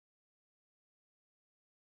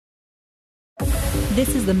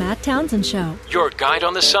This is the Matt Townsend Show. Your guide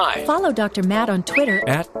on the side. Follow Dr. Matt on Twitter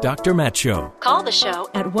at Dr. Matt Show. Call the show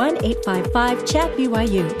at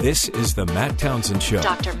 1-855-CHAT-BYU. This is the Matt Townsend Show.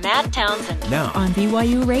 Dr. Matt Townsend. Now on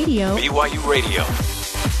BYU Radio. BYU Radio.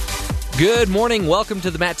 Good morning. Welcome to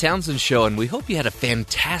the Matt Townsend Show, and we hope you had a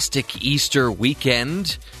fantastic Easter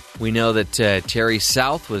weekend. We know that Terry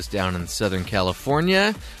South was down in Southern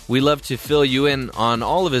California. We love to fill you in on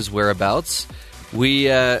all of his whereabouts.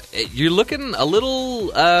 You're looking a little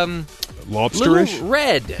lobsterish, little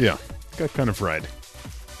red. Yeah, got kind of red.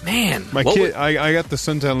 Man, my kid. I got the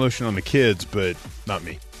suntan lotion on the kids, but not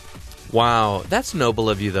me. Wow, that's noble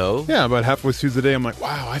of you, though. Yeah, about halfway through the day, I'm like,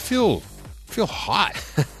 wow, I feel hot.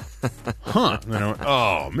 Huh? And I went,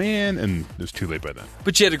 oh man, and it was too late by then.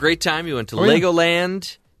 But you had a great time. You went to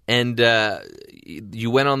Legoland, and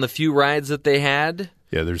you went on the few rides that they had.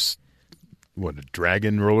 Yeah, there's a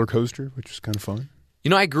dragon roller coaster, which was kind of fun.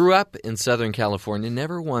 You know, I grew up in Southern California.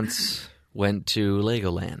 Never once went to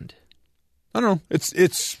Legoland. I don't know. It's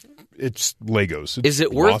Legos. It's Is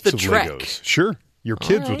it worth the trek? Legos. Sure, your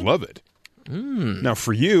kids would love it. Now,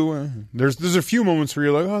 for you, there's a few moments where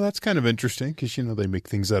you're like, oh, that's kind of interesting because, you know, they make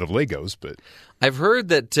things out of Legos. But I've heard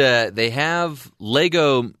that they have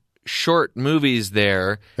Lego short movies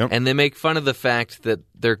there, and they make fun of the fact that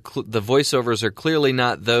the voiceovers are clearly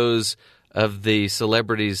not those of the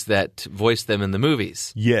celebrities that voice them in the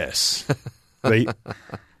movies. Yes.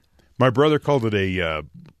 My brother called it a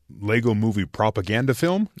Lego movie propaganda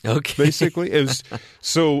film. Okay. Basically, it was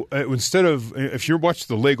instead of, if you watched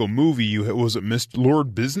the Lego movie, was it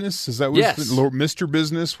Lord Business? Is that what Lord Mr.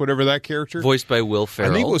 Business, whatever that character? Voiced by Will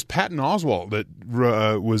Ferrell. I think it was Patton Oswalt that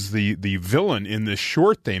was the villain in this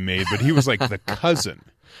short they made, but he was like the cousin.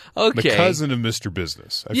 Okay. The cousin of Mr.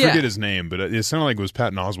 Business. I forget his name, but it sounded like it was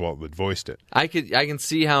Patton Oswalt that voiced it. I can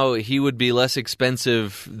see how he would be less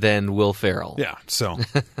expensive than Will Ferrell. Yeah, so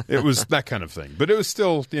it was that kind of thing. But it was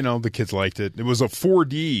still, you know, the kids liked it. It was a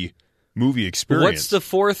 4D movie experience. What's the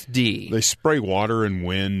fourth D? They spray water and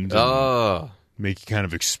wind and make you kind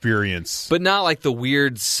of experience. But not like the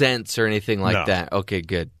weird scents or anything like that. Okay,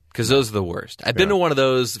 good. Because those are the worst. I've been to one of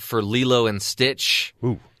those for Lilo and Stitch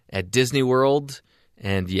at Disney World.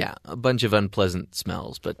 And, a bunch of unpleasant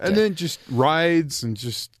smells. And then just rides and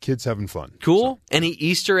just kids having fun. Cool. So. Any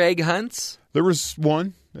Easter egg hunts? There was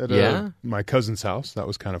one at my cousin's house. That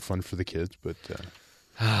was kind of fun for the kids. But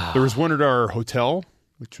there was one at our hotel,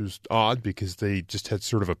 which was odd because they just had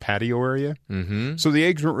sort of a patio area. Mm-hmm. So the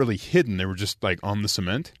eggs weren't really hidden. They were just like on the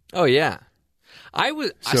cement. Oh, yeah.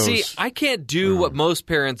 I can't do what most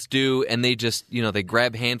parents do, and they just, they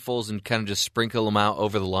grab handfuls and kind of just sprinkle them out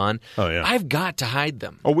over the lawn. Oh, yeah. I've got to hide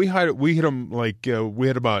them. Oh, we hid them like, we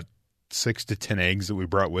had about 6 to 10 eggs that we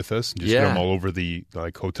brought with us and just hid them all over the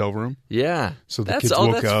hotel room. Yeah. So the kids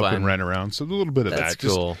woke up fun. and ran around. So a little bit of that's that.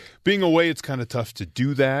 Cool. Just being away, it's kind of tough to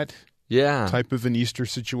do that. Yeah. Type of an Easter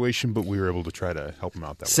situation, but we were able to try to help them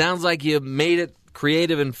out that way. Sounds like you made it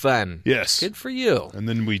creative and fun. Yes. Good for you. And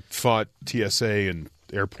then we fought TSA and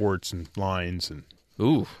airports and lines and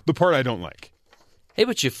the part I don't like. Hey,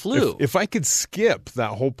 but you flew. If I could skip that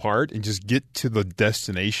whole part and just get to the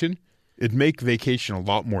destination, it'd make vacation a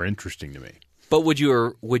lot more interesting to me. But would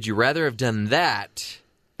you rather have done that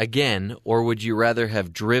again, or would you rather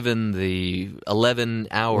have driven the 11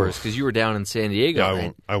 hours because you were down in San Diego?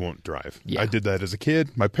 Yeah, I won't drive. Yeah. I did that as a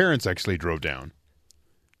kid. My parents actually drove down.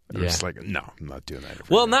 I was like, no, I'm not doing that.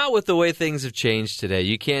 Well, not with the way things have changed today.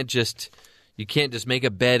 You can't just make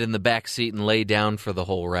a bed in the back seat and lay down for the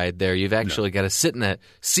whole ride there. You've actually got to sit in a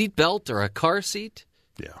seat belt or a car seat.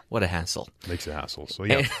 Yeah. What a hassle. Makes a hassle. So,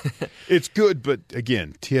 yeah, it's good. But,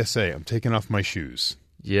 again, TSA, I'm taking off my shoes.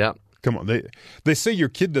 Yeah. Come on. They say your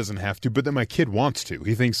kid doesn't have to, but then my kid wants to.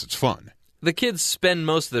 He thinks it's fun. The kids spend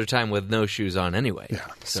most of their time with no shoes on anyway. Yeah.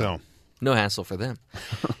 So no hassle for them.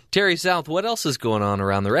 Terry South, what else is going on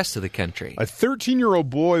around the rest of the country? A 13-year-old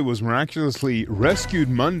boy was miraculously rescued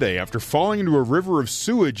Monday after falling into a river of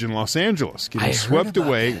sewage in Los Angeles, getting swept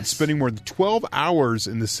away and spending more than 12 hours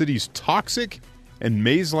in the city's toxic and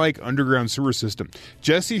maze-like underground sewer system.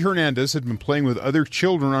 Jesse Hernandez had been playing with other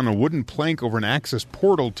children on a wooden plank over an access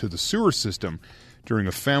portal to the sewer system during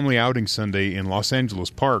a family outing Sunday in Los Angeles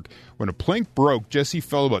Park. When a plank broke, Jesse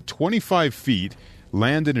fell about 25 feet,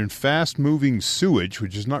 landed in fast-moving sewage,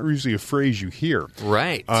 which is not usually a phrase you hear.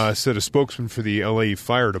 Right. Said a spokesman for the L.A.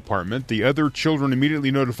 Fire Department. The other children immediately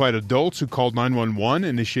notified adults who called 911,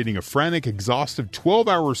 initiating a frantic, exhaustive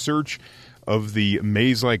 12-hour search of the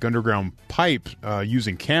maze-like underground pipe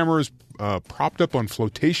using cameras propped up on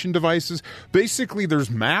flotation devices. Basically,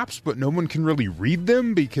 there's maps, but no one can really read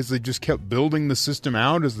them because they just kept building the system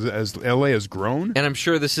out as LA has grown. And I'm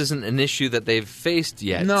sure this isn't an issue that they've faced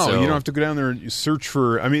yet. No, so. you don't have to go down there and search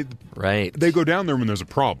for... I mean, right. They go down there when there's a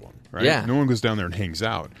problem, right? Yeah. No one goes down there and hangs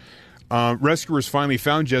out. Rescuers finally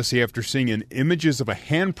found Jesse after seeing images of a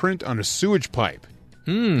handprint on a sewage pipe.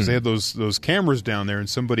 Because they had those cameras down there, and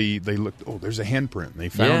they looked, there's a handprint, and they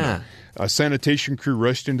found him. A sanitation crew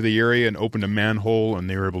rushed into the area and opened a manhole, and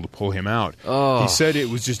they were able to pull him out. Oh. He said it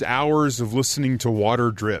was just hours of listening to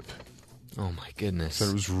water drip. Oh, my goodness. So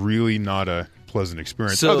it was really not a pleasant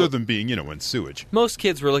experience, So, other than being, in sewage. Most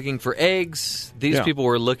kids were looking for eggs. These people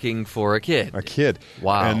were looking for a kid. A kid.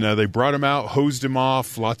 Wow. And they brought him out, hosed him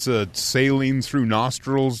off, lots of saline through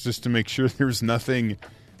nostrils just to make sure there's nothing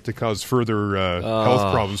to cause further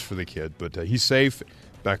health problems for the kid. But he's safe,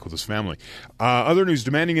 back with his family. Other news,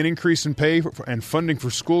 demanding an increase in pay and funding for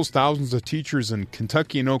schools. Thousands of teachers in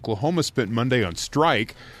Kentucky and Oklahoma spent Monday on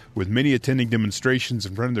strike, with many attending demonstrations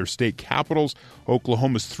in front of their state capitals.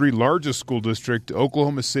 Oklahoma's three largest school districts,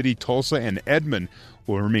 Oklahoma City, Tulsa, and Edmond,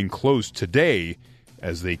 will remain closed today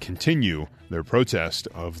as they continue their protest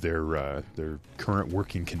of their current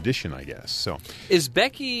working condition, I guess. So, is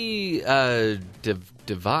Becky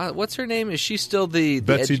DeVos? What's her name? Is she still the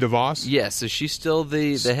Betsy DeVos? Yes. Is she still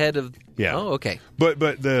the head of? Yeah. Oh, okay. But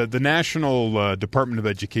the National Department of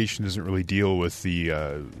Education doesn't really deal with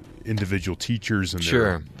the individual teachers,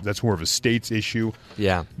 and that's more of a state's issue.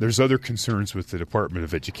 Yeah. There's other concerns with the Department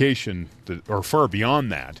of Education that are far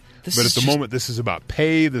beyond that. But at the moment, this is about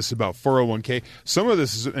pay. This is about 401k. Some of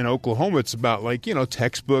this is in Oklahoma. It's about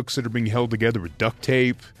textbooks that are being held together with duct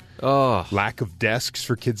tape. Oh. Lack of desks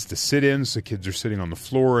for kids to sit in, so kids are sitting on the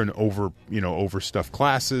floor and overstuffed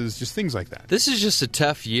classes, just things like that. This is just a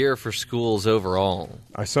tough year for schools overall.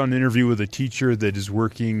 I saw an interview with a teacher that is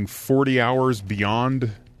working 40 hours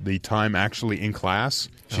beyond the time actually in class.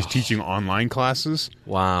 She's teaching online classes.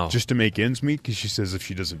 Wow. Just to make ends meet, because she says if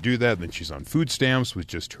she doesn't do that, then she's on food stamps with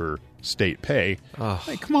just her state pay.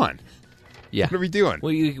 Hey, come on. Yeah. What are we doing?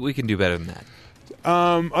 We can do better than that.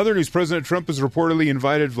 Other news, President Trump has reportedly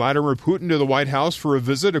invited Vladimir Putin to the White House for a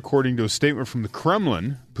visit, according to a statement from the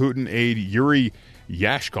Kremlin. Putin aide Yuri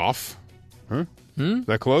Yashkov. Is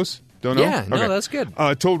that close? Don't know? Yeah, no, that's good.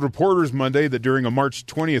 Told reporters Monday that during a March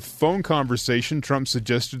 20th phone conversation, Trump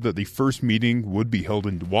suggested that the first meeting would be held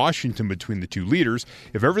in Washington between the two leaders.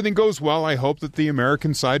 If everything goes well, I hope that the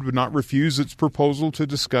American side would not refuse its proposal to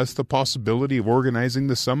discuss the possibility of organizing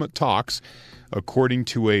the summit talks. According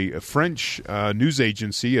to a French news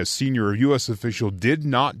agency, a senior U.S. official did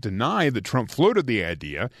not deny that Trump floated the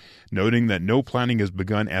idea, noting that no planning has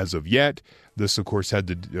begun as of yet. This, of course, had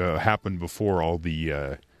to happen before all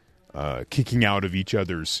the kicking out of each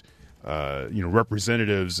other's,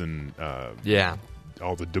 representatives and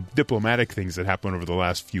all the diplomatic things that happened over the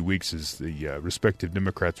last few weeks as the respective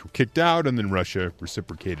Democrats were kicked out, and then Russia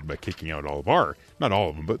reciprocated by kicking out not all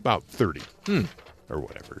of them, but about 30 or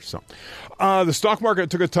whatever. So, the stock market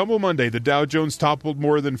took a tumble Monday. The Dow Jones toppled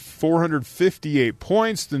more than 458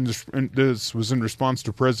 points. This was in response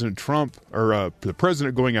to President Trump, or the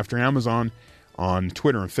president going after Amazon on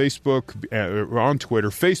Twitter and Facebook.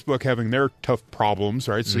 Facebook having their tough problems,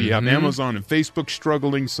 right? So you have Amazon and Facebook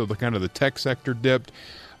struggling, so the tech sector dipped.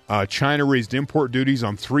 China raised import duties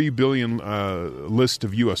on 3 billion list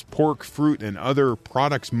of U.S. pork, fruit, and other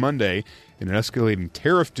products Monday in an escalating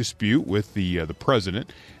tariff dispute with the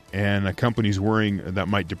president. And companies worrying that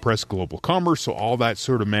might depress global commerce. So all that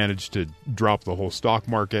sort of managed to drop the whole stock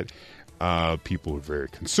market. People are very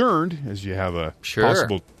concerned as you have a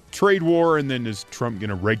possible trade war, and then is Trump going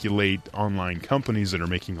to regulate online companies that are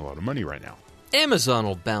making a lot of money right now? Amazon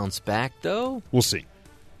will bounce back, though. We'll see.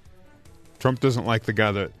 Trump doesn't like the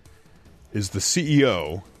guy that is the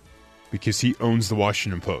CEO because he owns the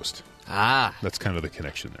Washington Post. That's kind of the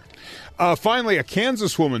connection there. Finally, a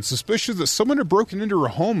Kansas woman suspicious that someone had broken into her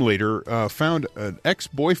home later found an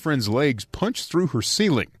ex-boyfriend's legs punched through her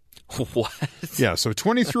ceiling. What? Yeah, so a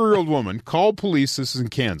 23-year-old woman called police, this is in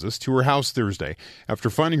Kansas, to her house Thursday after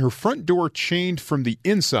finding her front door chained from the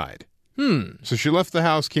inside. So she left the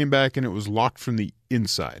house, came back, and it was locked from the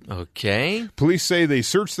inside. Okay. Police say they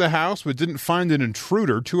searched the house but didn't find an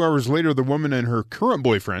intruder. 2 hours later, the woman and her current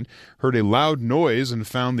boyfriend heard a loud noise and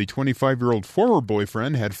found the 25-year-old former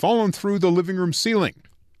boyfriend had fallen through the living room ceiling.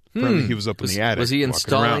 Apparently he was up in the attic. Was he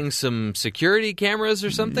installing some security cameras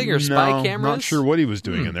or something, or spy cameras? Not sure what he was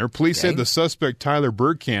doing in there. Police said the suspect, Tyler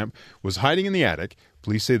Bergkamp, was hiding in the attic,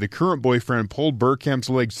 Police say the current boyfriend pulled Burkamp's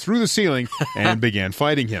legs through the ceiling and began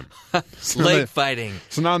fighting him. Leg fighting.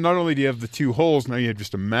 So now not only do you have the two holes, now you have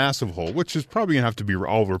just a massive hole, which is probably going to have to be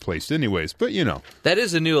all replaced anyways. But, you know. That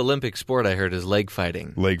is a new Olympic sport, I heard, is leg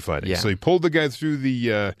fighting. Leg fighting. Yeah. So he pulled the guy through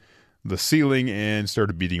the ceiling and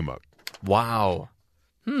started beating him up. Wow.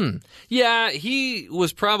 Yeah, he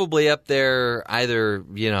was probably up there either,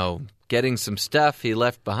 getting some stuff he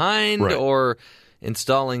left behind Right. or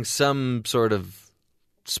installing some sort of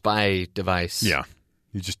spy device. Yeah.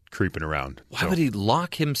 He's just creeping around. Why would he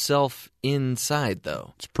lock himself inside,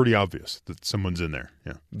 though? It's pretty obvious that someone's in there.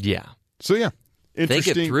 Yeah. Yeah. So, yeah. Think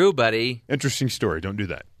it through, buddy. Interesting story. Don't do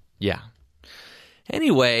that. Yeah.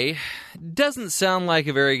 Anyway, doesn't sound like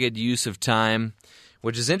a very good use of time,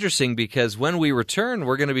 which is interesting because when we return,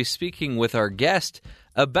 we're going to be speaking with our guest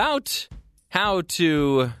about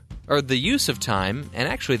the use of time and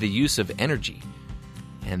actually the use of energy.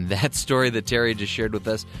 And that story that Terry just shared with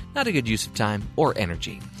us, not a good use of time or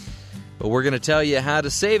energy. But we're going to tell you how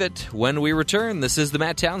to save it when we return. This is the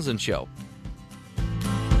Matt Townsend Show.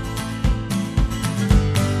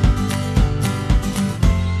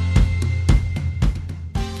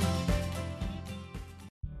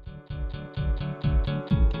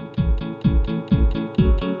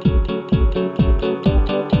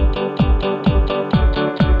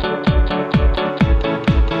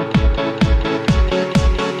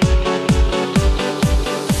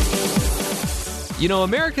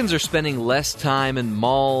 Americans are spending less time in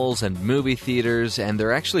malls and movie theaters, and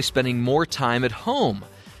they're actually spending more time at home.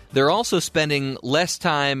 They're also spending less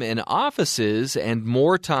time in offices and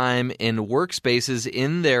more time in workspaces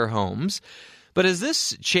in their homes. But has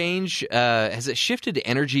this change, has it shifted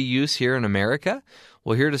energy use here in America?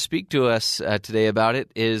 Well, here to speak to us today about it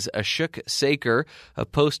is Ashok Sekar, a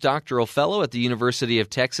postdoctoral fellow at the University of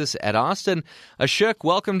Texas at Austin. Ashok,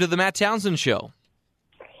 welcome to the Matt Townsend Show.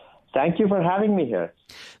 Thank you for having me here.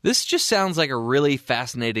 This just sounds like a really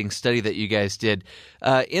fascinating study that you guys did.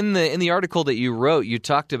 In the article that you wrote, you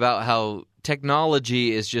talked about how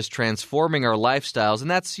technology is just transforming our lifestyles, and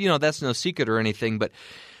that's no secret or anything. But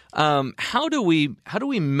how do we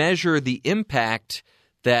measure the impact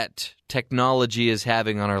that technology is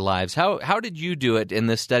having on our lives? How did you do it in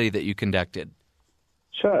this study that you conducted?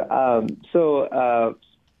 Sure.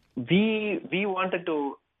 We wanted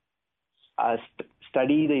to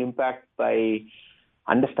study the impact by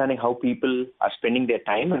understanding how people are spending their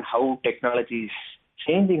time and how technology is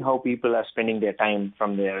changing how people are spending their time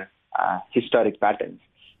from their historic patterns.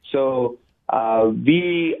 So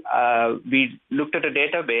we looked at a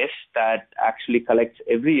database that actually collects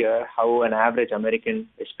every year how an average American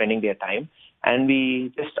is spending their time, and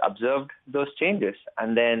we just observed those changes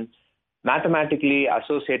and then mathematically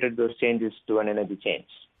associated those changes to an energy change.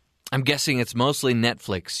 I'm guessing it's mostly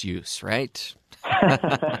Netflix use, right?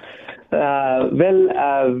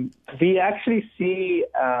 We actually see,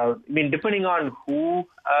 depending on who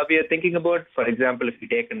we are thinking about, for example, if you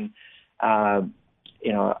take a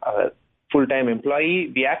full-time employee,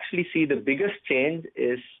 we actually see the biggest change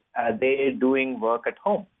is they doing work at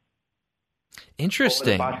home.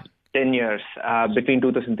 Interesting. Over the past 10 years, between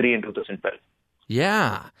 2003 and 2012.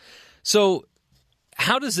 Yeah. So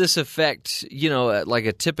how does this affect, like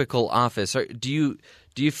a typical office? Do you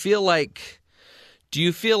feel like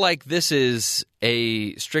this is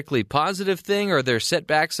a strictly positive thing, or are there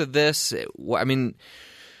setbacks of this? I mean,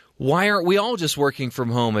 why aren't we all just working from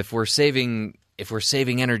home if we're saving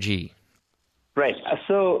energy? Right.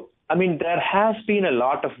 So, there has been a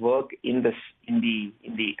lot of work in the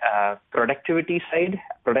productivity side,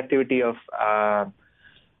 productivity of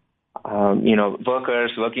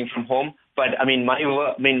workers working from home. But my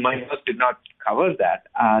work did not cover that.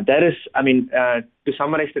 There is, to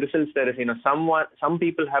summarize the results, there is, some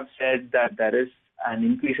people have said that there is an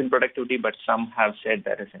increase in productivity, but some have said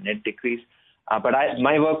there is a net decrease. But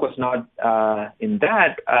my work was not in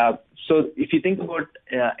that. So if you think about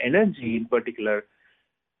energy in particular,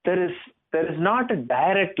 there is not a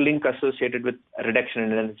direct link associated with a reduction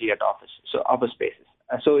in energy at office spaces.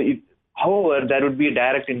 However, there would be a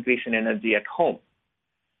direct increase in energy at home.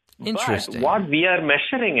 Interesting. But what we are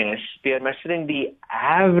measuring is the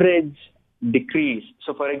average decrease.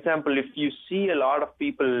 So, for example, if you see a lot of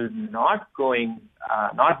people not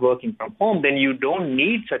working from home, then you don't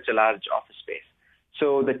need such a large office space.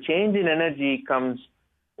 So the change in energy comes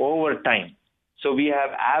over time. So we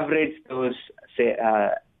have averaged those,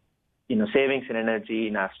 savings in energy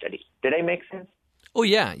in our study. Did I make sense? Oh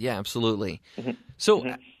yeah, absolutely. Mm-hmm. So,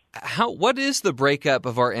 what is the breakup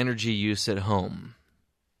of our energy use at home?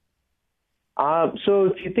 So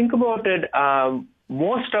if you think about it,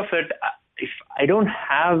 most of it, if I don't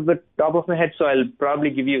have the top of my head, so I'll probably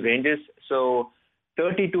give you ranges. So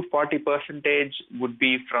 30 to 40% would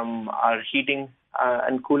be from our heating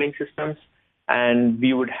and cooling systems, and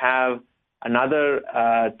we would have another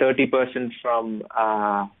 30% from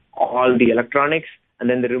all the electronics, and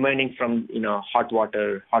then the remaining from hot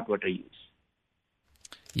water use.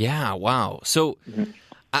 Yeah, wow. So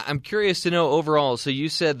I'm curious to know overall. So you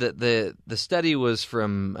said that the study was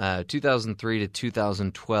from 2003 to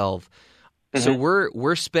 2012. So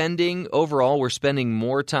we're spending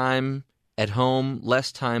more time at home,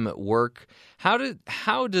 less time at work.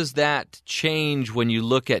 How does that change when you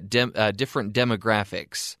look at different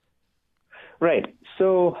demographics? Right.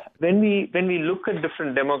 So when we look at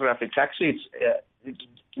different demographics, actually,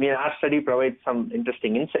 our study provides some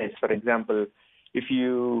interesting insights. For example, if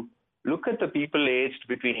you look at the people aged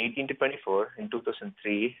between 18 to 24 in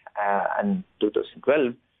 2003 and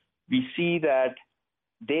 2012, we see that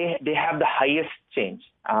they have the highest change.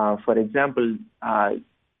 For example,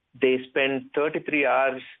 they spend 33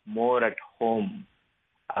 hours more at home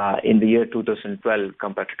in the year 2012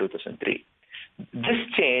 compared to 2003. This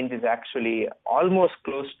change is actually almost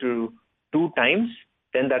close to 2 times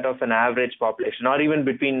than that of an average population, or even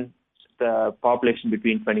between the population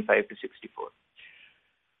between 25 to 64.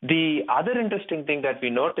 The other interesting thing that we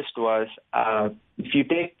noticed was if you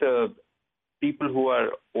take the people who are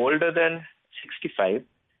older than 65,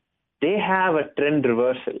 they have a trend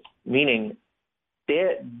reversal, meaning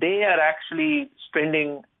they are actually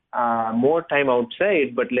spending more time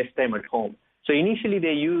outside but less time at home. So initially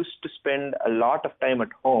they used to spend a lot of time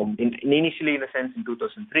at home, initially in a sense in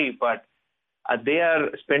 2003, but they are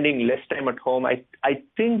spending less time at home. I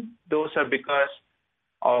think those are because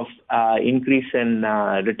of increase in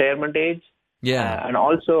retirement age. Yeah. And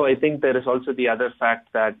also, I think there is also the other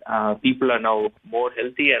fact that people are now more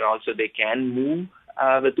healthy, and also they can move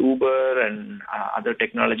with Uber and other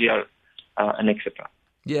technology and etc.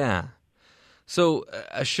 Yeah. So,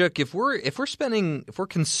 Ashok, if we're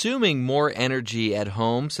consuming more energy at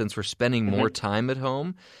home since we're spending more time at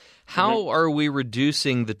home, how are we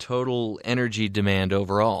reducing the total energy demand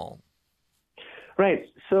overall? Right.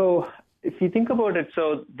 So if you think about it,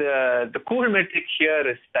 so the core metric here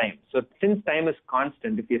is time. So since time is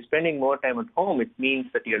constant, if you're spending more time at home, it means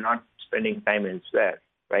that you're not spending time elsewhere,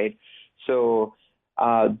 right? So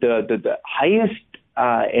the highest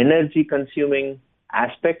energy consuming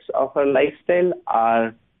aspects of our lifestyle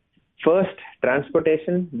are first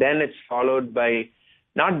transportation, then it's followed by,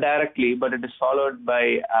 not directly, but it is followed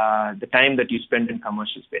by the time that you spend in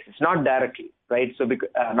commercial spaces. Not directly, right? So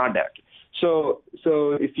not directly. So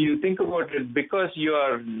if you think about it, because you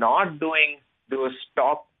are not doing those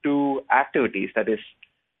top 2 activities, that is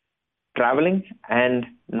traveling and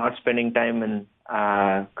not spending time in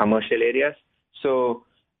commercial areas,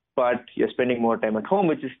 but you're spending more time at home,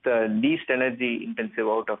 which is the least energy intensive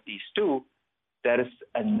out of these 2, there is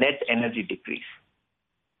a net energy decrease.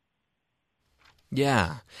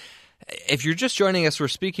 Yeah. If you're just joining us, we're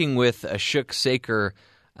speaking with Ashok Sekar,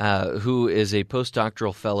 who is a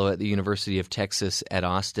postdoctoral fellow at the University of Texas at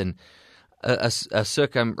Austin.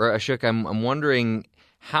 Ashok, I'm wondering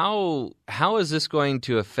how is this going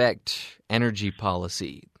to affect energy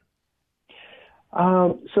policy? There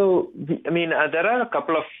are a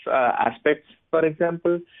couple of aspects. For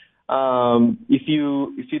example, if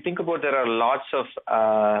you think about, there are lots of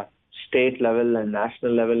state level and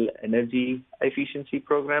national level energy efficiency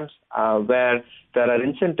programs where there are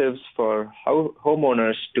incentives for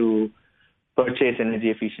homeowners to purchase energy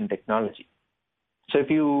efficient technology. So if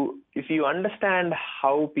you understand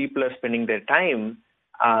how people are spending their time,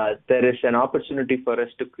 there is an opportunity for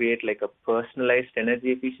us to create like a personalized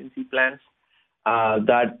energy efficiency plans.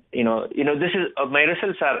 That this is my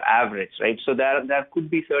results are average, right? So there could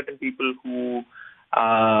be certain people who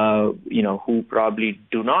probably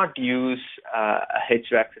do not use a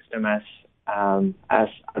HVAC system as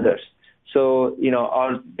others. So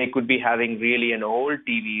or they could be having really an old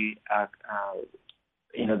TV,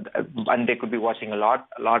 and they could be watching a lot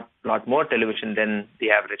more television than the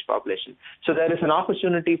average population. So there is an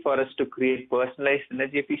opportunity for us to create personalized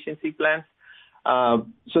energy efficiency plans.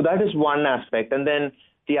 So that is one aspect. And then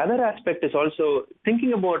the other aspect is also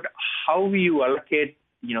thinking about how you allocate,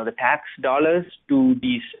 the tax dollars to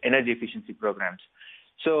these energy efficiency programs.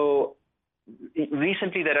 So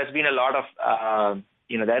recently there has been a lot of,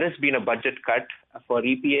 there has been a budget cut for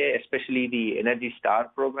EPA, especially the Energy Star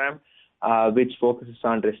program, which focuses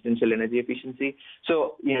on residential energy efficiency.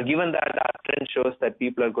 So, given that our trend shows that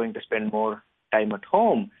people are going to spend more time at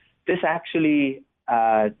home, this actually,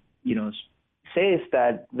 says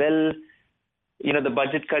that, well, the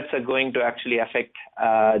budget cuts are going to actually affect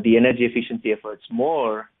the energy efficiency efforts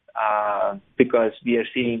more because we are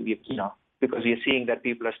seeing that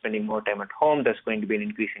people are spending more time at home. There's going to be an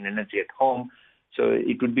increase in energy at home. So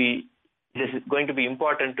this is going to be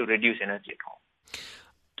important to reduce energy at home.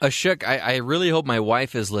 Ashok, I really hope my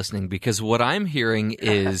wife is listening, because what I'm hearing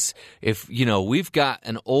is if, we've got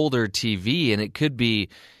an older TV and it could be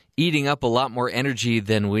eating up a lot more energy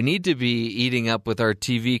than we need to be eating up with our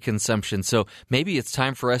TV consumption. So maybe it's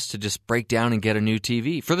time for us to just break down and get a new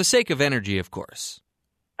TV for the sake of energy, of course.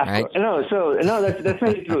 Right? That's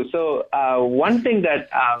very true. So one thing that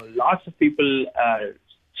lots of people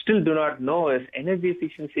still do not know is energy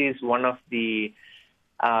efficiency is one of the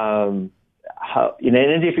energy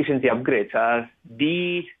efficiency upgrades are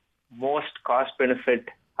the most cost-benefit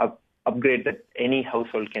upgrade that any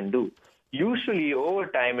household can do. Usually, over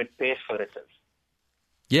time, it pays for itself.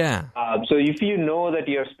 Yeah. So if you know that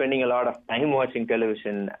you're spending a lot of time watching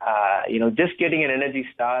television, just getting an Energy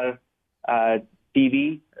Star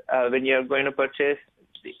TV when you're going to purchase,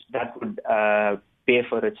 that would pay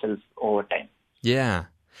for itself over time. Yeah.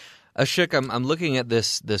 Ashok, I'm looking at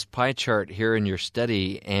this pie chart here in your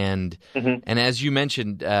study, and as you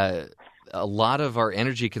mentioned, a lot of our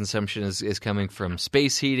energy consumption is coming from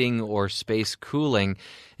space heating or space cooling.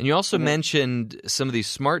 And you also mentioned some of these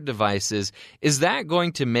smart devices. Is that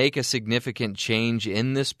going to make a significant change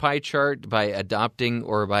in this pie chart by adopting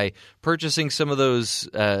or by purchasing some of those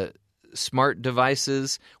smart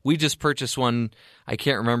devices? We just purchased one. I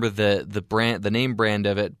can't remember the name brand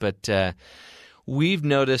of it, but we've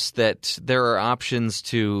noticed that there are options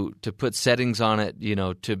to put settings on it,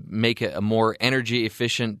 to make it a more energy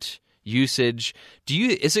efficient usage.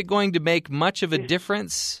 Is it going to make much of a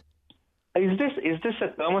difference? Is this a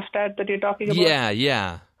thermostat that you're talking about?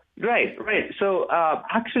 Yeah. Right. So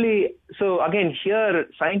again, here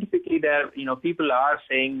scientifically, people are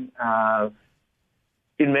saying,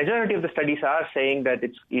 in majority of the studies are saying that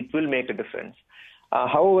it will make a difference.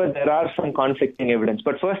 However, there are some conflicting evidence.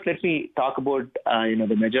 But first, let me talk about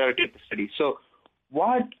the majority of the studies. So,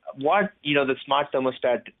 what the smart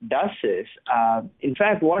thermostat does is, in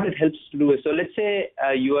fact, what it helps to do is, so let's say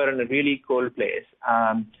you are in a really cold place,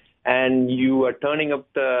 and you are turning up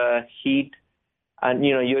the heat, and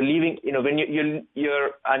you're leaving. When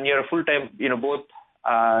you're a full time. Both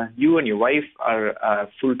you and your wife are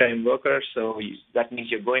full time workers, so that means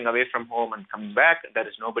you're going away from home and coming back. There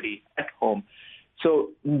is nobody at home.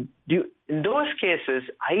 So in those cases,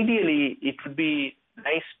 ideally, it would be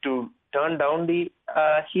nice to turn down the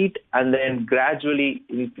heat and then gradually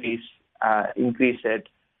increase it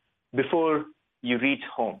before you reach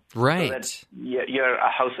home. Right. So that your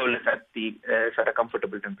household is at a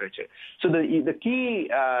comfortable temperature. So the key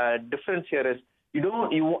difference here is you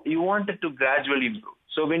want it to gradually improve.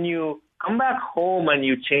 So when you come back home and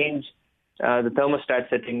you change the thermostat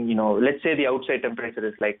setting, let's say the outside temperature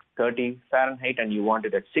is like 30 Fahrenheit and you want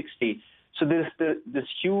it at 60. So there's this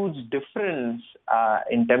huge difference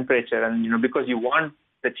in temperature, and because you want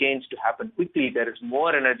the change to happen quickly, there is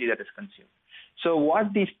more energy that is consumed. So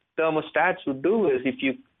what these thermostats would do is, if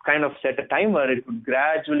you kind of set a timer, it would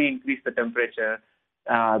gradually increase the temperature,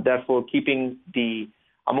 therefore keeping the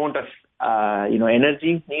amount of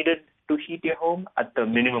energy needed to heat your home at the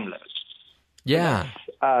minimum level. Yeah. So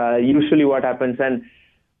that's usually what happens. And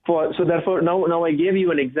therefore, now I gave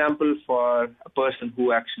you an example for a person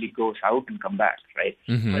who actually goes out and come back, right?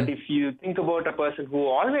 Mm-hmm. But if you think about a person who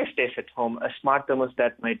always stays at home, a smart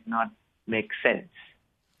thermostat might not make sense.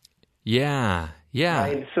 Yeah.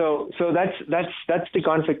 Right? So that's the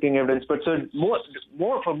conflicting evidence. But so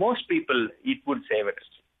more for most people, it would save it.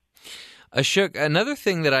 Ashok, another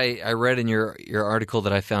thing that I read in your article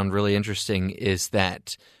that I found really interesting is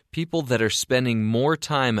that people that are spending more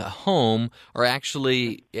time at home are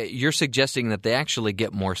actually, you're suggesting that they actually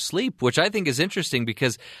get more sleep, which I think is interesting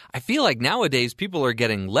because I feel like nowadays people are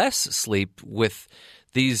getting less sleep with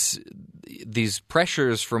these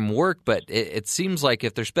pressures from work, but it seems like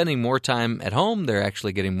if they're spending more time at home, they're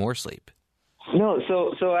actually getting more sleep. No,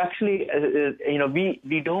 so actually,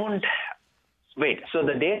 we don't. Wait, so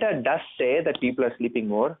the data does say that people are sleeping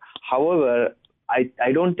more. However,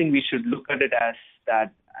 I don't think we should look at it as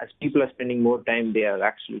that. As people are spending more time, they are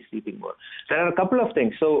actually sleeping more. There are a couple of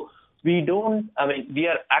things. So we are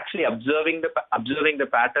actually observing the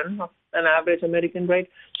pattern of an average American, right?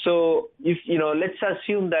 So if let's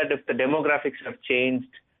assume that if the demographics have changed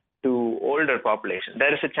to older population,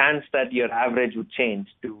 there is a chance that your average would change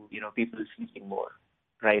to people sleeping more,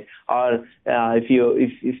 right? Or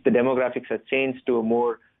if the demographics have changed to a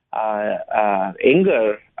more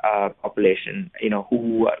younger population,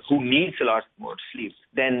 who needs a lot more sleep,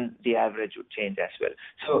 then the average would change as well.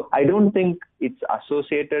 So I don't think it's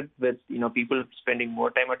associated with people spending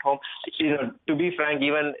more time at home. To be frank,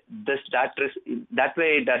 even that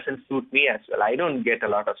way it doesn't suit me as well. I don't get a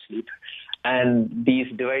lot of sleep, and these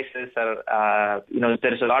devices are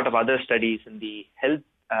there's a lot of other studies in the health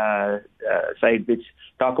side which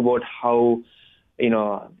talk about how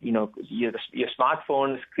your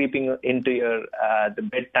smartphone is creeping into your the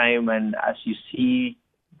bedtime, and as you see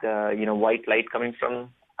the white light coming from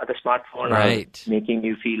the smartphone, right, making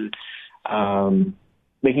you feel.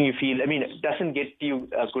 It doesn't get you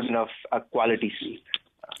good enough quality sleep.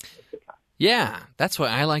 Yeah, that's why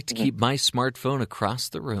I like to keep my smartphone across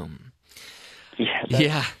the room.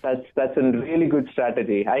 That's a really good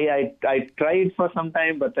strategy. I tried for some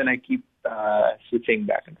time, but then I keep switching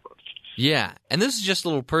back and forth. Yeah, and this is just a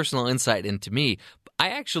little personal insight into me. I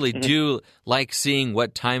actually do like seeing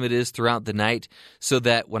what time it is throughout the night so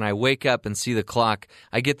that when I wake up and see the clock,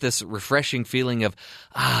 I get this refreshing feeling of,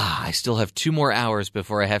 I still have 2 more hours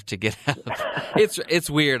before I have to get up. It's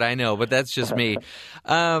weird, I know, but that's just me.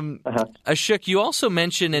 Ashok, you also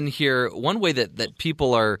mentioned in here one way that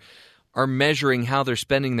people are measuring how they're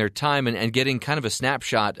spending their time and getting kind of a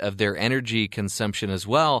snapshot of their energy consumption as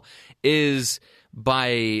well is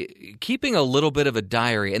by keeping a little bit of a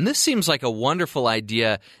diary. And this seems like a wonderful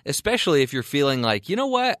idea, especially if you're feeling like, you know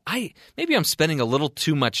what, maybe I'm spending a little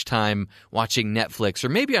too much time watching Netflix, or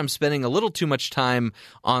maybe I'm spending a little too much time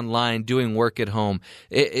online doing work at home.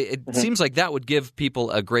 It seems like that would give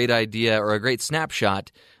people a great idea or a great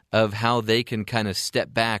snapshot of how they can kind of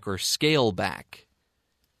step back or scale back.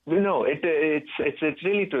 No, it's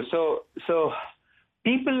really true. So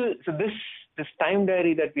this time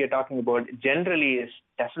diary that we are talking about generally is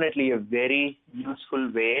definitely a very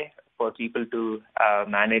useful way for people to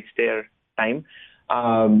manage their time.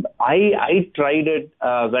 I tried it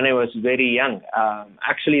when I was very young.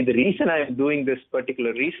 Actually, the reason I'm doing this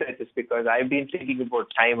particular research is because I've been thinking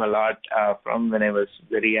about time a lot from when I was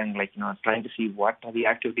very young, trying to see what are the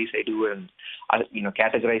activities I do and,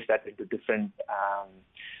 categorize that into different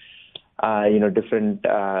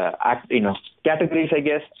categories, I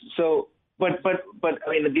guess. So, but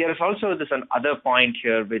there is also this other point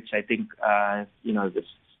here, which I think, this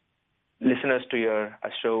listeners to your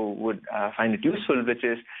show would find it useful, which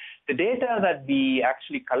is the data that we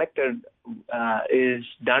actually collected is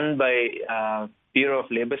done by Bureau of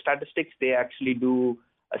Labor Statistics. They actually do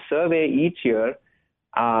a survey each year,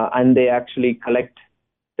 and they actually collect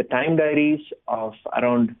the time diaries of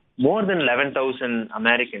around more than 11,000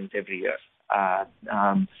 Americans every year.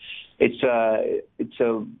 It's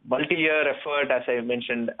a multi-year effort, as I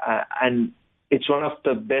mentioned, and it's one of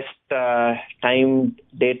the best time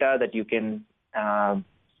data that you can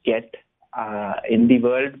get in the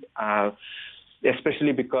world,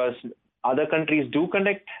 especially because other countries do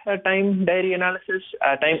conduct time diary analysis,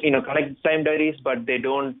 collect time diaries, but they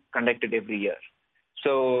don't conduct it every year.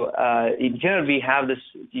 So in here we have this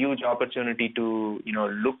huge opportunity to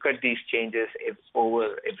look at these changes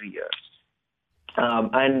over every year.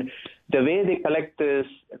 And the way they collect this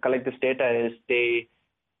data is they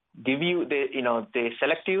give you they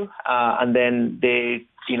select you and then they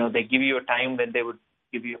give you a time when they would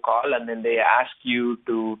give you a call, and then they ask you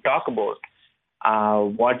to talk about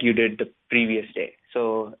what you did the previous day.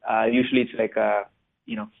 So usually it's like a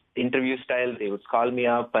interview style. They would call me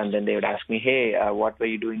up and then they would ask me, hey, what were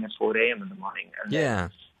you doing at 4 a.m. in the morning? And yeah,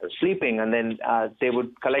 I was sleeping, and then they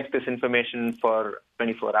would collect this information for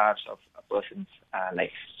 24 hours of a person's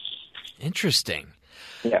life. Interesting.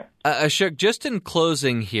 Yeah. Ashok, just in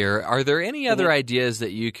closing here, are there any other ideas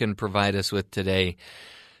that you can provide us with today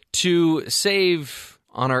to save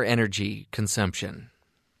on our energy consumption?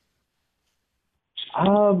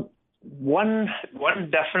 One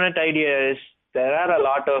definite idea is there are a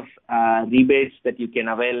lot of rebates that you can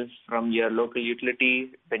avail from your local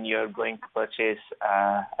utility when you're going to purchase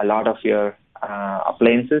a lot of your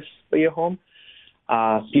appliances for your home.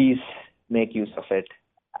 Please make use of it.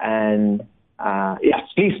 And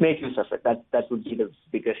please make use of it. That would be the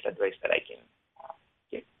biggest advice that I can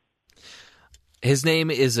give. His name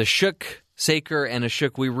is Ashok Sekar, and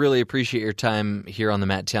Ashok, we really appreciate your time here on the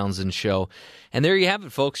Matt Townsend Show. And there you have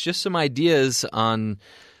it, folks. Just some ideas on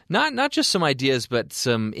not just some ideas, but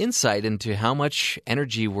some insight into how much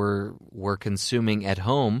energy we're consuming at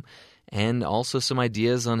home, and also some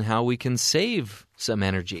ideas on how we can save some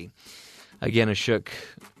energy. Again, Ashok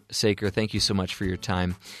Sekar, thank you so much for your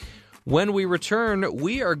time. When we return,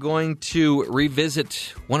 we are going to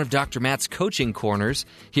revisit one of Dr. Matt's coaching corners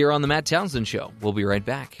here on the Matt Townsend Show. We'll be right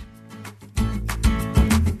back.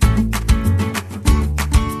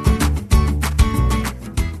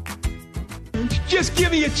 Just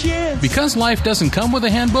give me a chance. Because life doesn't come with a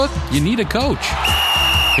handbook, you need a coach.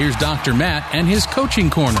 Here's Dr. Matt and his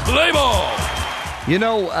coaching corner. Play ball. You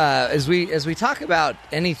know, as we talk about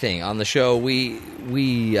anything on the show,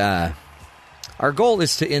 our goal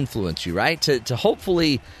is to influence you, right? To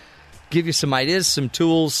hopefully give you some ideas, some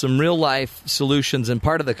tools, some real-life solutions. And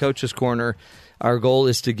part of the Coach's Corner, our goal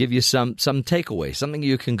is to give you some takeaway, something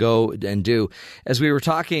you can go and do. As we were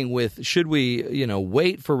talking with, should we,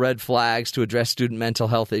 wait for red flags to address student mental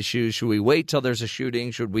health issues? Should we wait till there's a shooting?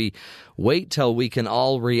 Should we wait till we can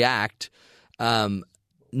all react?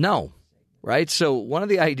 No, right? So one of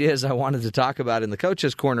the ideas I wanted to talk about in the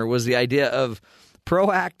Coach's Corner was the idea of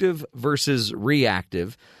proactive versus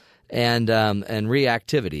reactive. And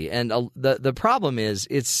reactivity. And the problem is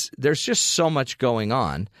there's just so much going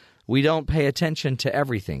on. We don't pay attention to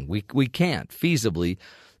everything. We can't feasibly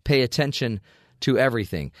pay attention to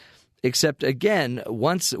everything. Except, again,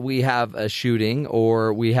 once we have a shooting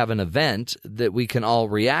or we have an event that we can all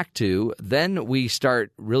react to, then we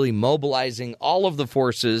start really mobilizing all of the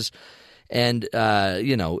forces. And,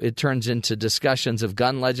 it turns into discussions of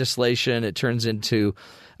gun legislation. It turns into,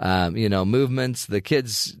 movements. The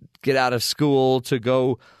kids get out of school to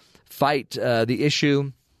go fight the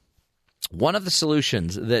issue. One of the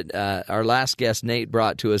solutions that our last guest, Nate,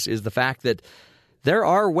 brought to us is the fact that there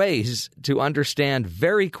are ways to understand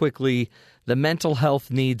very quickly the mental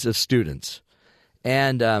health needs of students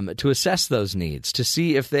and to assess those needs, to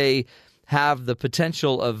see if they have the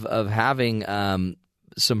potential of having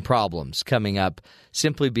some problems coming up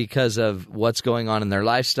simply because of what's going on in their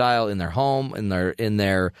lifestyle, in their home, in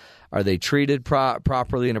their are they treated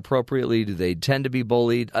properly and appropriately? Do they tend to be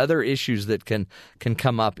bullied? Other issues that can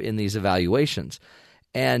come up in these evaluations.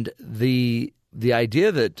 And the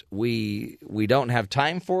idea that we don't have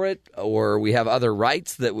time for it, or we have other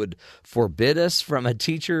rights that would forbid us from a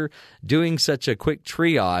teacher doing such a quick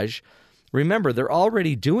triage. Remember, they're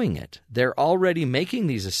already doing it. They're already making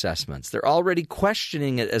these assessments. They're already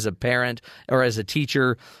questioning it as a parent or as a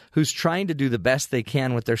teacher who's trying to do the best they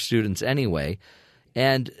can with their students anyway.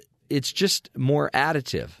 And it's just more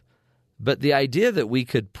additive. But the idea that we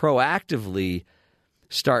could proactively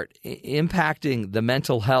start impacting the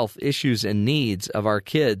mental health issues and needs of our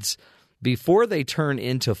kids before they turn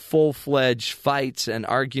into full-fledged fights and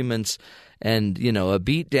arguments and, a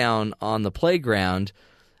beatdown on the playground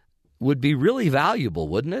would be really valuable,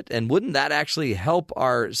 wouldn't it? And wouldn't that actually help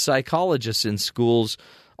our psychologists in schools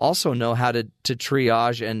also know how to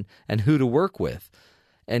triage and who to work with?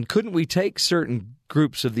 And couldn't we take certain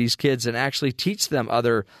groups of these kids and actually teach them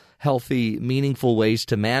other healthy, meaningful ways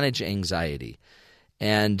to manage anxiety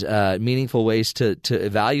and meaningful ways to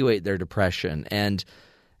evaluate their depression and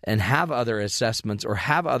have other assessments or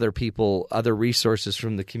have other people, other resources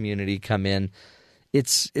from the community come in?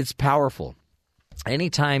 It's powerful.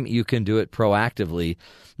 Anytime you can do it proactively.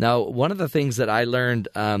 Now, one of the things that I learned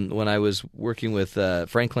when I was working with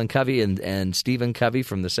Franklin Covey and Stephen Covey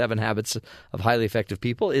from the 7 Habits of Highly Effective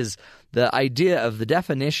People is the idea of the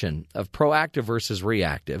definition of proactive versus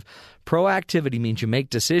reactive. Proactivity means you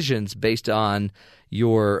make decisions based on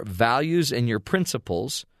your values and your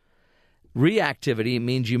principles. Reactivity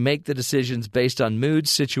means you make the decisions based on mood,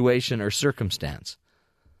 situation, or circumstance.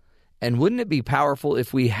 And wouldn't it be powerful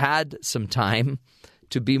if we had some time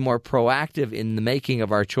to be more proactive in the making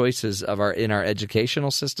of our choices in our educational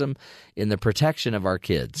system, in the protection of our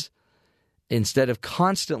kids, instead of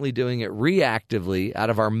constantly doing it reactively out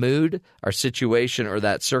of our mood, our situation, or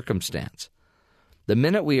that circumstance? The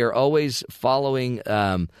minute we are always following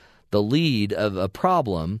the lead of a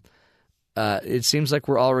problem, it seems like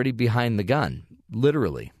we're already behind the gun,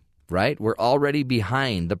 literally, right? We're already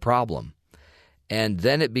behind the problem. And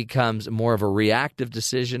then it becomes more of a reactive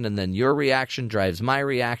decision, and then your reaction drives my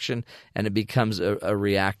reaction, and it becomes a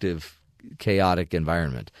reactive, chaotic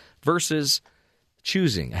environment versus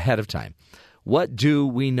choosing ahead of time. What do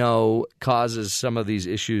we know causes some of these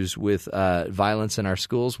issues with violence in our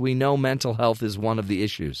schools? We know mental health is one of the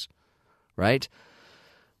issues, right?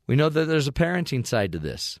 We know that there's a parenting side to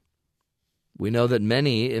this. We know that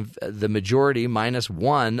the majority, minus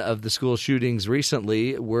one, of the school shootings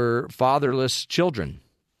recently were fatherless children.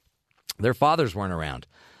 Their fathers weren't around.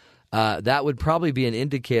 That would probably be an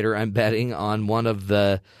indicator, I'm betting, on one of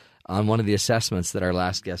the assessments that our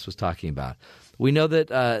last guest was talking about. We know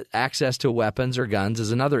that access to weapons or guns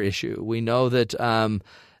is another issue. We know that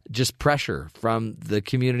just pressure from the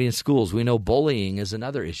community and schools. We know bullying is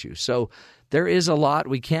another issue. So there is a lot.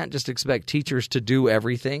 We can't just expect teachers to do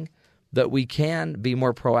everything. That we can be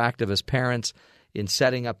more proactive as parents in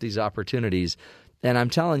setting up these opportunities. And I'm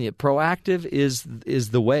telling you, proactive is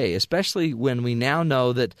the way, especially when we now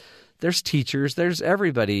know that there's teachers, there's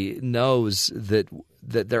everybody knows that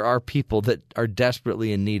there are people that are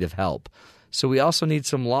desperately in need of help. So we also need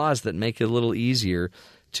some laws that make it a little easier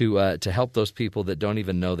to help those people that don't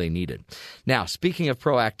even know they need it. Now, speaking of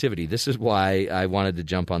proactivity, this is why I wanted to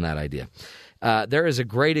jump on that idea. There is a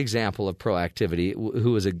great example of proactivity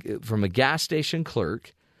who is from a gas station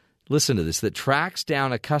clerk, listen to this, that tracks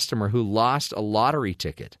down a customer who lost a lottery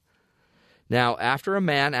ticket. Now, after a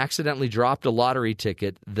man accidentally dropped a lottery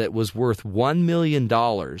ticket that was worth $1 million,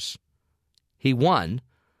 he won.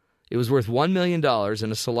 It was worth $1 million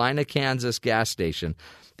in a Salina, Kansas gas station.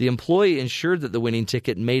 The employee ensured that the winning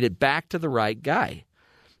ticket made it back to the right guy.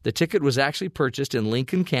 The ticket was actually purchased in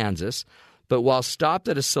Lincoln, Kansas, but while stopped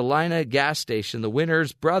at a Salina gas station, the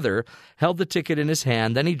winner's brother held the ticket in his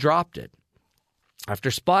hand, then he dropped it.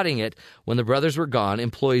 After spotting it, when the brothers were gone,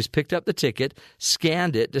 employees picked up the ticket,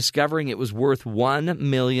 scanned it, discovering it was worth $1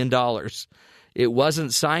 million. It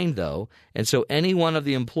wasn't signed, though, and so any one of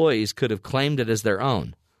the employees could have claimed it as their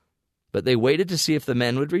own. But they waited to see if the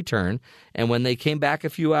men would return, and when they came back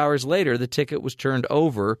a few hours later, the ticket was turned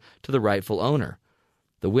over to the rightful owner.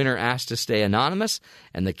 The winner asked to stay anonymous,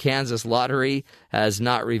 and the Kansas Lottery has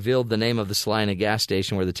not revealed the name of the Salina gas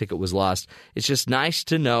station where the ticket was lost. It's just nice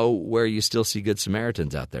to know where you still see good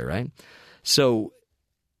Samaritans out there, right? So,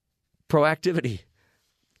 proactivity.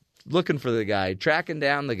 Looking for the guy, tracking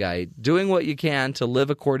down the guy, doing what you can to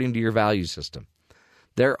live according to your value system.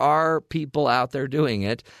 There are people out there doing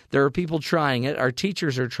it. There are people trying it. Our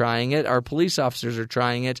teachers are trying it. Our police officers are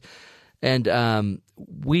trying it. And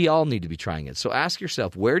we all need to be trying it. So ask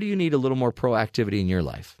yourself, where do you need a little more proactivity in your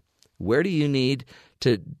life? Where do you need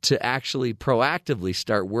to actually proactively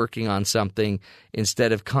start working on something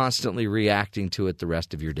instead of constantly reacting to it the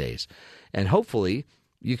rest of your days? And hopefully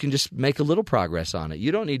you can just make a little progress on it.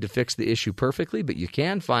 You don't need to fix the issue perfectly, but you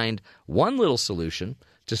can find one little solution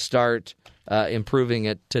to start improving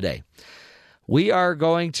it today. We are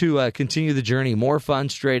going to continue the journey. More fun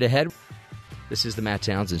straight ahead. This is the Matt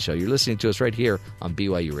Townsend Show. You're listening to us right here on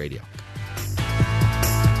BYU Radio.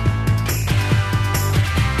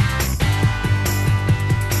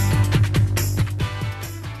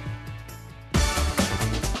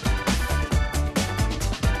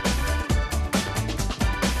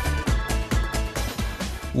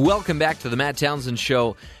 Welcome back to the Matt Townsend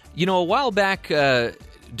Show. You know, a while back,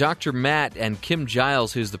 Dr. Matt and Kim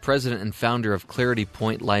Giles, who's the president and founder of Clarity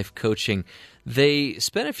Point Life Coaching, they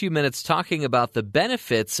spent a few minutes talking about the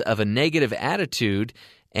benefits of a negative attitude,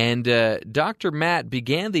 and Dr. Matt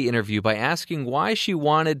began the interview by asking why she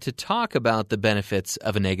wanted to talk about the benefits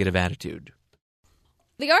of a negative attitude.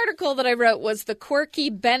 The article that I wrote was The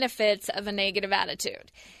Quirky Benefits of a Negative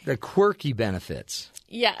Attitude. The quirky benefits.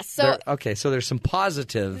 Yeah. So there's some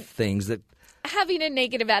positive things that having a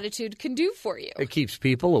negative attitude can do for you. It keeps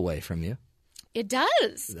people away from you. It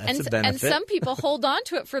does. That's a benefit. And some people hold on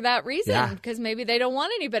to it for that reason because maybe they don't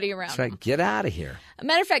want anybody around. That's right. Get out of here. A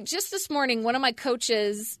matter of fact, just this morning, one of my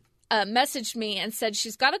coaches messaged me and said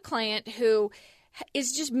she's got a client who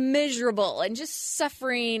is just miserable and just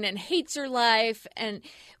suffering and hates her life. And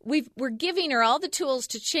we're giving her all the tools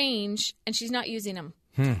to change, and she's not using them.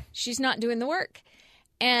 She's not doing the work.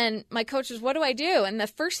 And my coach was, what do I do? And the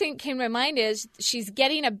first thing that came to my mind is she's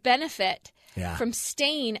getting a benefit from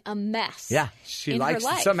staying a mess. Yeah, she likes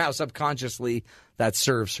somehow subconsciously that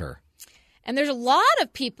serves her. And there's a lot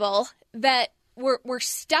of people that we're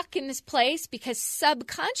stuck in this place because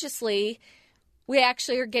subconsciously we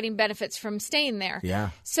actually are getting benefits from staying there. Yeah.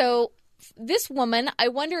 So this woman, I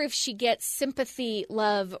wonder if she gets sympathy,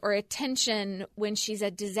 love, or attention when she's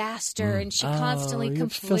a disaster and she constantly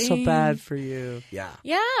complains. I feel so bad for you. Yeah.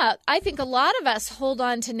 Yeah. I think a lot of us hold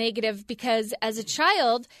on to negative because as a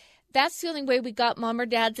child, that's the only way we got mom or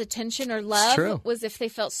dad's attention or love was if they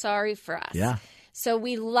felt sorry for us. Yeah. So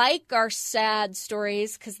we like our sad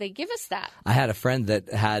stories because they give us that. I had a friend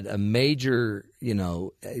that had a major,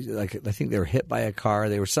 like I think they were hit by a car.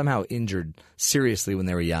 They were somehow injured seriously when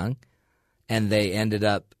they were young, and they ended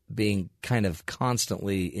up being kind of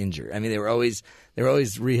constantly injured. I mean, they were always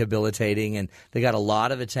rehabilitating, and they got a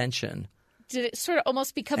lot of attention. Did it sort of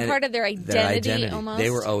almost become part of their identity almost? They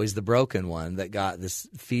were always the broken one that got this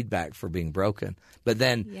feedback for being broken. But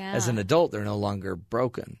then as an adult, they're no longer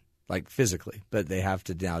broken, like physically, but they have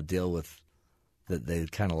to now deal with that. They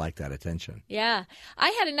kind of like that attention. Yeah. I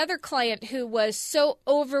had another client who was so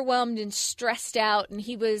overwhelmed and stressed out, and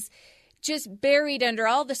he was just buried under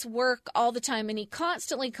all this work all the time, and he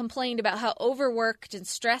constantly complained about how overworked and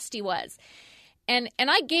stressed he was. And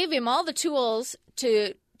I gave him all the tools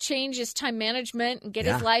to change his time management and get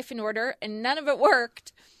his life in order, and none of it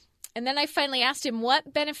worked. And then I finally asked him,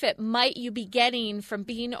 what benefit might you be getting from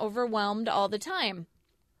being overwhelmed all the time?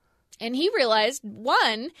 And he realized,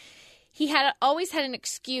 one, he had always had an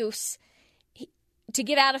excuse to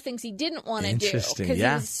get out of things he didn't want to do because he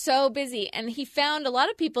was so busy. And he found a lot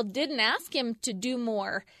of people didn't ask him to do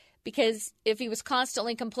more because if he was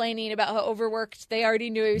constantly complaining about how overworked, they already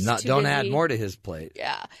knew he was too busy. Don't add more to his plate.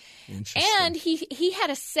 Yeah. Interesting. And he had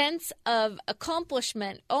a sense of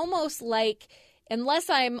accomplishment, almost like unless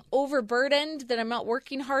I'm overburdened, that I'm not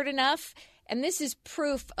working hard enough. And this is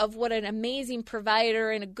proof of what an amazing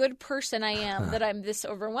provider and a good person I am that I'm this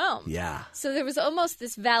overwhelmed. Yeah. So there was almost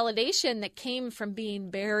this validation that came from being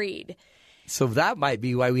buried. So that might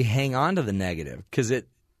be why we hang on to the negative, because it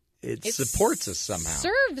supports us somehow.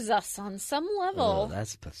 Serves us on some level. Oh,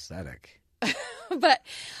 that's pathetic. But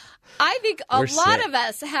I think a lot sick. of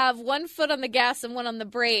us have one foot on the gas and one on the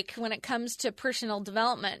brake when it comes to personal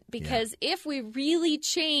development, because if we really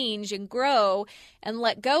change and grow and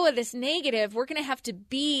let go of this negative, we're going to have to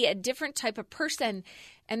be a different type of person,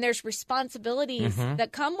 and there's responsibilities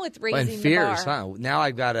that come with raising and fears, the bar. huh? Now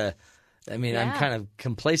I've got to I'm kind of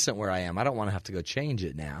complacent where I am. I don't want to have to go change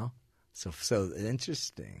it now. So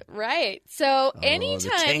interesting. Right. So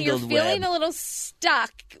anytime you're feeling web. a little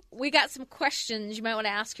stuck, we got some questions you might want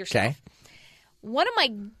to ask yourself. Okay. What am I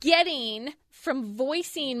getting from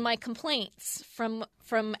voicing my complaints, from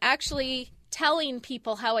actually telling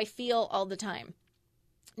people how I feel all the time?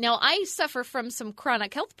 Now, I suffer from some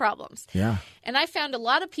chronic health problems. Yeah. And I found a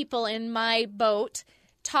lot of people in my boat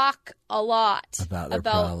talk a lot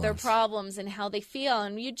about their problems and how they feel.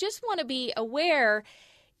 And you just want to be aware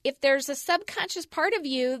if there's a subconscious part of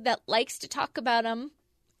you that likes to talk about them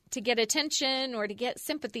to get attention or to get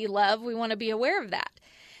sympathy, love, we want to be aware of that.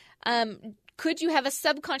 Could you have a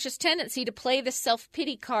subconscious tendency to play the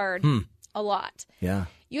self-pity card a lot? Yeah.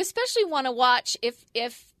 You especially want to watch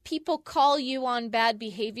if people call you on bad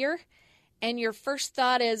behavior and your first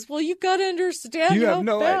thought is, well, you got to understand how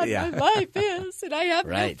bad my life is and I have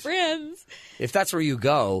no friends. If that's where you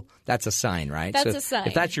go, that's a sign, right? That's a sign.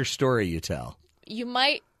 If that's your story you tell. You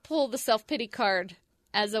might pull the self-pity card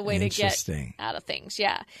as a way to get out of things.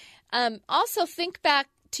 Yeah. Also, think back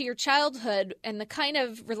to your childhood and the kind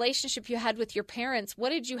of relationship you had with your parents. What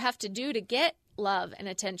did you have to do to get love and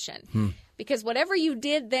attention? Because whatever you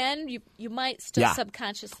did then, you might still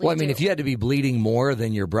subconsciously Well, I mean, if you had to be bleeding more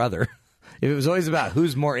than your brother, if it was always about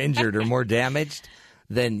who's more injured or more damaged,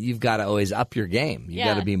 then you've got to always up your game. You've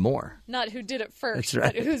got to be more. Not who did it first, That's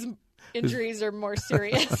right. but whose injuries are more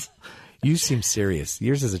serious. You seem serious.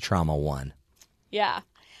 Yours is a trauma 1. Yeah.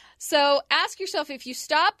 So ask yourself, if you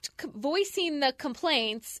stopped voicing the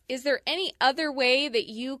complaints, is there any other way that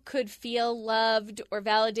you could feel loved or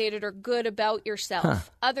validated or good about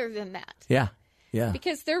yourself other than that? Yeah. Yeah.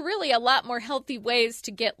 Because there are really a lot more healthy ways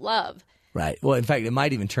to get love. Right. Well, in fact, it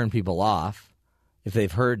might even turn people off. If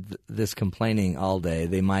they've heard this complaining all day,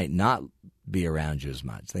 they might not be around you as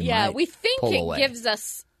much. They might we think pull it away. gives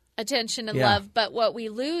us attention and love, but what we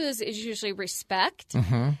lose is usually respect.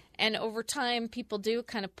 And over time, people do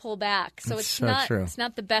kind of pull back. So it's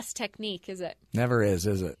not the best technique, is it? Never is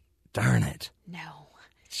it? Darn it. No.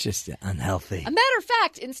 It's just unhealthy. A matter of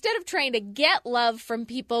fact, instead of trying to get love from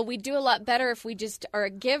people, we do a lot better if we just are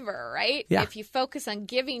a giver, right? Yeah. If you focus on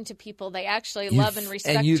giving to people, they actually love and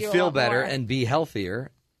respect you a lot more. And you feel better and be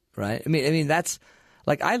healthier, right? I mean, that's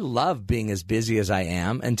like, I love being as busy as I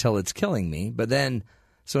am until it's killing me. But then,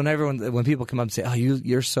 so when people come up and say, "Oh,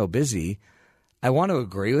 you're so busy," I want to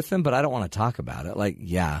agree with them, but I don't want to talk about it. Like,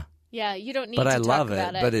 yeah, you don't need to talk love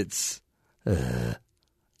about it. But it's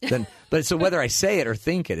but so whether I say it or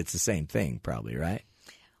think it, it's the same thing, probably, right?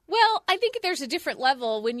 Well, I think there's a different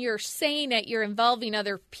level when you're saying it. You're involving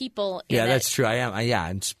other people in it. Yeah, that's true. I am.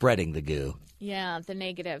 I'm spreading the goo. Yeah, the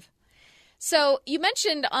negative. So you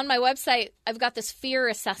mentioned on my website, I've got this fear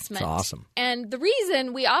assessment. It's awesome. And the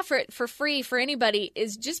reason we offer it for free for anybody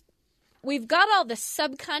is just we've got all the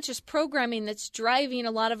subconscious programming that's driving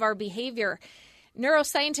a lot of our behavior.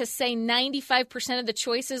 Neuroscientists say 95% of the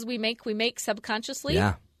choices we make subconsciously.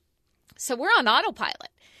 Yeah. So we're on autopilot.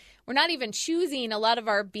 We're not even choosing a lot of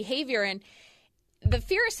our behavior. And the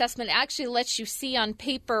fear assessment actually lets you see on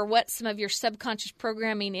paper what some of your subconscious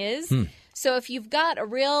programming is. So if you've got a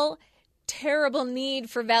real terrible need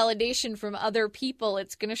for validation from other people,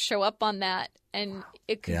 it's going to show up on that. And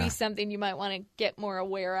it could be something you might want to get more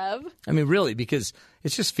aware of. I mean, really, because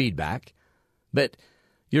it's just feedback. But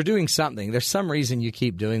you're doing something. There's some reason you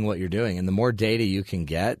keep doing what you're doing. And the more data you can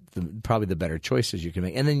get, probably the better choices you can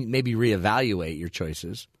make. And then maybe reevaluate your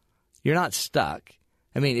choices. You're not stuck.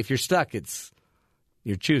 I mean, if you're stuck, it's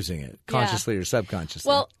You're choosing it, consciously or subconsciously.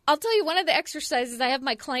 Well, I'll tell you, one of the exercises I have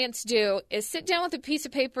my clients do is sit down with a piece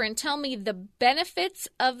of paper and tell me the benefits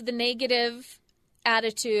of the negative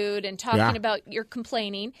attitude and talking about your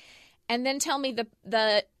complaining, and then tell me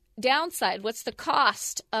the downside. What's the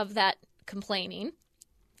cost of that complaining?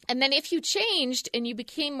 And then if you changed and you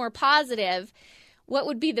became more positive, what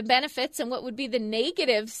would be the benefits and what would be the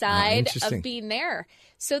negative side of being there,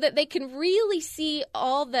 so that they can really see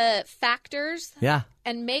all the factors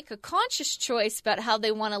and make a conscious choice about how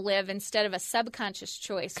they want to live instead of a subconscious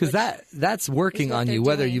choice. Because that's working on you,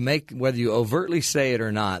 whether you overtly say it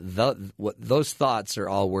or not. Those thoughts are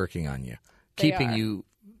all working on you, keeping you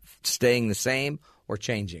staying the same or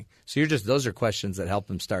changing. So those are questions that help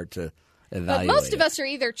them start to evaluate. But most of us are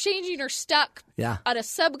either changing or stuck at a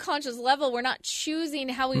subconscious level. We're not choosing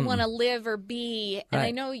how we want to live or be. And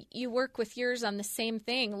I know you work with yours on the same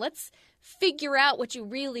thing. Let's figure out what you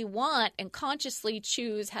really want and consciously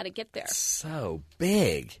choose how to get there. So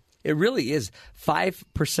big. It really is.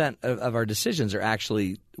 5% of our decisions are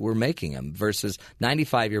actually, we're making them, versus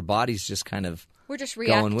 95% your body's just kind of we're just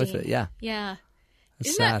reacting. Going with it. Yeah. Yeah.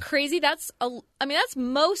 That's Isn't sad. that crazy? That's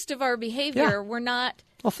most of our behavior. Yeah. We're not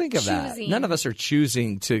Well, think of that. None of us are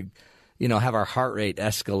choosing to, have our heart rate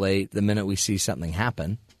escalate the minute we see something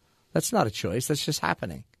happen. That's not a choice. That's just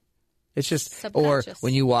happening. It's just, or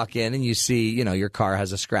when you walk in and you see, your car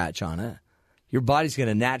has a scratch on it, your body's going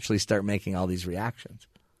to naturally start making all these reactions.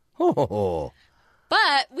 Oh.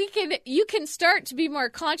 But you can start to be more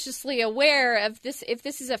consciously aware of this. If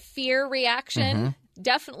this is a fear reaction,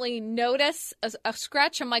 definitely notice a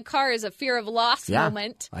scratch on my car is a fear of loss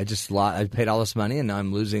moment. I paid all this money and now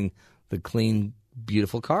I'm losing the clean,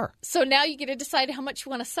 beautiful car. So now you get to decide how much you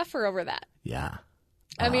want to suffer over that. Yeah.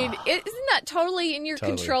 I mean, isn't that totally in your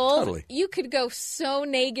control? Totally. You could go so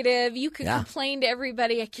negative. You could complain to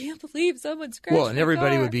everybody. I can't believe someone scratched my car. Well, and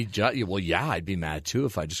everybody would be, I'd be mad too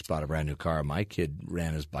if I just bought a brand new car and my kid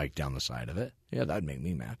ran his bike down the side of it. Yeah, that'd make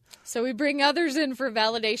me mad. So we bring others in for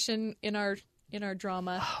validation in our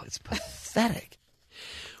drama. Oh, it's pathetic.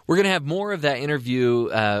 We're going to have more of that interview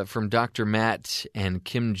from Dr. Matt and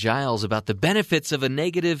Kim Giles about the benefits of a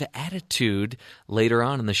negative attitude later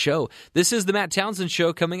on in the show. This is the Matt Townsend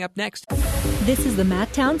Show coming up next. This is the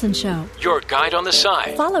Matt Townsend Show. Your guide on the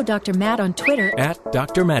side. Follow Dr. Matt on Twitter At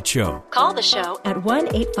Dr. Matt Show. Call the show at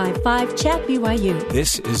 1-855-CHAT-BYU.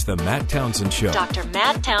 This is the Matt Townsend Show. Dr.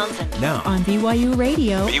 Matt Townsend. Now On BYU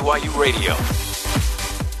Radio. BYU Radio.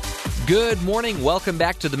 Good morning. Welcome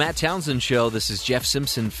back to the Matt Townsend Show. This is Jeff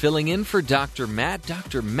Simpson filling in for Dr. Matt.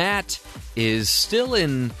 Dr. Matt is still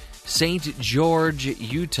in St. George,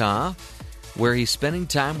 Utah, where he's spending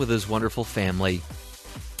time with his wonderful family.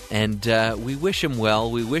 And we wish him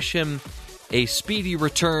well. We wish him a speedy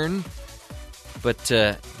return. But,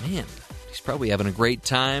 man, he's probably having a great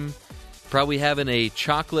time. Probably having a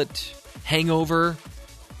chocolate hangover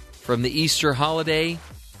from the Easter holiday.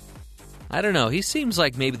 I don't know. He seems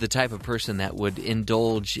like maybe the type of person that would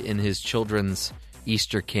indulge in his children's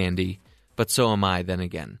Easter candy, but so am I then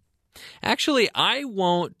again. Actually, I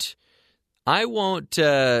won't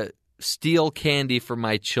steal candy from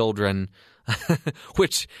my children,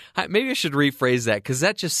 which maybe I should rephrase that because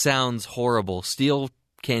that just sounds horrible. Steal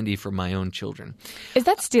candy from my own children. Is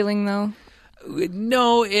that stealing though?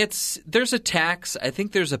 No, there's a tax. I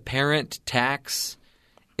think there's a parent tax.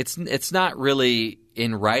 It's not really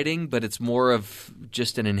in writing, but it's more of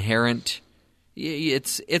just an inherent.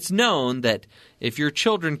 It's known that if your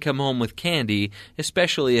children come home with candy,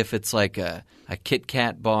 especially if it's like a Kit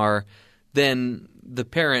Kat bar, then the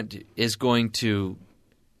parent is going to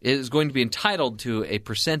be entitled to a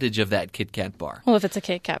percentage of that Kit Kat bar. Well, if it's a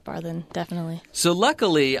Kit Kat bar, then definitely. So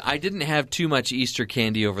luckily, I didn't have too much Easter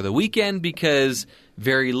candy over the weekend because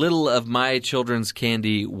very little of my children's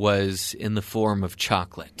candy was in the form of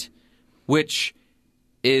chocolate, which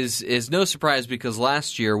is no surprise because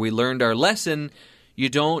last year we learned our lesson. You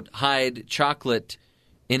don't hide chocolate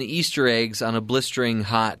in Easter eggs on a blistering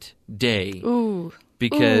hot day. Ooh.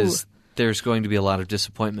 Because there's going to be a lot of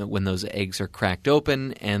disappointment when those eggs are cracked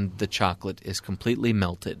open and the chocolate is completely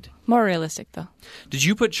melted. More realistic, though. Did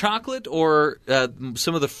you put chocolate or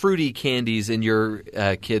some of the fruity candies in your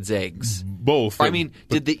kids' eggs? Both.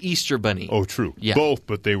 Did the Easter Bunny? Oh, true. Yeah. Both,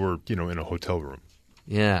 but they were, in a hotel room.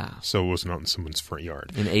 Yeah. So it wasn't out in someone's front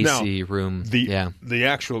yard. An AC room. The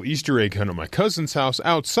actual Easter egg hunt at my cousin's house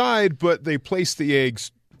outside, but they placed the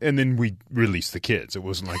eggs and then we released the kids. It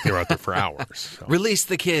wasn't like they were out there for hours. So. Release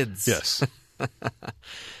the kids. Yes.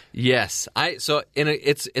 Yes.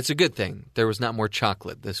 It's a good thing. There was not more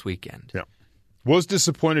chocolate this weekend. Yeah. Was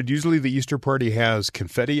disappointed. Usually the Easter party has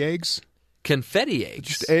confetti eggs. Confetti eggs.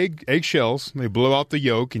 Just egg shells. They blow out the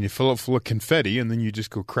yolk, and you fill it full of confetti, and then you just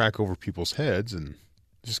go crack over people's heads, and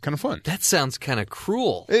it's just kind of fun. That sounds kind of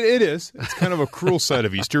cruel. It is. It's kind of a cruel side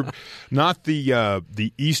of Easter. Not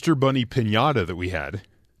the Easter bunny piñata that we had.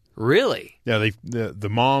 Really? Yeah, the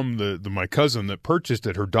mom, my cousin that purchased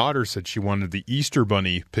it, her daughter said she wanted the Easter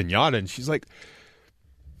bunny piñata, and she's like,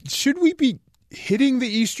 should we be hitting the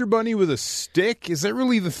Easter bunny with a stick? Is that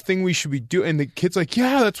really the thing we should be doing? And the kid's like,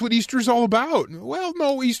 yeah, that's what Easter's all about. Well,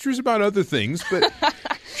 no, Easter's about other things, but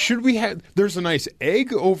should we have, there's a nice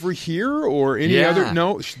egg over here or any other?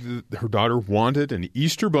 No, her daughter wanted an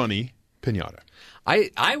Easter bunny piñata.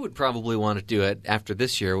 I would probably want to do it after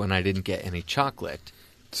this year when I didn't get any chocolate.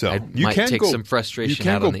 So I might take some frustration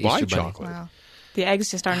out on the Easter bunny. Chocolate. Wow. The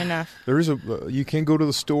eggs just aren't enough. There is you can go to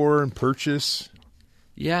the store and purchase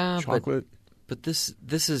chocolate. But this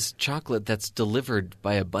is chocolate that's delivered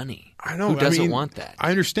by a bunny. I know. Who doesn't want that? I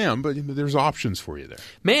understand, but there's options for you there.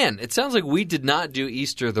 Man, it sounds like we did not do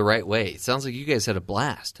Easter the right way. It sounds like you guys had a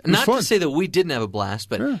blast. Not fun. to say that we didn't have a blast,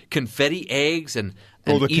 but confetti eggs and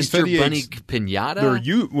an the Easter bunny eggs,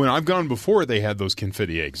 piñata. When I've gone before, they had those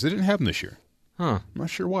confetti eggs. They didn't have them this year. Huh. I'm not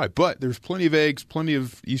sure why, but there's plenty of eggs, plenty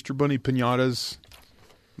of Easter bunny piñatas.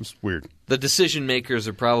 It's weird. The decision makers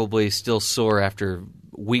are probably still sore after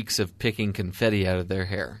weeks of picking confetti out of their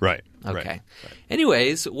hair. Right. Okay. Right.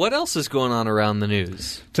 Anyways, what else is going on around the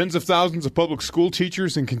news? Tens of thousands of public school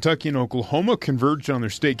teachers in Kentucky and Oklahoma converged on their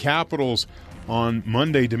state capitals on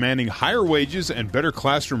Monday, demanding higher wages and better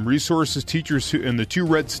classroom resources. Teachers in the two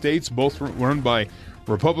red states, both run by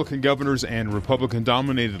Republican governors and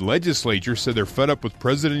Republican-dominated legislatures, said they're fed up with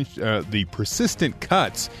the persistent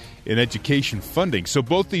cuts in education funding. So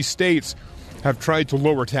both these states have tried to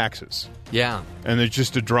lower taxes. Yeah. And it's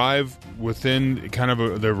just a drive within kind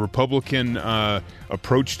of the Republican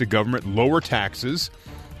approach to government, lower taxes,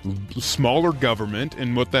 smaller government,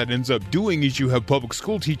 and what that ends up doing is you have public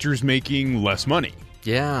school teachers making less money.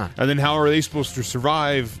 Yeah. And then how are they supposed to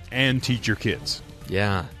survive and teach your kids?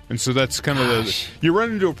 Yeah. And so that's kind of you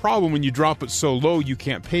run into a problem when you drop it so low you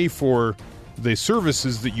can't pay for the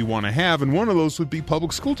services that you want to have, and one of those would be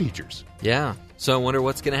public school teachers. Yeah. So I wonder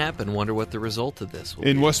what's going to happen. Wonder what the result of this will be.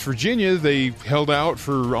 In West Virginia, they held out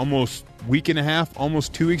for almost a week and a half,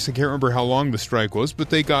 almost 2 weeks. I can't remember how long the strike was, but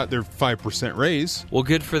they got their 5% raise. Well,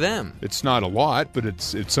 good for them. It's not a lot, but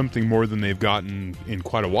it's something more than they've gotten in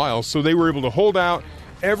quite a while. So they were able to hold out.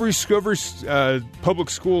 Every public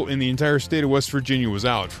school in the entire state of West Virginia was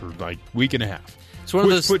out for like a week and a half.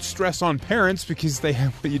 Which puts stress on parents because they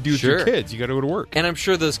have what you do with your kids. You got to go to work. And I'm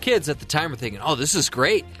sure those kids at the time are thinking, oh, this is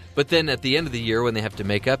great. But then at the end of the year when they have to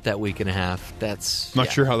make up that week and a half, that's... Not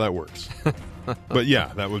sure how that works. But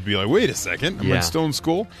yeah, that would be like, wait a second, am I still in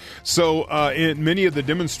school? So many of the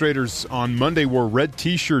demonstrators on Monday wore red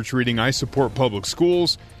T-shirts reading, I support public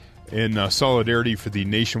schools, in solidarity for the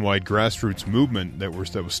nationwide grassroots movement that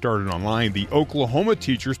was started online. The Oklahoma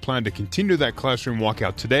teachers plan to continue that classroom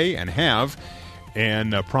walkout today and have...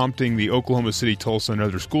 and prompting the Oklahoma City, Tulsa, and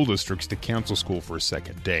other school districts to cancel school for a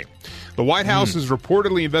second day. The White House is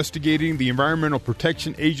reportedly investigating the Environmental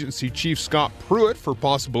Protection Agency Chief Scott Pruitt for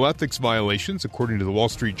possible ethics violations. According to the Wall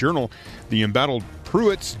Street Journal, the embattled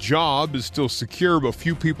Pruitt's job is still secure, but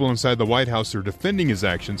few people inside the White House are defending his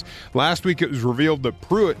actions. Last week, it was revealed that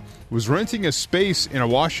Pruitt was renting a space in a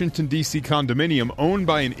Washington, D.C. condominium owned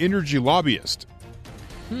by an energy lobbyist.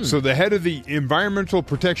 So the head of the Environmental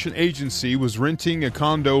Protection Agency was renting a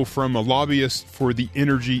condo from a lobbyist for the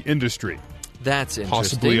energy industry. That's interesting.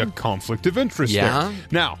 Possibly a conflict of interest there.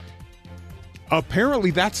 Now,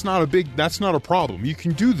 apparently that's not a problem. You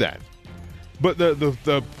can do that. But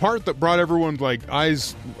the part that brought everyone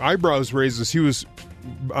eyebrows raised is he was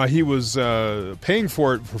paying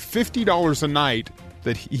for it for $50 a night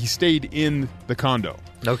that he stayed in the condo.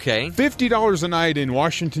 Okay. $50 a night in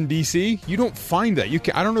Washington, D.C., you don't find that.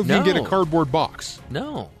 I don't know if you can get a cardboard box.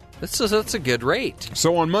 No. That's a good rate.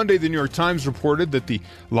 So on Monday, the New York Times reported that the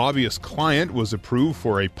lobbyist client was approved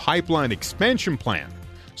for a pipeline expansion plan.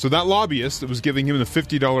 So that lobbyist that was giving him the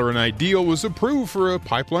 $50 a night deal was approved for a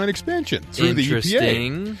pipeline expansion through the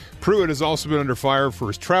EPA. Pruitt has also been under fire for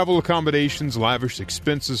his travel accommodations, lavish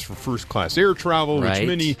expenses for first-class air travel, which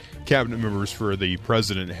many cabinet members for the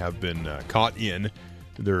president have been caught in.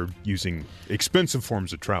 They're using expensive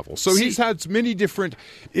forms of travel. So he's had many different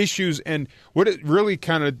issues, and what it really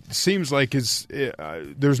kind of seems like is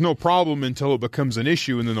there's no problem until it becomes an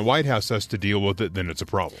issue, and then the White House has to deal with it, then it's a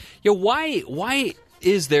problem. Yeah, why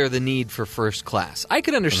is there the need for first class? I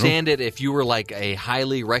could understand it if you were like a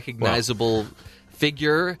highly recognizable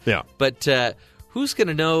figure. Yeah. But who's going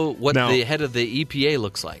to know what the head of the EPA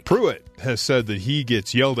looks like? Pruitt has said that he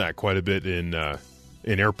gets yelled at quite a bit in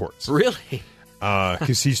airports. Really?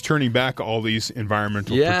 Because he's turning back all these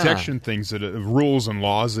environmental protection things, rules and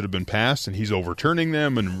laws that have been passed, and he's overturning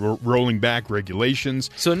them and rolling back regulations.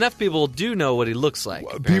 So enough people do know what he looks like.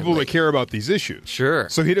 People that care about these issues. Sure.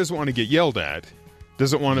 So he doesn't want to get yelled at,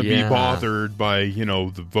 doesn't want to be bothered by,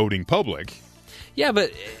 the voting public. Yeah,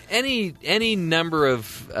 but any number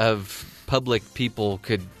of public people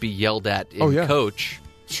could be yelled at in coach.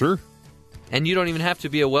 Sure. And you don't even have to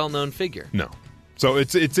be a well-known figure. No. So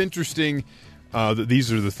it's interesting that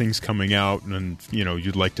these are the things coming out, and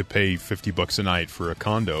you'd like to pay $50 a night for a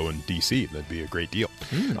condo in D.C. That'd be a great deal.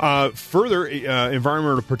 Further,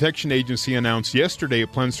 Environmental Protection Agency announced yesterday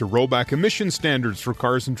it plans to roll back emission standards for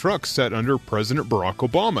cars and trucks set under President Barack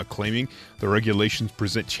Obama, claiming the regulations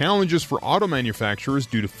present challenges for auto manufacturers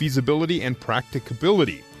due to feasibility and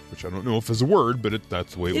practicability, which I don't know if is a word, but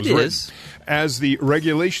that's the way it was written. As the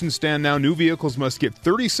regulations stand now, new vehicles must get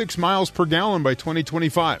 36 miles per gallon by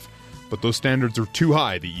 2025. But those standards are too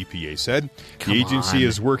high, the EPA said. The agency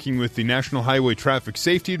is working with the National Highway Traffic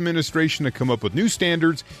Safety Administration to come up with new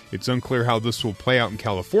standards. It's unclear how this will play out in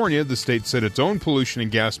California. The state set its own pollution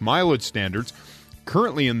and gas mileage standards,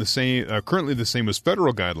 currently the same as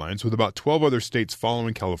federal guidelines, with about 12 other states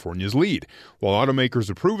following California's lead. While automakers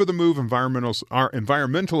approve of the move,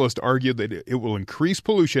 environmentalists argue that it will increase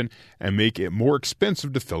pollution and make it more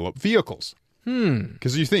expensive to fill up vehicles.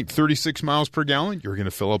 Because you think 36 miles per gallon, you're going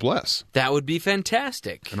to fill up less. That would be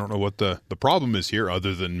fantastic. I don't know what the problem is here,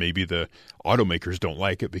 other than maybe the automakers don't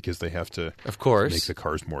like it because they have to, of course, make the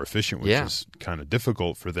cars more efficient, which is kind of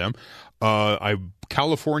difficult for them.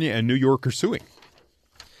 California and New York are suing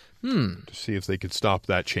to see if they could stop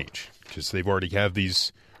that change, because they've already have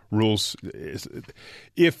these rules.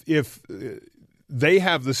 If they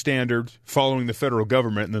have the standard following the federal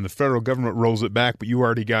government, and then the federal government rolls it back, but you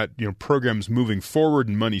already got programs moving forward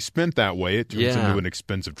and money spent that way. It turns into an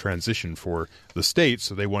expensive transition for the state,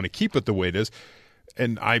 so they want to keep it the way it is.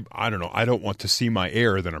 And I don't know. I don't want to see my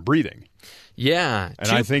air that I'm breathing. Yeah. And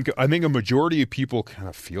I think a majority of people kind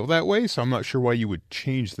of feel that way, so I'm not sure why you would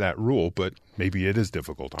change that rule, but maybe it is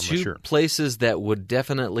difficult. I'm not sure. Two places that would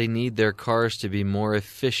definitely need their cars to be more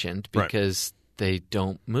efficient because they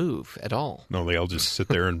don't move at all. No, they all just sit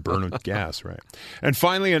there and burn with gas, right? And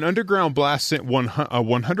finally, an underground blast sent a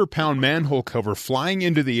 100-pound manhole cover flying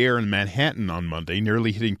into the air in Manhattan on Monday,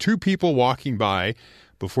 nearly hitting two people walking by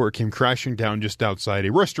before it came crashing down just outside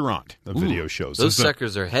a restaurant, the video shows. Those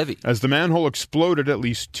suckers are heavy. As the manhole exploded, at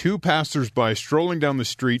least two passersby strolling down the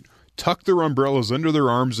street tucked their umbrellas under their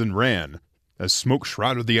arms and ran as smoke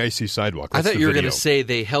shrouded the icy sidewalk. I thought you were going to say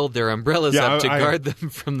they held their umbrellas up to guard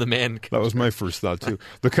them from the man. That was my first thought, too.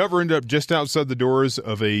 The cover ended up just outside the doors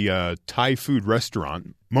of a Thai food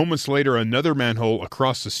restaurant. Moments later, another manhole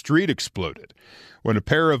across the street exploded. When a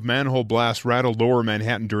pair of manhole blasts rattled lower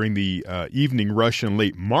Manhattan during the evening rush in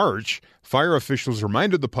late March, fire officials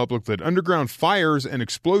reminded the public that underground fires and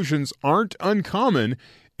explosions aren't uncommon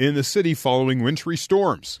in the city following wintry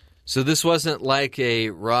storms. So this wasn't like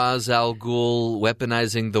a Ra's al Ghul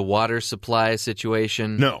weaponizing the water supply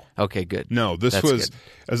situation? No. Okay, good. No, this was,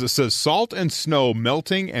 as it says, salt and snow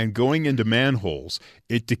melting and going into manholes.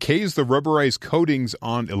 It decays the rubberized coatings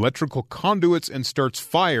on electrical conduits and starts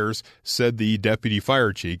fires, said the deputy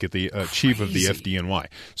fire chief at the chief of the FDNY.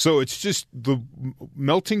 So it's just the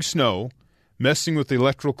melting snow messing with the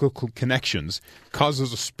electrical connections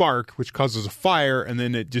causes a spark, which causes a fire, and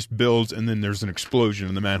then it just builds, and then there's an explosion,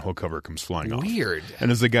 and the manhole cover comes flying off. Weird.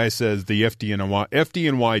 And as the guy says, the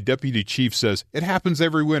FDNY deputy chief says, it happens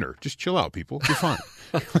every winter. Just chill out, people. You're fine.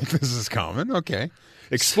 Like, this is common. Okay.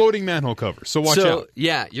 Exploding manhole covers. So watch out.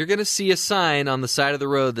 Yeah, you're going to see a sign on the side of the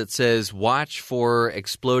road that says, watch for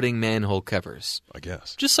exploding manhole covers. I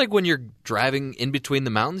guess. Just like when you're driving in between the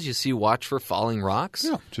mountains, you see watch for falling rocks.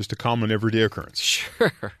 Yeah, just a common everyday occurrence.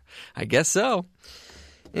 Sure. I guess so.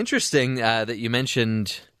 Interesting that you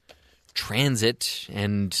mentioned transit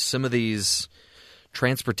and some of these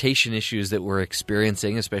transportation issues that we're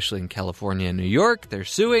experiencing, especially in California and New York. They're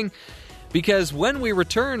suing. Because when we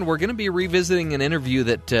return, we're going to be revisiting an interview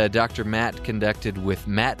that Dr. Matt conducted with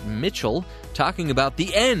Matt Mitchell, talking about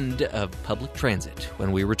the end of public transit.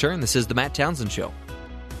 When we return, this is The Matt Townsend Show.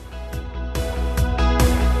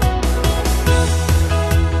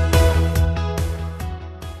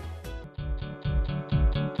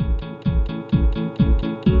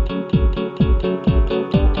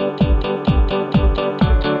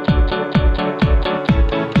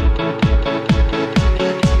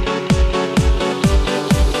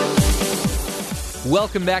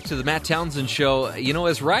 welcome back to the Matt Townsend Show. You know,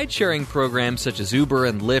 as ride-sharing programs such as Uber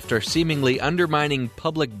and Lyft are seemingly undermining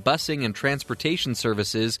public busing and transportation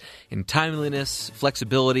services in timeliness,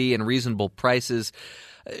 flexibility, and reasonable prices,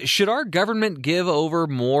 should our government give over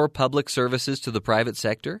more public services to the private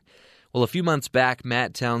sector? Well, a few months back,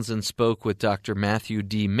 Matt Townsend spoke with Dr. Matthew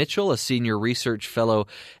D. Mitchell, a senior research fellow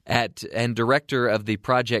and director of the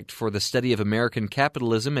Project for the Study of American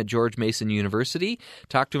Capitalism at George Mason University.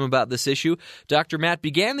 Talked to him about this issue. Dr. Matt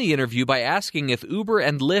began the interview by asking if Uber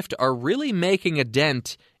and Lyft are really making a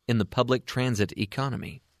dent in the public transit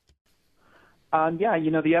economy.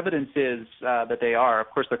 The evidence is that they are. Of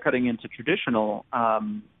course, they're cutting into traditional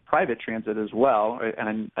private transit as well,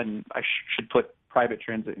 and I should put private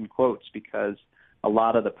transit in quotes because a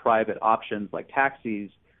lot of the private options like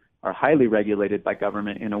taxis are highly regulated by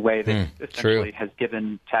government in a way that essentially has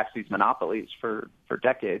given taxis monopolies for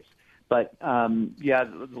decades. But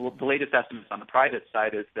the latest estimates on the private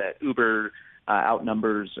side is that Uber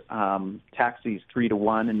outnumbers taxis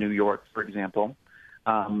 3-1 in New York, for example.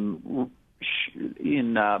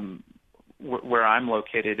 Where I'm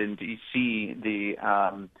located in D.C., the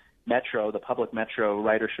public metro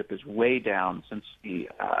ridership is way down since the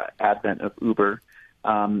advent of Uber,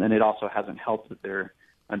 and it also hasn't helped that they're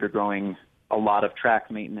undergoing a lot of track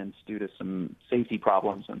maintenance due to some safety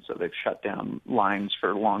problems, and so they've shut down lines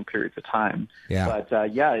for long periods of time. Yeah. But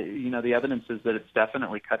the evidence is that it's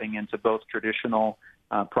definitely cutting into both traditional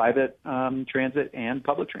private transit and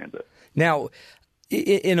public transit. Now,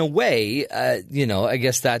 in a way, I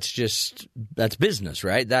guess that's business,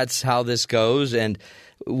 right? That's how this goes. And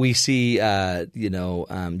we see, UPS,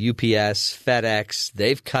 FedEx,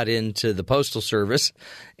 they've cut into the Postal Service,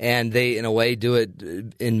 and they, in a way, do it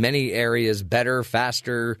in many areas better,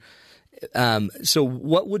 faster. So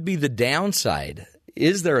what would be the downside?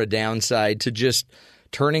 Is there a downside to just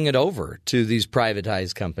turning it over to these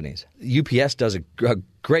privatized companies? UPS does a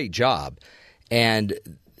great job, and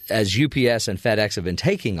as UPS and FedEx have been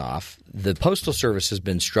taking off, the Postal Service has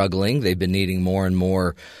been struggling. They've been needing more and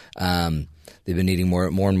more. They've been needing more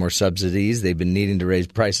and more subsidies. They've been needing to raise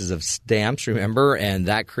prices of stamps. Remember, and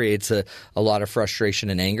that creates a lot of frustration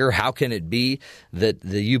and anger. How can it be that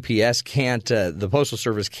the UPS can't, the Postal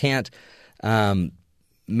Service can't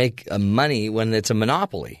make money when it's a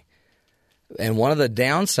monopoly? And one of the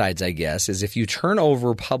downsides, I guess, is if you turn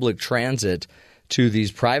over public transit to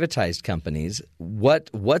these privatized companies,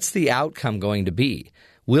 what's the outcome going to be?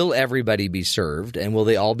 Will everybody be served, and will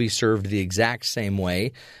they all be served the exact same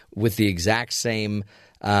way with the exact same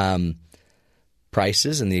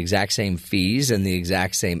prices and the exact same fees and the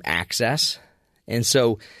exact same access? And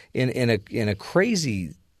so in a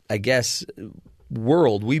crazy, I guess,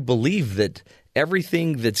 world, we believe that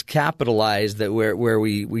everything that's capitalized, that where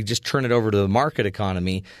we just turn it over to the market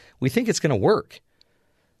economy, we think it's going to work.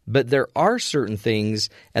 But there are certain things,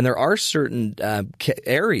 and there are certain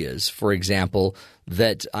areas, for example,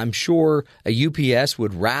 that I'm sure a UPS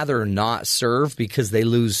would rather not serve because they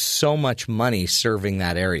lose so much money serving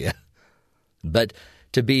that area. But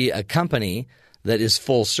to be a company that is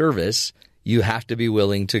full service, you have to be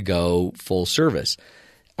willing to go full service.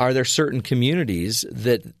 Are there certain communities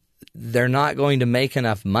that they're not going to make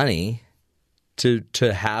enough money to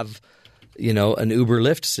have an Uber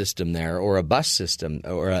Lyft system there or a bus system,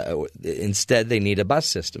 or instead they need a bus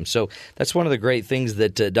system. So that's one of the great things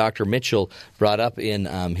that Dr. Mitchell brought up in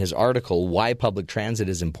his article, Why Public Transit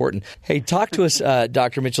is Important. Hey, talk to us,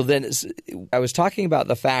 Dr. Mitchell. Then I was talking about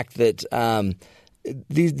the fact that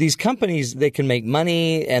these companies, they can make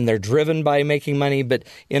money and they're driven by making money, but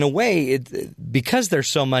in a way, because they're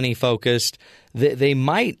so money focused, they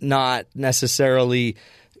might not necessarily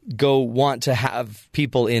want to have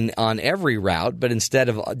people on every route, but instead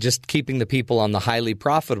of just keeping the people on the highly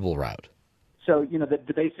profitable route. So,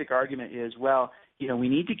 the basic argument is, we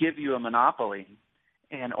need to give you a monopoly,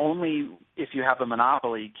 and only if you have a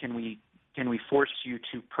monopoly can we force you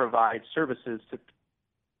to provide services to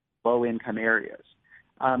low-income areas.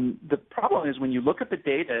 The problem is when you look at the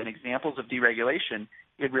data and examples of deregulation,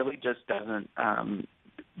 it really just doesn't.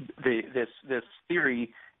 This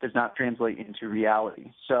theory does not translate into reality.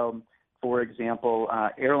 So, for example,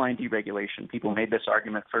 airline deregulation. People made this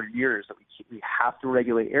argument for years that we have to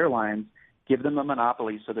regulate airlines, give them a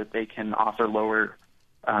monopoly so that they can offer lower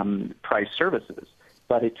price services.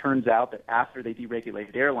 But it turns out that after they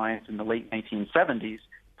deregulated airlines in the late 1970s,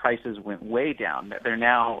 prices went way down. They're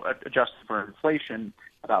now, adjusted for inflation,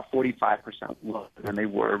 about 45% lower than they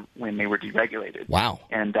were when they were deregulated. Wow.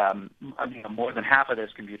 And more than half of this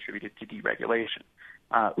can be attributed to deregulation.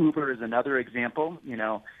 Uber is another example.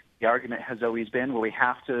 the argument has always been, well, we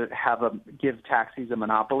have to give taxis a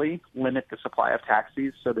monopoly, limit the supply of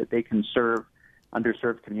taxis so that they can serve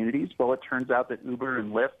underserved communities. Well, it turns out that Uber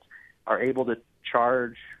and Lyft are able to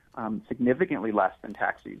charge significantly less than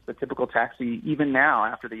taxis. The typical taxi, even now,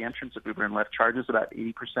 after the entrance of Uber and Lyft, charges about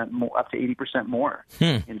 80% more, up to 80% more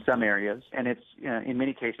in some areas, and it's in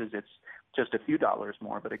many cases it's just a few dollars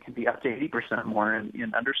more, but it can be up to 80% more in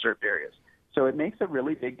underserved areas. So it makes a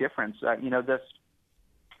really big difference.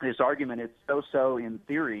 This argument is so in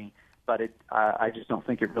theory, but I just don't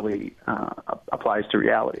think it really applies to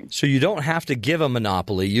reality. So you don't have to give a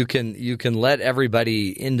monopoly. You can let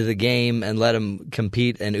everybody into the game and let them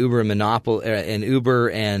compete. And Uber and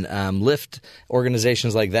Lyft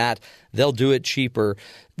organizations like that, they'll do it cheaper.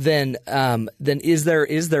 Then is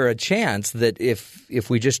there a chance that if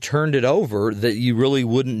we just turned it over, that you really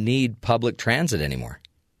wouldn't need public transit anymore?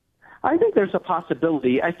 I think there's a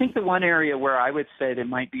possibility. I think the one area where I would say there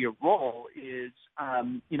might be a role is,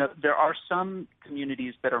 there are some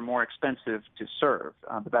communities that are more expensive to serve.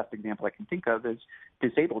 The best example I can think of is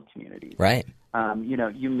disabled communities. Right.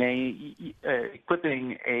 You may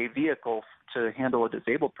equipping a vehicle to handle a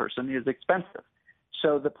disabled person is expensive.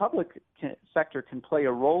 So the public sector can play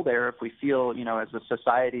a role there if we feel, as a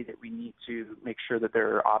society that we need to make sure that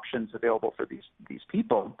there are options available for these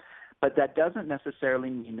people. But that doesn't necessarily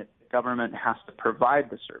mean that the government has to provide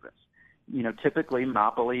the service. Typically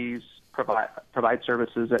monopolies provide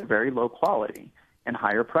services at very low quality and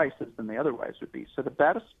higher prices than they otherwise would be. So the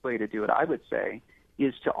best way to do it, I would say,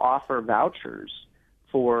 is to offer vouchers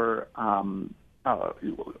for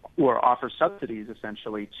or offer subsidies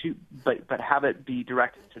essentially but have it be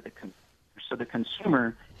directed to the consumer, so the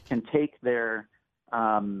consumer can take their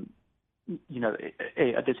a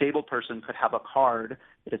disabled person could have a card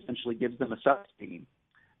that essentially gives them a subsidy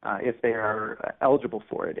if they are eligible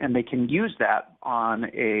for it, and they can use that on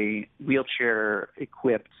a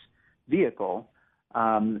wheelchair-equipped vehicle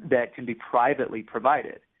that can be privately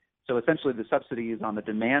provided. So essentially the subsidy is on the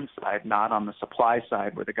demand side, not on the supply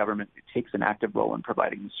side, where the government takes an active role in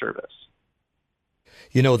providing the service.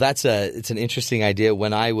 It's an interesting idea.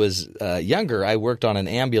 When I was younger, I worked on an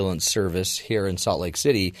ambulance service here in Salt Lake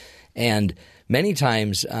City, and many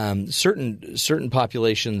times certain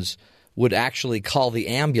populations would actually call the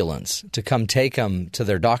ambulance to come take them to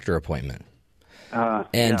their doctor appointment.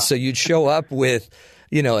 So you'd show up with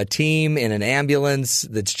a team in an ambulance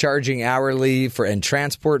that's charging hourly and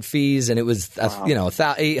transport fees, and it was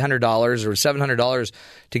 $800 or $700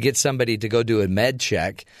 to get somebody to go do a med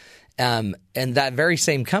check. And that very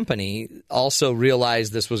same company also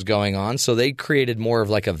realized this was going on, so they created more of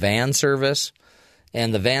like a van service.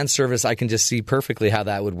 And the van service, I can just see perfectly how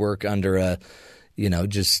that would work under a,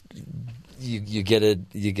 just you get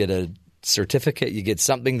a certificate, you get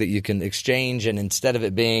something that you can exchange, and instead of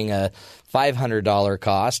it being a $500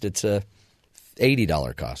 cost, it's a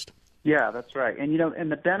 $80 cost. Yeah, that's right. And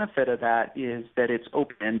and the benefit of that is that it's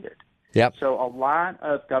open-ended. Yep. So a lot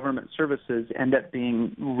of government services end up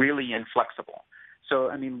being really inflexible. So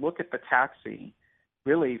look at the taxi,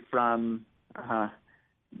 really from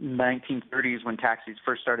 1930s when taxis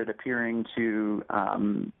first started appearing to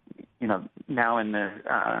now in the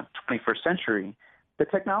 21st century. The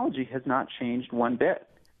technology has not changed one bit.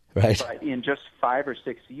 Right. But in just 5 or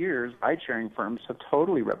 6 years, ride-sharing firms have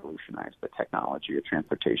totally revolutionized the technology of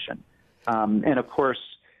transportation. And of course,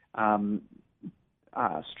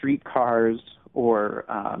 streetcars or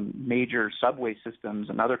major subway systems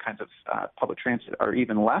and other kinds of public transit are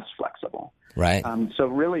even less flexible. Right. So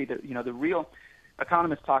really, the real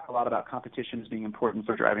economists talk a lot about competition as being important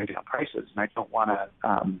for driving down prices, and I don't want to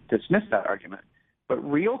dismiss that argument. But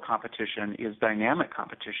real competition is dynamic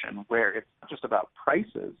competition, where it's not just about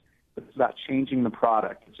prices, but it's about changing the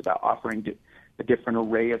product. It's about offering a different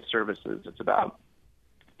array of services. It's about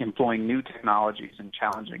employing new technologies and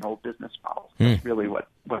challenging old business models. That's really what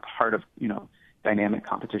part of dynamic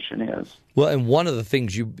competition is. Well, and one of the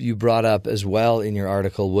things you brought up as well in your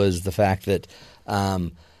article was the fact that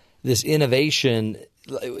this innovation.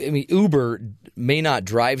 Uber may not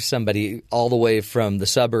drive somebody all the way from the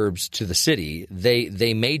suburbs to the city.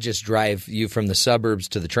 They may just drive you from the suburbs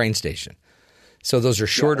to the train station. So those are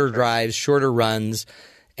shorter drives, shorter runs,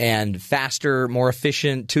 and faster, more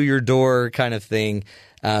efficient, to your door kind of thing.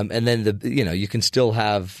 And then you can still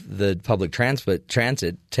have the public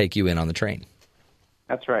transit take you in on the train.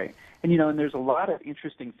 That's right. And and there's a lot of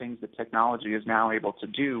interesting things that technology is now able to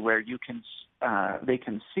do, where they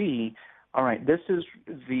can see, all right, this is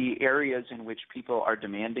the areas in which people are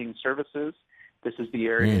demanding services. This is the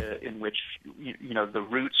area in which the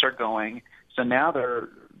routes are going. So now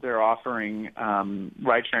they're offering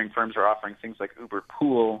ride-sharing firms are offering things like Uber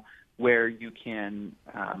Pool, where you can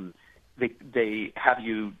they have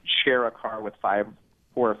you share a car with 4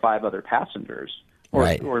 or 5 other passengers,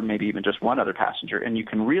 or maybe even just one other passenger, and you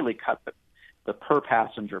can really cut the per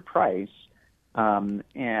passenger price, and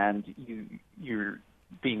you're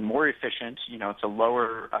being more efficient. It's a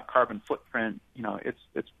lower carbon footprint.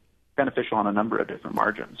 It's beneficial on a number of different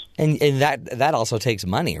margins. And that also takes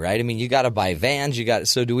money, right? I mean, you got to buy vans.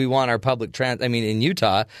 So do we want our public transit? I mean, in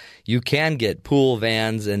Utah, you can get pool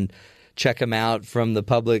vans and check them out from the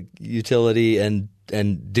public utility and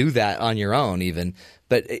do that on your own even.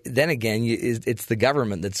 But then again, it's the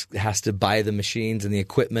government that has to buy the machines and the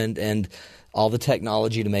equipment and all the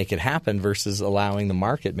technology to make it happen versus allowing the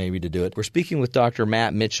market maybe to do it. We're speaking with Dr.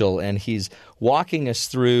 Matt Mitchell, and he's walking us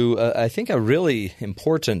through, I think, a really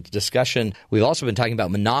important discussion. We've also been talking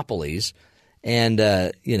about monopolies. And,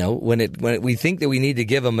 when we think that we need to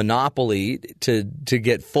give a monopoly to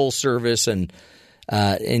get full service and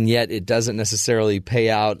yet it doesn't necessarily pay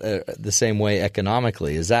out the same way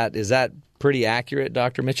economically. Is that pretty accurate,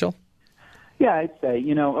 Dr. Mitchell? Yeah, I'd say,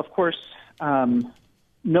 of course,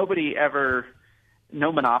 no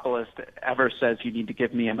monopolist ever says you need to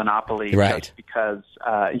give me a monopoly just because,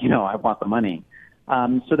 I want the money.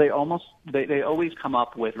 So they always come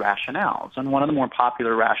up with rationales. And one of the more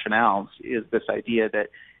popular rationales is this idea that,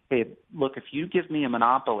 hey, look, if you give me a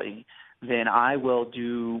monopoly, then I will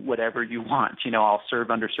do whatever you want. I'll serve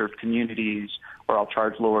underserved communities, or I'll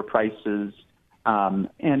charge lower prices.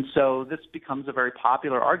 And so this becomes a very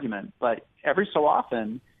popular argument. But every so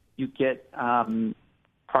often you get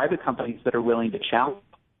private companies that are willing to challenge.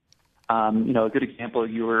 A good example,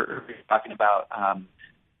 you were talking about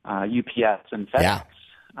UPS and FedEx.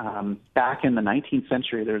 Yeah. Back in the 19th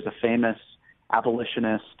century, there was a famous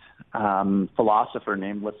abolitionist philosopher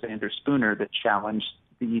named Lysander Spooner that challenged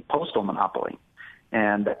the postal monopoly.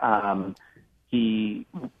 And he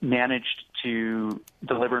managed to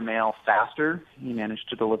deliver mail faster. He managed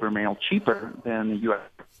to deliver mail cheaper than the U.S.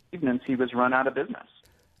 government. He was run out of business.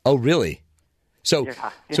 Oh, really? So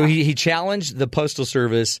he challenged the Postal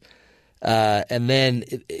Service, and then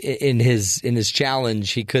in his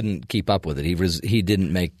challenge, he couldn't keep up with it. He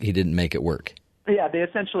didn't make it work. Yeah, they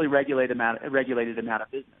essentially regulated him out of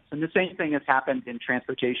business. And the same thing has happened in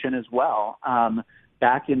transportation as well.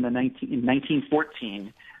 Back in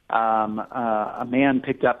 1914, a man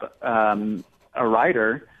picked up a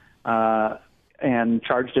rider and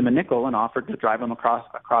charged him a nickel and offered to drive him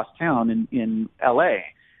across town in L.A.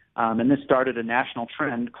 And this started a national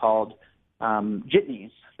trend called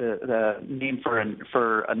jitneys. The name for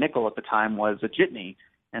a nickel at the time was a jitney.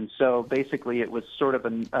 And so basically it was sort of a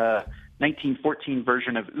 1914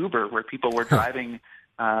 version of Uber, where people were driving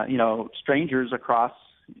strangers across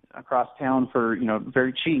town for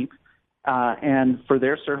very cheap, and for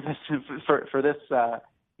their service for this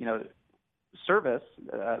service,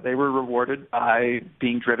 they were rewarded by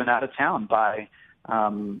being driven out of town by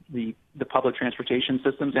the public transportation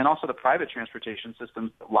systems and also the private transportation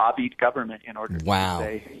systems that lobbied government in order to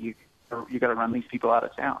say you got to run these people out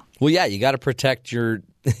of town. Well, yeah, you got to protect your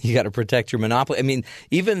monopoly. I mean,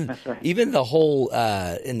 even the whole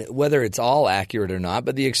and whether it's all accurate or not,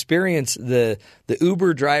 but the experience, the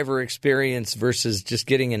Uber driver experience versus just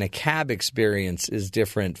getting in a cab experience is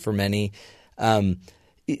different for many.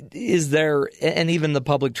 Is there, and even the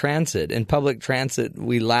public transit. And public transit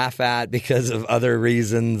we laugh at because of other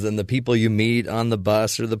reasons and the people you meet on the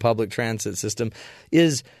bus or the public transit system.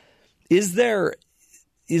 Is there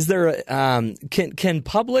can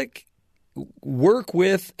public work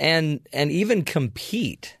with and even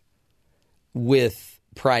compete with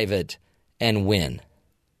private and win?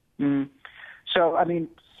 So, I mean,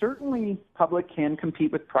 certainly public can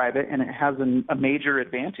compete with private, and it has a major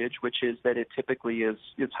advantage, which is that it typically is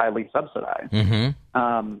highly subsidized.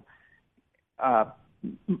 Mm-hmm.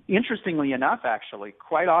 Interestingly enough, actually,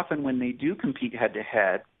 quite often when they do compete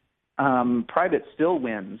head-to-head, private still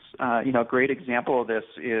wins. A great example of this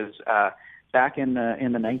is back in the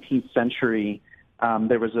 19th century,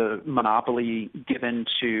 there was a monopoly given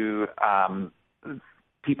to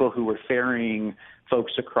people who were ferrying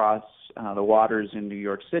folks across the waters in New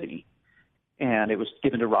York City. And it was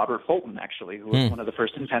given to Robert Fulton, actually, who was one of the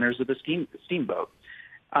first inventors of the steamboat.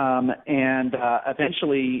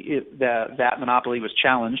 Eventually that monopoly was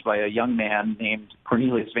challenged by a young man named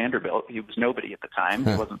Cornelius Vanderbilt. He was nobody at the time.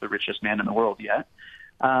 He wasn't the richest man in the world yet.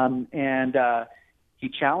 He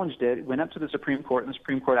challenged it, went up to the Supreme Court, and the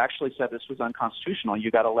Supreme Court actually said this was unconstitutional.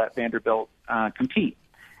 You got to let Vanderbilt compete.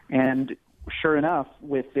 And sure enough,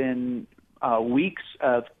 within weeks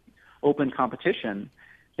of open competition,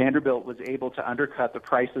 Vanderbilt was able to undercut the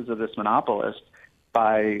prices of this monopolist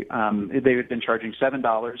by they had been charging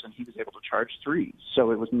 $7 and he was able to charge $3.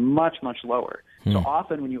 So it was much, much lower. So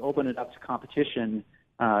often when you open it up to competition,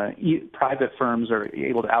 private firms are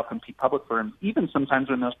able to outcompete public firms, even sometimes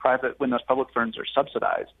when those public firms are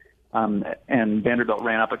subsidized. And Vanderbilt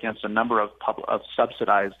ran up against a number of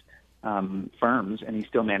subsidized firms, and he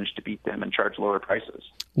still managed to beat them and charge lower prices.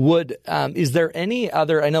 Is there any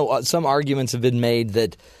other? I know some arguments have been made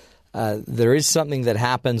that there is something that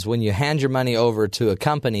happens when you hand your money over to a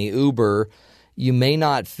company, Uber. You may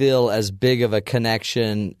not feel as big of a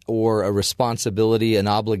connection or a responsibility, an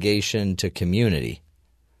obligation to community.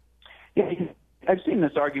 Yeah, I've seen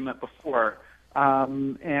this argument before,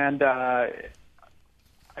 and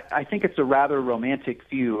I think it's a rather romantic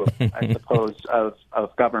view, I suppose, of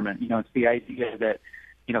government. It's the idea that,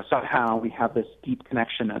 somehow we have this deep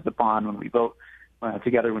connection as a bond when we vote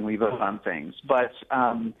together when we vote on things. But,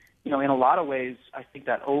 in a lot of ways, I think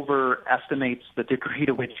that overestimates the degree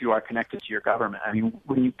to which you are connected to your government. I mean,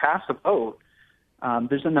 when you pass a vote,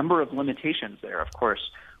 there's a number of limitations there, of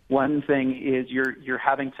course. One thing is you're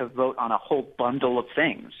having to vote on a whole bundle of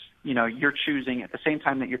things. You're choosing at the same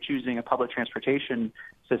time that you're choosing a public transportation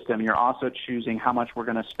system, you're also choosing how much we're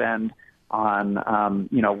going to spend on,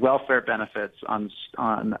 welfare benefits, on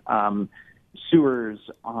sewers,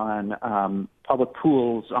 on public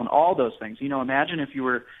pools, on all those things. Imagine if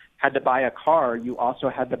you had to buy a car, you also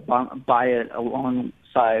had to buy it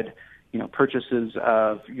alongside, purchases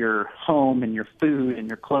of your home and your food and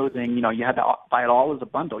your clothing. You had to buy it all as a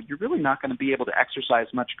bundle. You're really not going to be able to exercise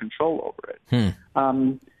much control over it.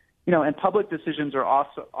 And public decisions are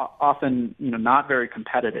also often, not very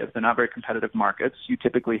competitive. They're not very competitive markets. You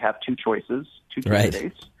typically have two choices, two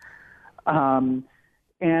candidates. And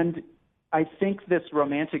I think this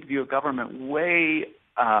romantic view of government way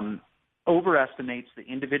overestimates the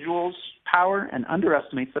individual's power and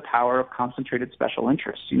underestimates the power of concentrated special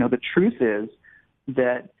interests. The truth is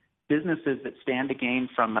that businesses that stand to gain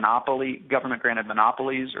from government-granted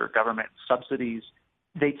monopolies or government subsidies,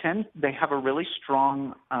 they have a really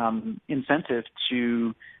strong incentive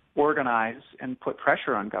to organize and put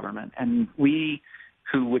pressure on government. And we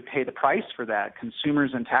who would pay the price for that,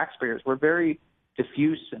 consumers and taxpayers, we're very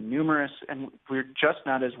diffuse and numerous, and we're just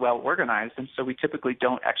not as well organized, and so we typically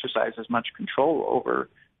don't exercise as much control over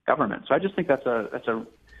government. So I just think that's a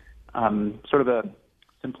sort of a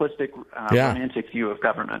simplistic, romantic view of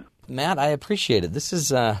government. Matt, I appreciate it. This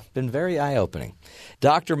has been very eye-opening.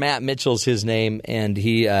 Dr. Matt Mitchell's his name, and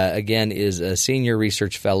he, again, is a senior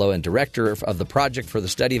research fellow and director of the Project for the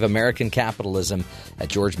Study of American Capitalism at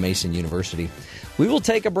George Mason University. We will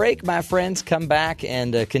take a break, my friends, come back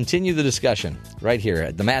and continue the discussion right here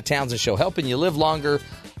at The Matt Townsend Show, helping you live longer,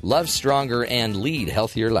 love stronger, and lead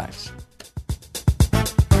healthier lives.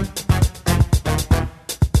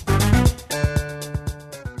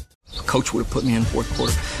 Coach would have put me in fourth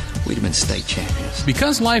quarter, we'd have been state champions.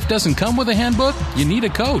 Because life doesn't come with a handbook, you need a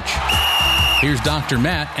coach. Here's Dr.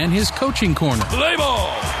 Matt and his coaching corner. Play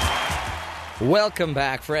ball! Welcome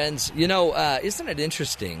back, friends. Isn't it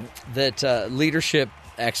interesting that leadership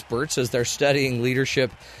experts, as they're studying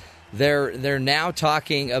leadership, they're now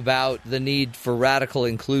talking about the need for radical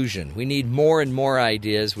inclusion. We need more and more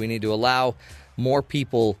ideas. We need to allow more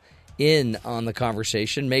people in on the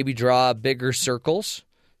conversation, maybe draw bigger circles,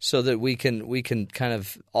 so that we can kind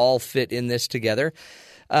of all fit in this together.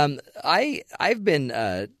 I've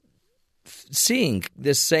been seeing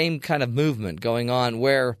this same kind of movement going on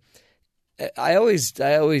where I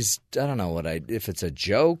don't know if it's a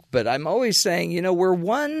joke, but I'm always saying, we're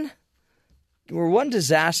one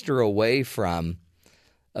disaster away from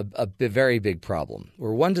a very big problem.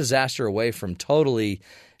 We're one disaster away from totally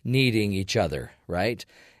needing each other, right?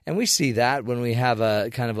 And we see that when we have a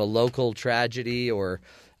kind of a local tragedy, or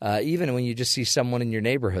even when you just see someone in your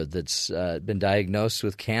neighborhood that's been diagnosed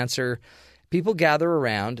with cancer. People gather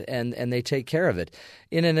around and they take care of it.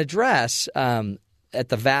 In an address at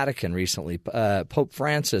the Vatican recently, Pope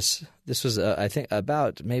Francis, this was, I think,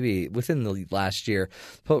 about maybe within the last year,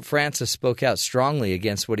 Pope Francis spoke out strongly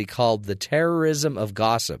against what he called the terrorism of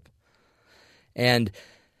gossip. And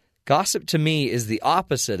gossip to me is the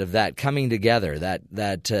opposite of that coming together,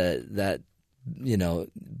 that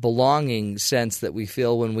belonging sense that we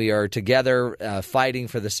feel when we are together fighting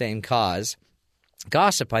for the same cause.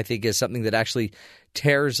 Gossip, I think, is something that actually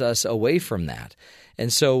tears us away from that.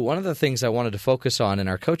 And so one of the things I wanted to focus on in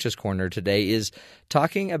our Coach's Corner today is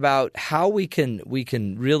talking about how we can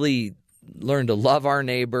really learn to love our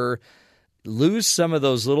neighbor, lose some of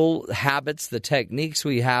those little habits, the techniques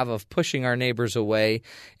we have of pushing our neighbors away,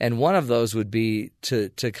 and one of those would be to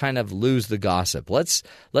kind of lose the gossip. Let's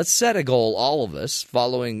set a goal, all of us,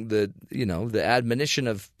 following the admonition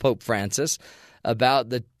of Pope Francis about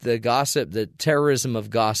the gossip, the terrorism of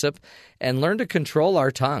gossip, and learn to control our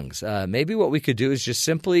tongues. Maybe what we could do is just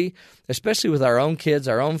simply, especially with our own kids,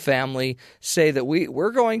 our own family, say that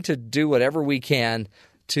we're going to do whatever we can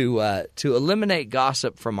to eliminate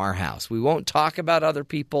gossip from our house. We won't talk about other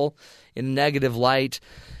people in a negative light.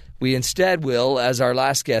 We instead will, as our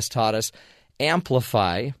last guest taught us,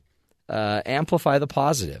 amplify the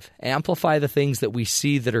positive, amplify the things that we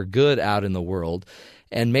see that are good out in the world.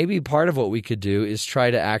 And maybe part of what we could do is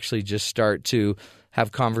try to actually just start to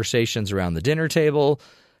have conversations around the dinner table,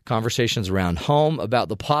 conversations around home about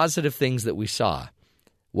the positive things that we saw.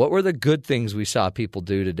 What were the good things we saw people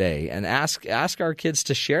do today? And ask our kids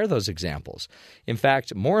to share those examples. In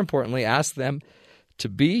fact, more importantly, ask them to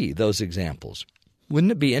be those examples.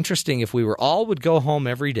 Wouldn't it be interesting if we would go home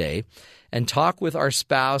every day and talk with our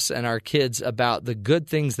spouse and our kids about the good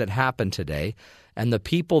things that happened today and the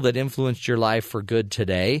people that influenced your life for good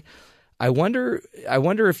today? I wonder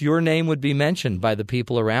if your name would be mentioned by the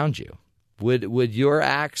people around you. Would your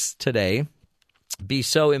acts today be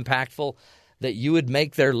so impactful that you would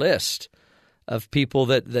make their list of people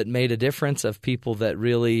that made a difference, of people that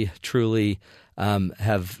really, truly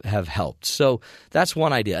have helped? So that's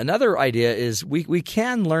one idea. Another idea is we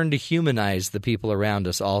can learn to humanize the people around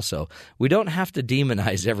us also. We don't have to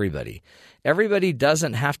demonize everybody. Everybody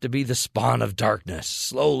doesn't have to be the spawn of darkness,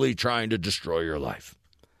 slowly trying to destroy your life.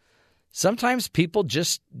 Sometimes people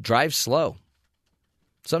just drive slow.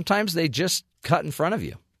 Sometimes they just cut in front of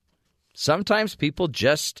you. Sometimes people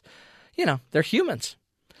just, they're humans.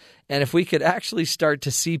 And if we could actually start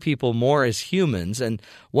to see people more as humans, and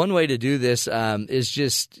one way to do this is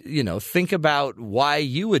just, think about why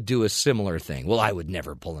you would do a similar thing. Well, I would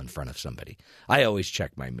never pull in front of somebody. I always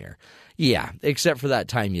check my mirror. Yeah, except for that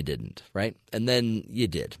time you didn't, right? And then you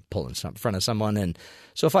did pull in front of someone. And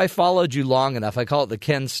so if I followed you long enough, I call it the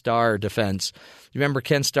Ken Starr defense. You remember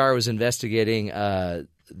Ken Starr was investigating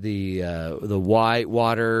the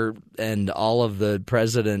water and all of the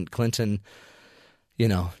President Clinton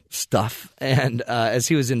stuff. And as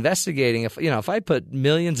he was investigating, if I put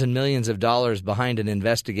millions and millions of dollars behind an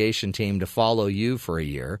investigation team to follow you for a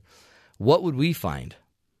year, what would we find?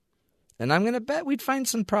 And I'm going to bet we'd find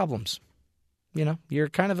some problems. You're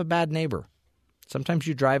kind of a bad neighbor. Sometimes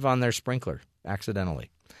you drive on their sprinkler accidentally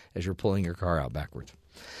as you're pulling your car out backwards.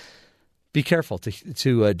 Be careful to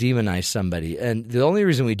demonize somebody. And the only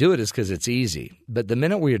reason we do it is because it's easy. But the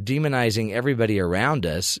minute we're demonizing everybody around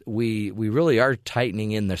us, we really are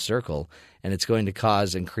tightening in the circle, and it's going to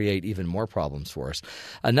cause and create even more problems for us.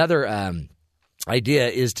 Another idea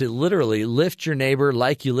is to literally lift your neighbor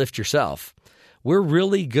like you lift yourself. We're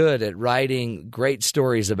really good at writing great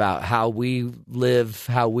stories about how we live,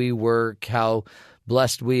 how we work, how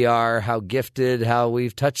blessed we are, how gifted, how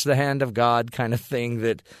we've touched the hand of God kind of thing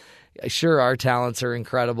that – sure, our talents are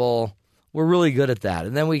incredible. We're really good at that.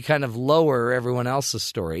 And then we kind of lower everyone else's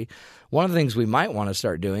story. One of the things we might want to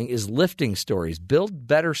start doing is lifting stories. Build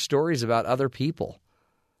better stories about other people.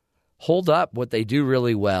 Hold up what they do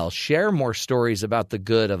really well. Share more stories about the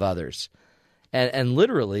good of others. And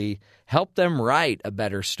literally help them write a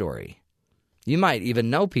better story. You might even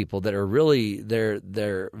know people that are really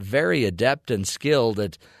they're very adept and skilled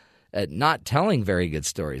at not telling very good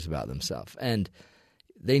stories about themselves. And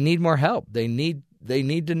they need more help. They need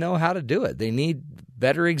to know how to do it. They need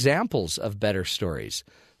better examples of better stories.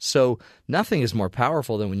 So nothing is more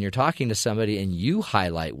powerful than when you're talking to somebody and you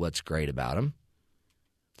highlight what's great about them.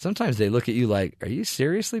 Sometimes they look at you like, are you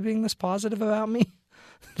seriously being this positive about me?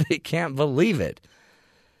 They can't believe it.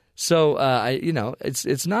 So,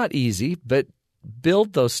 it's not easy, but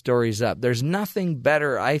build those stories up. There's nothing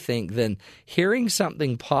better, I think, than hearing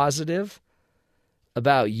something positive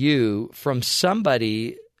about you from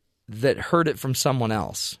somebody that heard it from someone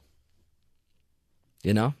else.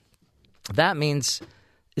 That means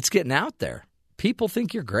it's getting out there. People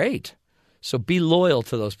think you're great. So be loyal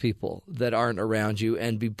to those people that aren't around you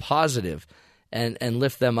and be positive and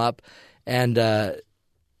lift them up. And I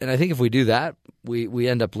think if we do that, we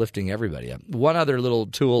end up lifting everybody up. One other little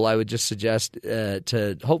tool I would just suggest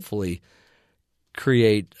to hopefully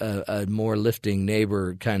create a more lifting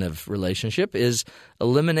neighbor kind of relationship is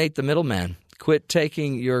eliminate the middleman. Quit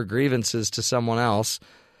taking your grievances to someone else.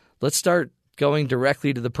 Let's start going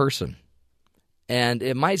directly to the person. And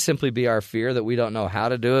it might simply be our fear that we don't know how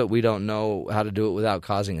to do it. We don't know how to do it without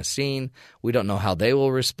causing a scene. We don't know how they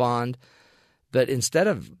will respond. But instead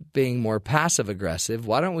of being more passive-aggressive,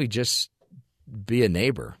 why don't we just be a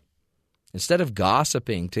neighbor? Instead of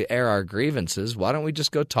gossiping to air our grievances, why don't we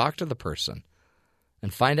just go talk to the person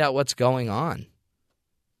and find out what's going on?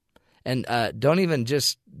 And don't even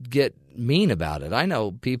just get mean about it. I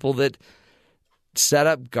know people that set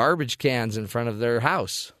up garbage cans in front of their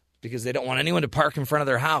house because they don't want anyone to park in front of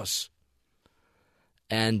their house.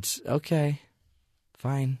 And, okay,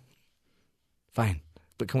 fine.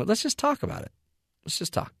 But let's just talk about it. Let's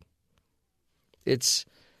just talk. It's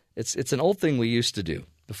an old thing we used to do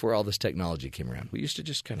before all this technology came around. We used to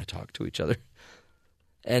just kind of talk to each other.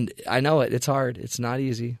 And I know it's hard. It's not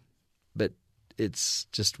easy, but it's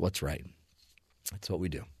just what's right. That's what we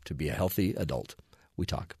do. To be a healthy adult, we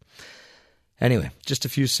talk. Anyway, just a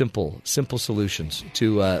few simple solutions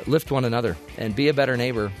to lift one another and be a better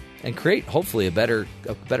neighbor and create, hopefully, a better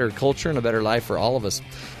culture and a better life for all of us.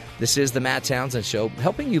 This is the Matt Townsend Show,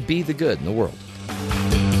 helping you be the good in the world.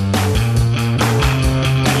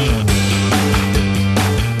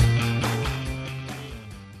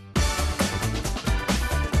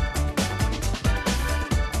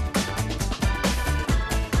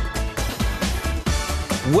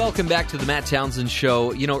 Welcome back to the Matt Townsend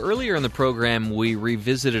Show. You know, earlier in the program, we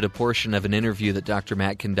revisited a portion of an interview that Dr.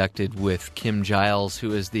 Matt conducted with Kim Giles,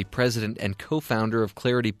 who is the president and co-founder of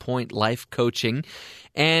Clarity Point Life Coaching.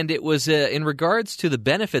 And it was in regards to the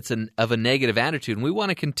benefits of a negative attitude. And we want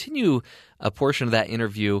to continue a portion of that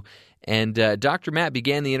interview. And Dr. Matt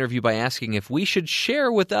began the interview by asking if we should share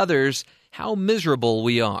with others how miserable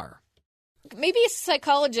we are. Maybe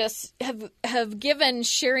psychologists have given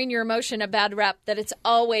sharing your emotion a bad rep, that it's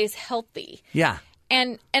always healthy. Yeah.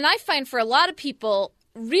 And I find for a lot of people,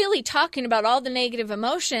 really talking about all the negative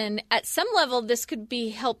emotion, at some level this could be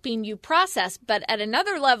helping you process, but at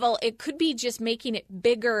another level it could be just making it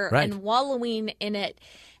bigger and wallowing in it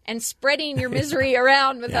and spreading your misery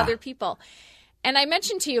around with other people. And I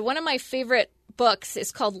mentioned to you, one of my favorite books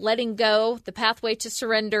is called Letting Go, The Pathway to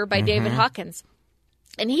Surrender by David Hawkins.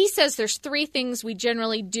 And he says there's three things we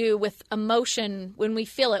generally do with emotion when we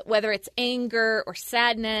feel it, whether it's anger or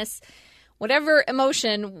sadness, whatever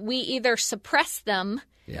emotion, we either suppress them,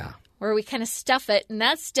 or we kind of stuff it, and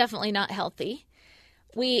that's definitely not healthy.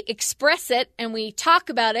 We express it and we talk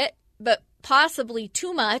about it, but possibly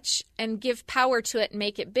too much, and give power to it and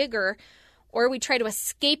make it bigger, or we try to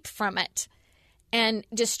escape from it and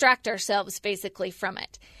distract ourselves basically from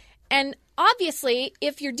it. And obviously,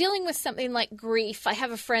 if you're dealing with something like grief, I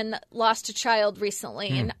have a friend that lost a child recently,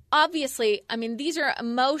 and obviously, I mean, these are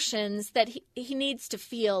emotions that he needs to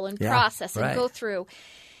feel and process and go through.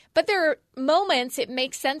 But there are moments it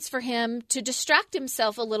makes sense for him to distract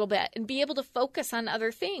himself a little bit and be able to focus on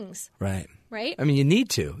other things. Right? I mean, you need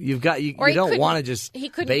to. You don't want to just he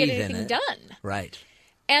couldn't bathe get anything done. Right.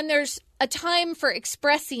 And there's a time for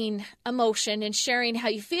expressing emotion and sharing how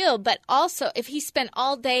you feel, but also if he spent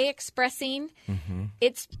all day expressing,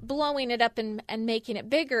 it's blowing it up and making it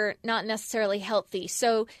bigger, not necessarily healthy.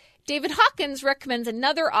 So David Hawkins recommends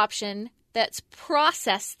another option that's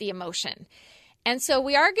process the emotion. And so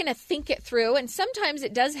we are going to think it through, and sometimes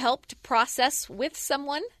it does help to process with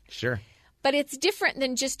someone. Sure. But it's different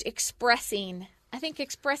than just expressing. I think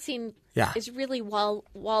expressing is really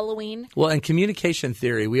wallowing. Well, in communication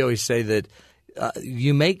theory, we always say that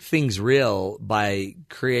you make things real by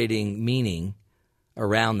creating meaning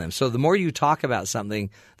around them. So the more you talk about something,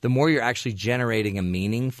 the more you're actually generating a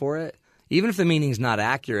meaning for it. Even if the meaning's not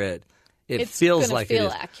accurate, it feels like it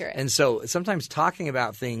is. Accurate. And so sometimes talking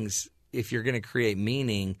about things, if you're going to create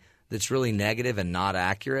meaning that's really negative and not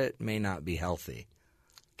accurate, may not be healthy.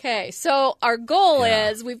 Okay, so our goal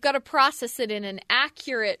is we've got to process it in an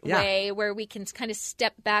accurate way where we can kind of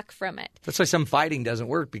step back from it. That's why some fighting doesn't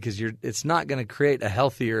work, because it's not going to create a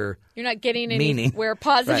healthier You're not getting meaning. Anywhere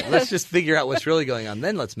positive. Right. Let's just figure out what's really going on.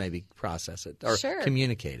 Then let's maybe process it or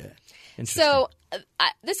communicate it. So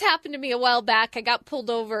this happened to me a while back. I got pulled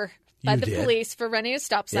over by the police for running a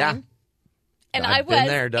stop sign. Yeah. And I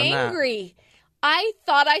was angry. I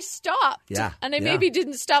thought I stopped. Yeah. And I maybe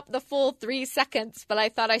didn't stop the full 3 seconds, but I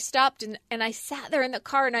thought I stopped. And I sat there in the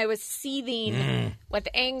car and I was seething with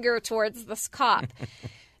anger towards this cop.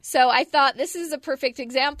 So I thought, this is a perfect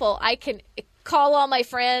example. I can call all my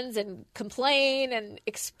friends and complain and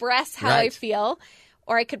express how I feel,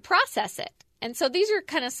 or I could process it. And so these are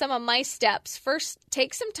kind of some of my steps. First,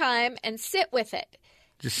 take some time and sit with it.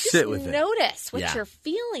 Just sit with it. Notice what you're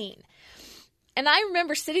feeling. And I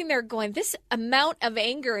remember sitting there going, this amount of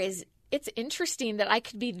anger it's interesting that I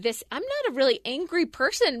could be this. I'm not a really angry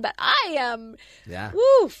person, but I am. Yeah.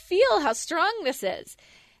 Woo, feel how strong this is.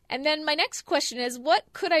 And then my next question is, what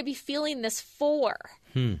could I be feeling this for?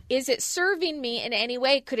 Is it serving me in any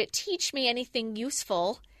way? Could it teach me anything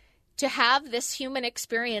useful? to have this human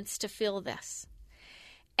experience, to feel this.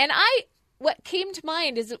 And what came to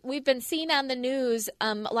mind is that we've been seeing on the news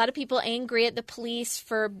a lot of people angry at the police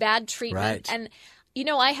for bad treatment. Right. And,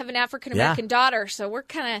 I have an African-American daughter, so we're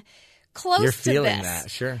kind of close to this. You're feeling that,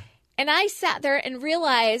 sure. And I sat there and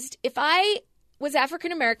realized if I was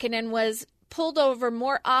African-American and was pulled over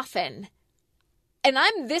more often, and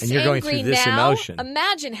I'm this and you're angry going through this now, emotion.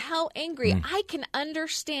 imagine how angry. I can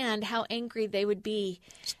understand how angry they would be.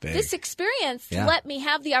 This experience let me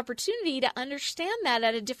have the opportunity to understand that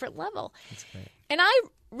at a different level. That's great. And I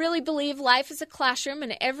really believe life is a classroom,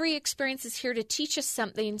 and every experience is here to teach us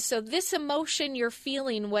something. So this emotion you're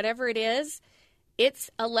feeling, whatever it is, it's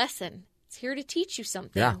a lesson. It's here to teach you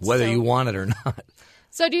something. Yeah, whether you want it or not.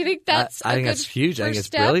 So do you think that's I think that's huge. I think it's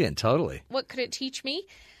brilliant, totally. What could it teach me?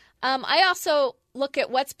 I also look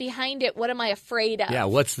at what's behind it. What am I afraid of? Yeah,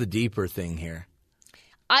 what's the deeper thing here?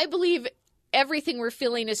 I believe everything we're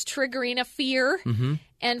feeling is triggering a fear. Mm-hmm.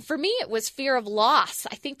 And for me, it was fear of loss.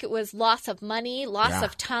 I think it was loss of money, loss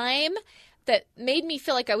of time that made me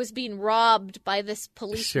feel like I was being robbed by this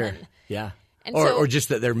policeman. Sure, yeah. And or just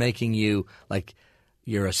that they're making you like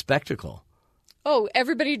you're a spectacle. Oh,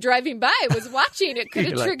 everybody driving by was watching. It could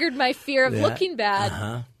have triggered my fear of looking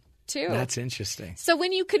bad, too. That's interesting. So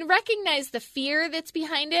when you can recognize the fear that's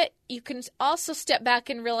behind it, you can also step back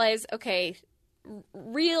and realize, okay,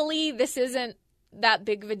 really, this isn't that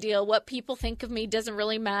big of a deal. What people think of me doesn't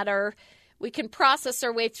really matter. We can process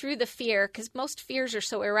our way through the fear because most fears are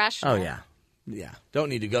so irrational. Oh, yeah. Yeah. Don't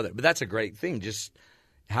need to go there. But that's a great thing. Just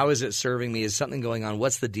how is it serving me? Is something going on?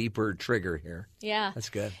 What's the deeper trigger here? Yeah. That's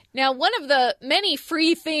good. Now, one of the many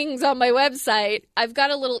free things on my website, I've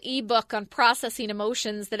got a little ebook on processing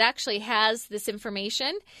emotions that actually has this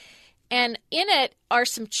information. And in it are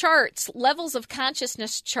some charts, levels of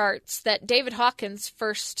consciousness charts that David Hawkins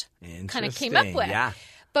first kind of came up with. Yeah.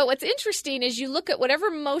 But what's interesting is you look at whatever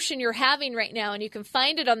emotion you're having right now, and you can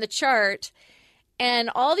find it on the chart. And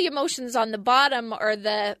all the emotions on the bottom are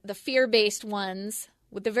the fear-based ones,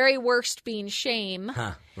 with the very worst being shame.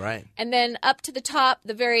 Right. And then up to the top,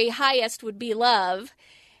 the very highest would be love.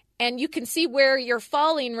 And you can see where you're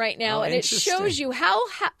falling right now, and it shows you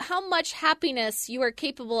how much happiness you are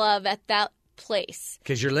capable of at that place.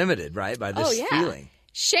 Because you're limited, right, by this feeling.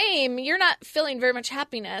 Shame, you're not feeling very much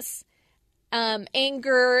happiness.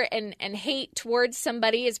 Anger and hate towards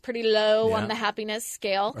somebody is pretty low on the happiness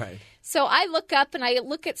scale. Right. So I look up and I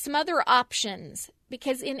look at some other options,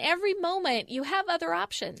 because in every moment you have other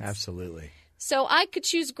options. Absolutely. So I could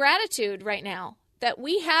choose gratitude right now. That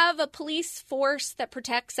we have a police force that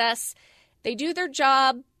protects us. They do their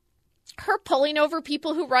job. Her pulling over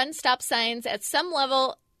people who run stop signs at some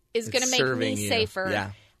level is going to make me safer.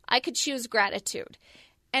 Yeah. I could choose gratitude.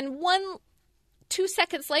 And 2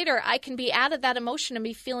 seconds later, I can be out of that emotion and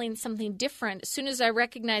be feeling something different as soon as I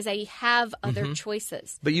recognize I have other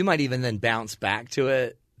choices. But you might even then bounce back to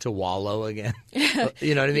it to wallow again.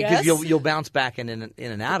 You know what I mean? Because you'll bounce back in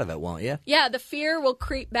and out of it, won't you? Yeah, the fear will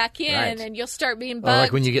creep back in, and you'll start being bugged.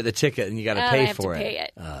 Like when you get the ticket and you got to pay for it. Pay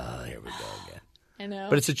it. Oh, here we go again. I know.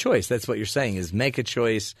 But it's a choice. That's what you're saying, is make a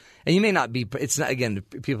choice. And you may not be – it's not – again,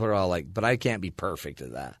 people are all like, but I can't be perfect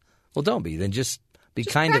at that. Well, don't be. Then just be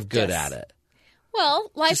kind of good at it. Well,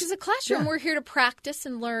 life is a classroom. We're here to practice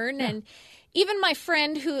and learn. And even my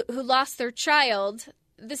friend who lost their child –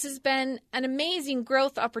 this has been an amazing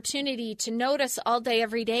growth opportunity to notice all day,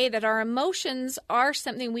 every day that our emotions are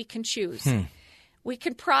something we can choose. We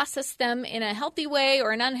can process them in a healthy way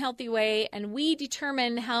or an unhealthy way, and we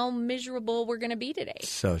determine how miserable we're going to be today.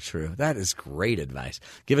 So true. That is great advice.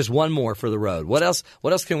 Give us one more for the road. What else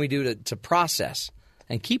can we do to process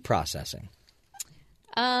and keep processing?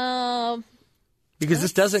 Because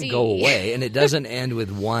this doesn't go away, and it doesn't end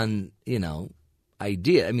with one,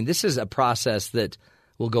 idea. I mean, this is a process that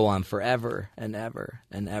will go on forever and ever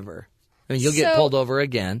and ever. I mean, you'll get pulled over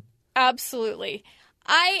again. Absolutely.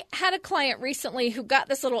 I had a client recently who got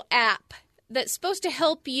this little app that's supposed to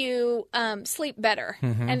help you sleep better.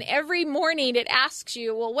 And every morning it asks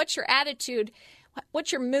you, well, what's your attitude?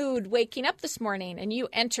 What's your mood waking up this morning? And you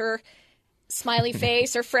enter smiley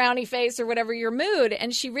face or frowny face or whatever your mood.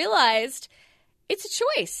 And she realized it's a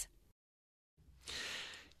choice.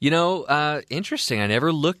 Interesting. I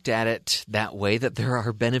never looked at it that way, that there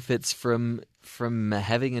are benefits from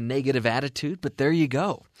having a negative attitude, but there you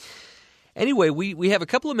go. Anyway, we have a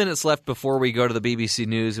couple of minutes left before we go to the BBC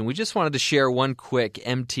News, and we just wanted to share one quick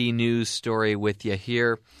MT News story with you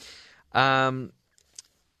here. And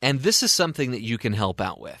this is something that you can help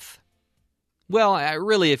out with. Well,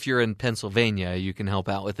 really, if you're in Pennsylvania, you can help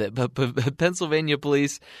out with it. But Pennsylvania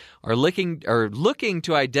police are looking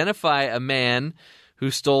to identify a man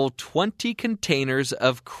who stole 20 containers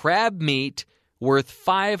of crab meat worth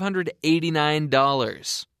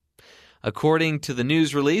 $589. According to the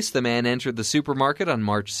news release, the man entered the supermarket on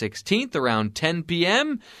March 16th around 10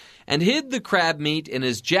 p.m. and hid the crab meat in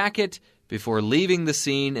his jacket before leaving the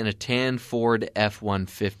scene in a tan Ford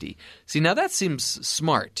F-150. See, now that seems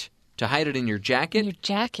smart, to hide it in your jacket. In your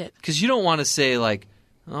jacket. Because you don't want to say, like,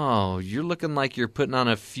 oh, you're looking like you're putting on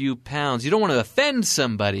a few pounds. You don't want to offend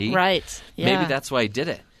somebody. Right. Yeah. Maybe that's why he did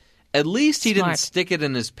it. At least he didn't stick it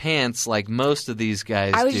in his pants like most of these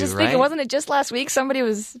guys do, I was just right? thinking, wasn't it just last week somebody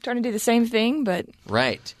was trying to do the same thing? But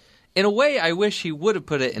Right. In a way, I wish he would have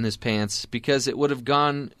put it in his pants because it would have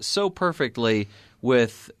gone so perfectly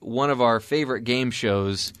with one of our favorite game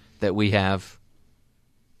shows that we have.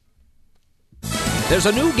 There's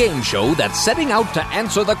a new game show that's setting out to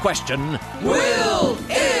answer the question, Will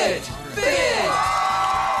it fit?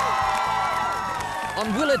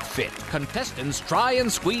 On Will It Fit, contestants try and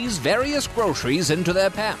squeeze various groceries into their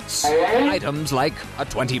pants. Items like a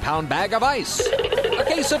 20-pound bag of ice, a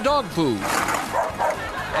case of dog food,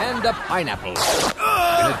 and a pineapple.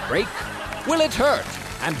 Will it break? Will it hurt?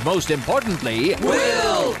 And most importantly,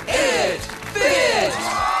 Will it fit?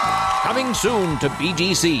 Coming soon to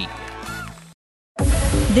BGC.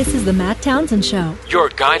 This is the Matt Townsend Show. Your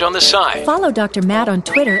guide on the side. Follow Dr. Matt on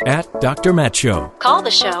Twitter At Dr. Matt Show. Call the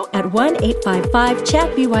show at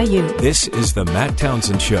 1-855-CHAT-BYU. This is the Matt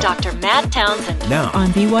Townsend Show. Dr. Matt Townsend. Now On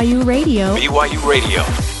BYU Radio. BYU Radio.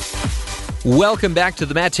 Welcome back to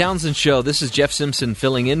the Matt Townsend Show. This is Jeff Simpson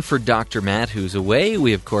filling in for Dr. Matt, who's away.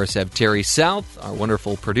 We, of course, have Terry South, our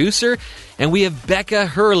wonderful producer, and we have Becca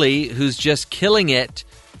Hurley, who's just killing it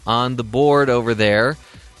on the board over there.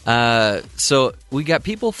 So we got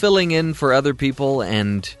people filling in for other people,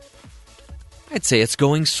 and I'd say it's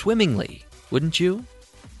going swimmingly, wouldn't you?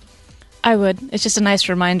 I would. It's just a nice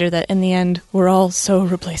reminder that in the end, we're all so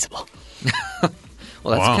replaceable.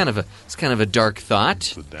 Well, that's kind of a dark thought.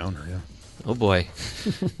 It's a downer, yeah. Oh boy.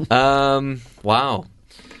 Wow.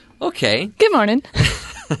 Okay. Good morning.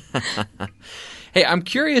 Hey, I'm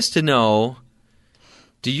curious to know,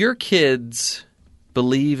 do your kids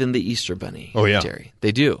believe in the Easter Bunny? Oh, yeah. Terry?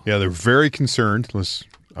 They do. Yeah, they're very concerned.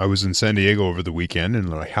 I was in San Diego over the weekend, and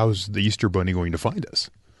they're like, how's the Easter Bunny going to find us?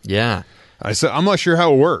 Yeah. I said, I'm not sure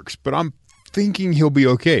how it works, but I'm thinking he'll be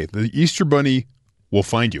okay. The Easter Bunny will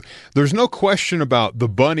find you. There's no question about the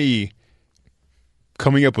bunny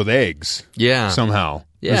coming up with eggs somehow.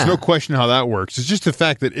 Yeah. There's no question how that works. It's just the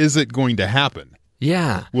fact that, is it going to happen?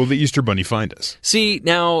 Yeah. Will the Easter Bunny find us? See,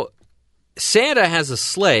 now, Santa has a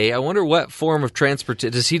sleigh. I wonder what form of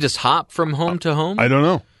transportation. Does he just hop from home to home? I don't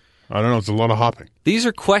know. It's a lot of hopping. These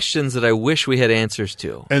are questions that I wish we had answers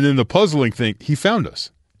to. And then the puzzling thing, he found us.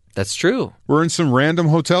 That's true. We're in some random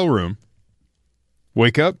hotel room.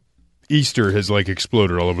 Wake up. Easter has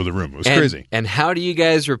exploded all over the room. It was crazy. And how do you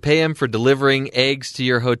guys repay him for delivering eggs to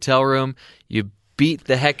your hotel room? You beat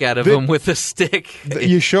the heck out of him with a stick.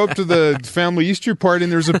 You show up to the family Easter party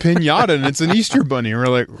and there's a piñata and it's an Easter bunny. And we're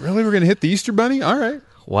like, really? We're going to hit the Easter bunny? All right.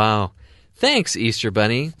 Wow. Thanks, Easter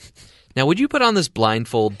bunny. Now, would you put on this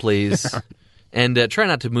blindfold, please? And try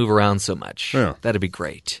not to move around so much. Yeah. That'd be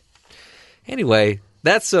great. Anyway,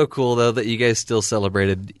 that's so cool, though, that you guys still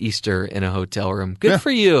celebrated Easter in a hotel room. Good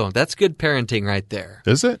for you. That's good parenting right there.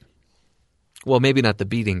 Is it? Well, maybe not the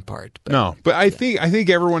beating part. But, no, but I think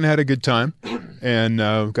everyone had a good time and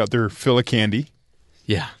got their fill of candy.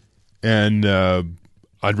 Yeah. And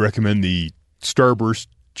I'd recommend the Starburst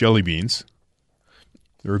jelly beans.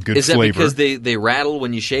 They're a good flavor. Is that because they rattle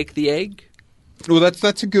when you shake the egg? Well,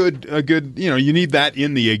 that's a good you need that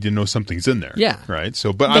in the egg to know something's in there. Yeah. Right?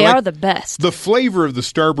 So but they are the best. The flavor of the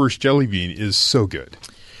Starburst jelly bean is so good.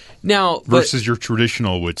 Now versus your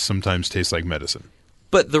traditional, which sometimes tastes like medicine.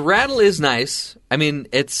 But the rattle is nice. I mean,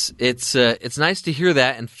 it's nice to hear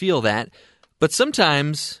that and feel that. But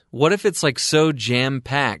sometimes, what if it's so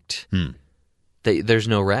jam-packed that there's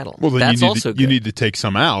no rattle? Well, then that's also good. You need to take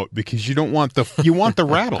some out because you don't want you want the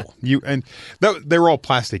rattle. They're all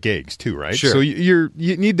plastic eggs too, right? Sure. So you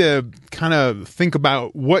need to kind of think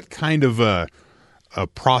about what kind of a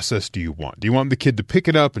process do you want? Do you want the kid to pick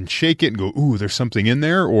it up and shake it and go, "Ooh, there's something in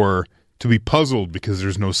there," or to be puzzled because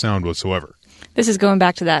there's no sound whatsoever? This is going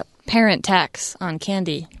back to that parent tax on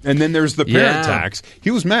candy. And then there's the parent tax.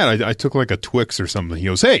 He was mad. I took a Twix or something. He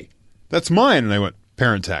goes, "Hey, that's mine." And I went,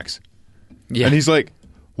 "Parent tax." Yeah. And he's like,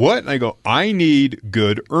 "What?" And I go, "I need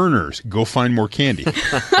good earners. Go find more candy."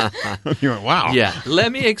 You went, "Wow." Yeah.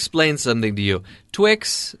 Let me explain something to you.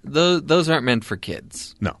 Twix, those aren't meant for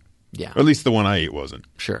kids. No. Yeah. Or at least the one I ate wasn't.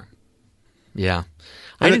 Sure. Yeah.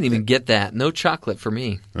 I didn't even get that. No chocolate for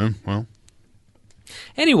me. Well.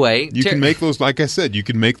 Anyway, you can make those, like I said, you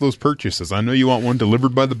can make those purchases. I know you want one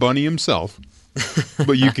delivered by the bunny himself,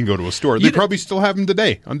 but you can go to a store. They probably still have them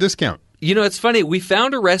today on discount. You know, it's funny. We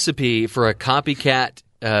found a recipe for a copycat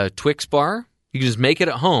Twix bar. You can just make it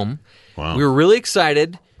at home. Wow. We were really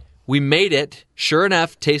excited. We made it. Sure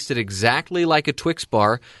enough, tasted exactly like a Twix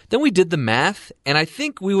bar. Then we did the math, and I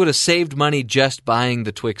think we would have saved money just buying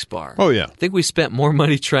the Twix bar. Oh, yeah. I think we spent more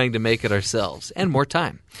money trying to make it ourselves and more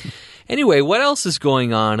time. Anyway, what else is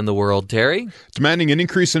going on in the world, Terry? Demanding an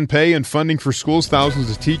increase in pay and funding for schools, thousands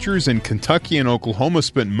of teachers in Kentucky and Oklahoma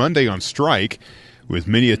spent Monday on strike, with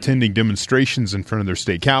many attending demonstrations in front of their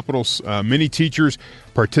state capitals. Many teachers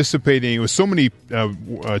participating. With so many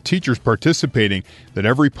teachers participating that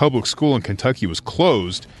every public school in Kentucky was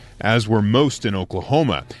closed, as were most in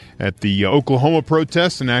Oklahoma. At the Oklahoma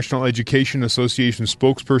protest, the National Education Association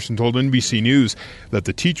spokesperson told NBC News that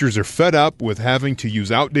the teachers are fed up with having to use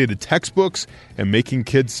outdated textbooks and making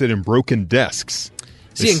kids sit in broken desks.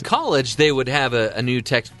 See, in college, they would have a new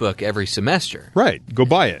textbook every semester. Right. Go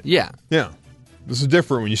buy it. Yeah. Yeah. This is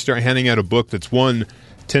different when you start handing out a book that's 10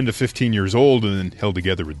 to 15 years old and then held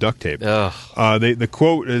together with duct tape. The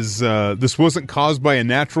quote is, "This wasn't caused by a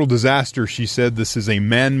natural disaster," she said. "This is a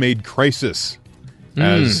man-made crisis,"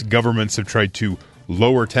 as governments have tried to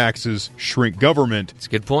lower taxes, shrink government. That's a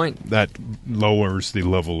good point. That lowers the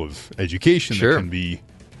level of education Sure. that can be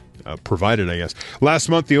provided, I guess. Last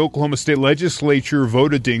month, the Oklahoma State Legislature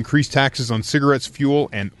voted to increase taxes on cigarettes, fuel,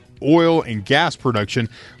 and oil and gas production,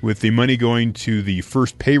 with the money going to the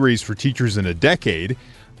first pay raise for teachers in a decade.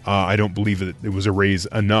 I don't believe that it was a raise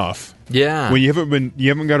enough. Yeah. When you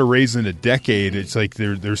haven't got a raise in a decade, it's like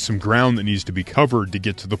there's some ground that needs to be covered to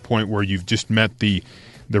get to the point where you've just met the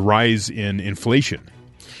rise in inflation.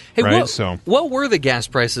 Hey, right? what were the gas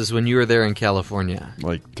prices when you were there in California?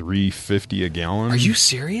 Like $3.50 a gallon. Are you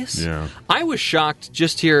serious? Yeah. I was shocked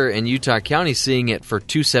just here in Utah County seeing it for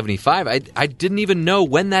 $2.75. I didn't even know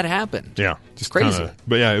when that happened. Yeah, just crazy.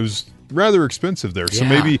 But yeah, it was rather expensive there. So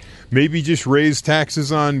Yeah. maybe just raise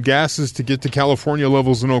taxes on gases to get to California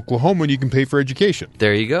levels in Oklahoma, and you can pay for education.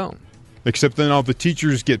 There you go. Except then all the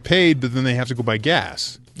teachers get paid, but then they have to go buy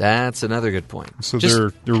gas. That's another good point. So Just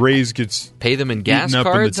their raise gets pay them in gas eaten up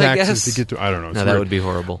cards, into I taxes guess. to get to. I don't know. It's No, that weird. would be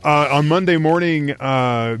horrible. On Monday morning,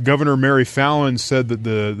 Governor Mary Fallin said that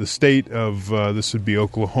the state of this would be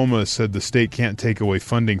Oklahoma said the state can't take away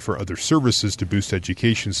funding for other services to boost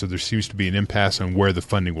education. So there seems to be an impasse on where the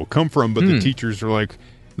funding will come from. But the teachers are like,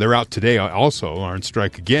 they're out today also, are on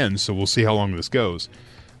strike again. So we'll see how long this goes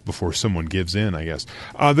before someone gives in, I guess.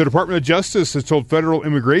 The Department of Justice has told federal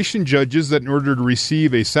immigration judges that in order to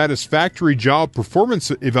receive a satisfactory job performance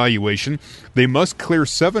evaluation, they must clear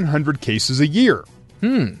 700 cases a year.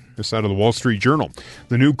 This out of the Wall Street Journal.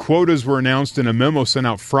 The new quotas were announced in a memo sent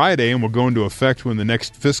out Friday and will go into effect when the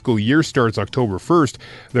next fiscal year starts October 1st.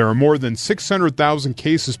 There are more than 600,000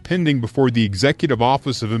 cases pending before the Executive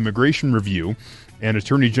Office of Immigration Review, and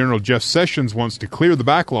Attorney General Jeff Sessions wants to clear the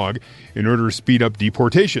backlog in order to speed up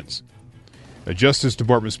deportations. A Justice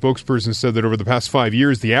Department spokesperson said that over the past 5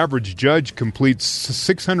 years, the average judge completes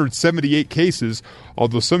 678 cases,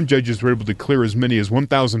 although some judges were able to clear as many as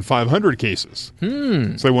 1,500 cases.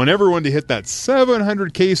 So they want everyone to hit that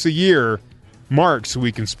 700 case a year mark so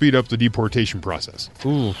we can speed up the deportation process.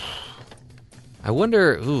 Ooh. I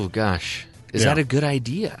wonder, is that a good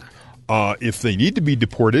idea? If they need to be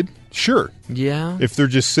deported, sure. Yeah. If they're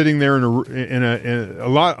just sitting there in a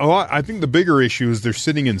lot, I think the bigger issue is they're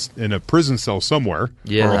sitting in a prison cell somewhere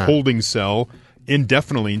or a holding cell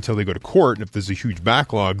indefinitely until they go to court. And if there's a huge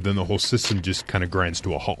backlog, then the whole system just kind of grinds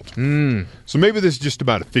to a halt. So maybe this is just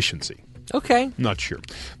about efficiency. Okay. Not sure.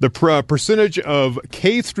 The percentage of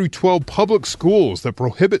K through 12 public schools that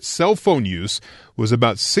prohibit cell phone use was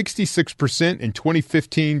about 66% in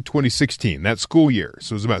 2015-2016, that school year.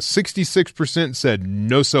 So it was about 66% said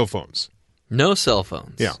no cell phones. No cell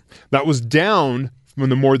phones. Yeah. That was down from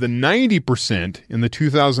the more than 90% in the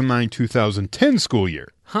 2009-2010 school year.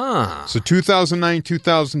 Huh. So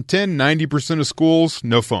 2009-2010, 90% of schools,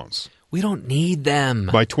 no phones. We don't need them.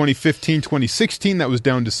 By 2015-2016, that was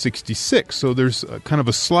down to 66. So there's kind of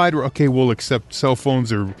a slide where, okay, we'll accept cell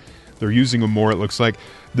phones, or they're using them more, it looks like.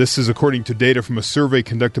 This is according to data from a survey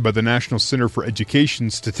conducted by the National Center for Education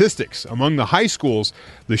Statistics. Among the high schools,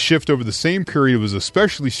 the shift over the same period was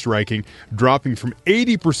especially striking, dropping from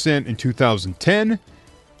 80% in 2010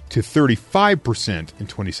 to 35% in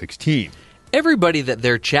 2016. Everybody that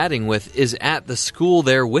they're chatting with is at the school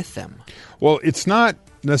there with them. Well, it's not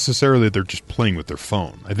necessarily that they're just playing with their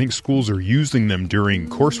phone. I think schools are using them during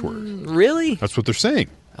coursework. Really? That's what they're saying.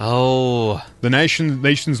 Oh. The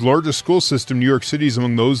nation's largest school system, New York City, is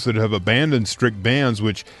among those that have abandoned strict bans,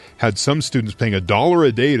 which had some students paying $1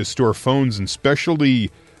 a day to store phones in specialty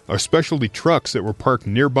trucks that were parked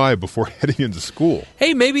nearby before heading into school.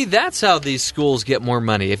 Hey, maybe that's how these schools get more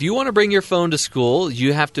money. If you want to bring your phone to school,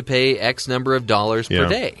 you have to pay X number of dollars per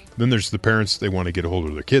day. Then there's the parents, they want to get a hold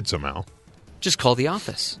of their kids somehow. Just call the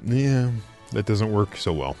office. Yeah, that doesn't work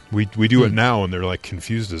so well. We do it now, and they're like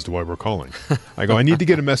confused as to why we're calling. I go, I need to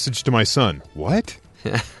get a message to my son. What?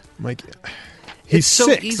 I'm like, he's so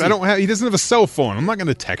 6. easy. He doesn't have a cell phone. I'm not going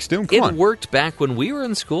to text him. Come on. It worked back when we were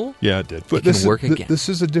in school. Yeah, it did. But it can work again. This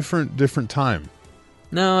is a different time.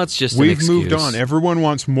 No, it's just We've moved on. Everyone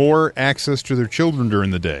wants more access to their children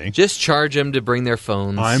during the day. Just charge them to bring their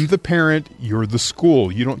phones. I'm the parent. You're the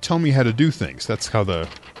school. You don't tell me how to do things. That's how the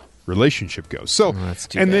relationship goes. So,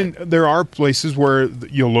 then there are places where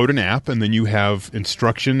you'll load an app and then you have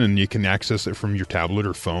instruction and you can access it from your tablet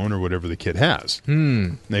or phone or whatever the kid has.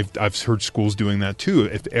 I've heard schools doing that too.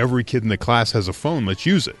 If every kid in the class has a phone, let's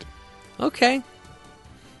use it. Okay.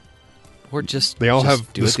 Or just they all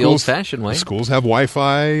have do it the old-fashioned way. The schools have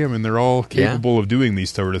Wi-Fi. I mean, they're all capable of doing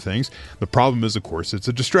these sort of things. The problem is, of course, it's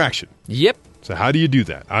a distraction. Yep. So how do you do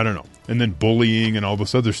that? I don't know. And then bullying and all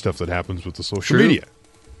this other stuff that happens with the social media.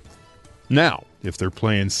 Now, if they're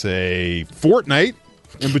playing, say, Fortnite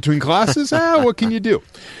in between classes, what can you do?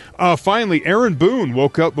 Finally, Aaron Boone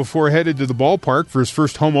woke up before headed to the ballpark for his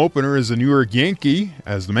first home opener as a New York Yankee,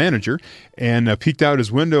 as the manager, and peeked out his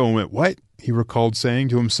window and went, "What?" He recalled saying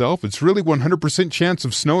to himself, "It's really 100% chance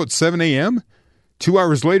of snow at 7 a.m.?" 2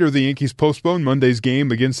 hours later, the Yankees postponed Monday's game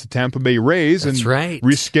against the Tampa Bay Rays and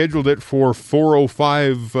rescheduled it for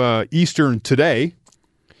 4:05 Eastern today.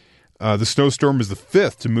 The snowstorm is the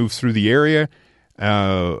 5th to move through the area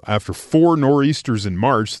after 4 nor'easters in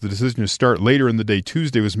March. The decision to start later in the day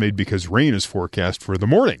Tuesday was made because rain is forecast for the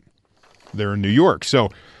morning there in New York. So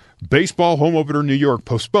baseball home opener New York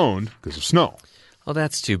postponed because of snow. Oh,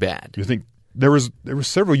 that's too bad. You think there was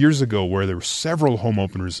several years ago where there were several home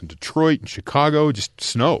openers in Detroit and Chicago, just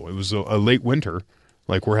snow. It was a late winter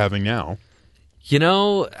like we're having now. You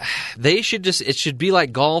know, it should be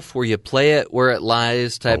like golf where you play it where it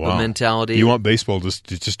lies type of mentality. You want baseball just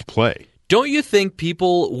to play. Don't you think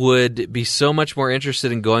people would be so much more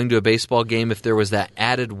interested in going to a baseball game if there was that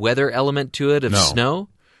added weather element to it of snow?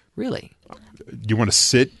 Really? You want to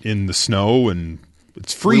sit in the snow and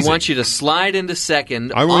it's freezing. We want you to slide into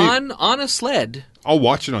second on a sled. I'll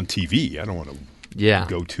watch it on TV. I don't want to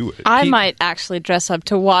go to it. I might actually dress up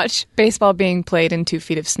to watch baseball being played in 2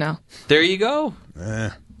 feet of snow. There you go.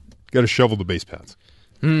 Got to shovel the base paths.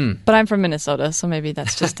 But I'm from Minnesota, so maybe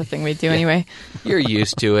that's just a thing we do anyway. You're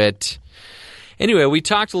used to it. Anyway, we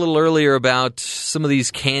talked a little earlier about some of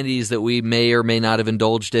these candies that we may or may not have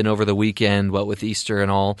indulged in over the weekend, what with Easter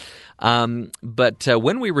and all. But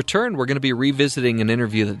when we return, we're going to be revisiting an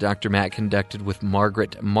interview that Dr. Matt conducted with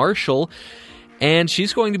Margaret Marshall. And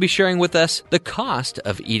she's going to be sharing with us the cost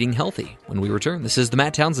of eating healthy when we return. This is The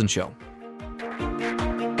Matt Townsend Show.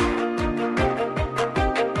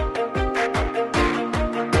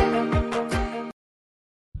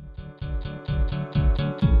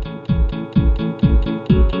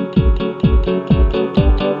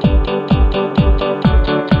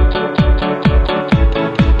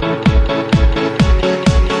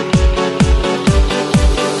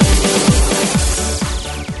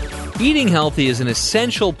 Eating healthy is an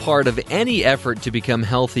essential part of any effort to become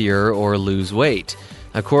healthier or lose weight.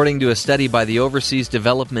 According to a study by the Overseas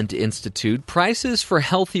Development Institute, prices for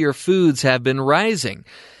healthier foods have been rising.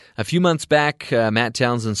 A few months back, Matt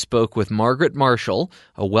Townsend spoke with Margaret Marshall,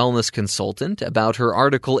 a wellness consultant, about her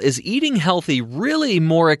article, "Is Eating Healthy Really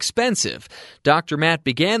More Expensive?" Dr. Matt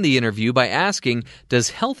began the interview by asking, does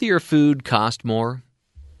healthier food cost more?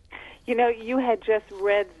 You know, you had just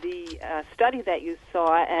read the study that you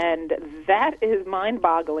saw, and that is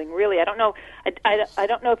mind-boggling, really. I don't know. I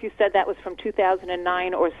don't know if you said that was from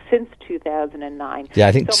 2009 or since 2009. Yeah,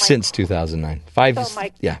 I think since 2009.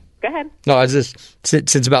 Yeah. Go ahead. No, I was just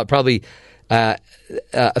since about probably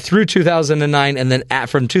through 2009, and then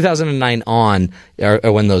from 2009 on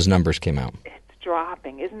are when those numbers came out. It's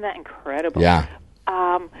dropping. Isn't that incredible? Yeah.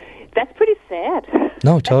 That's pretty sad.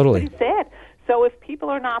 No, totally. That's pretty sad. So if people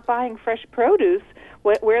are not buying fresh produce,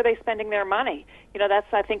 where are they spending their money? You know, that's,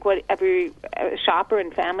 I think, what every shopper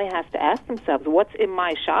and family has to ask themselves. What's in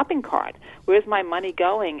my shopping cart? Where's my money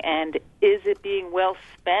going? And is it being well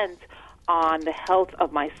spent on the health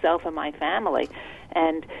of myself and my family?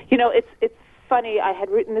 And, you know, it's funny. I had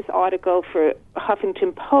written this article for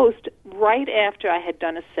Huffington Post right after I had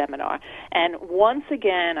done a seminar. And once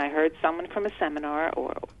again, I heard someone from a seminar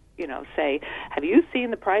or say, have you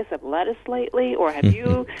seen the price of lettuce lately? Or have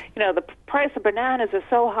you, the price of bananas is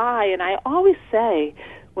so high. And I always say,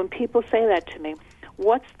 when people say that to me,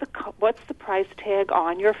 what's the price tag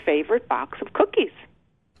on your favorite box of cookies?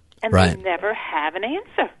 And right. They never have an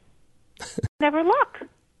answer. Never look.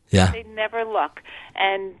 Yeah. They never look.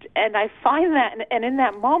 And I find that, and in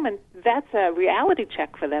that moment, that's a reality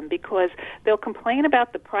check for them, because they'll complain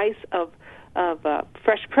about the price of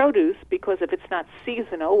fresh produce, because if it's not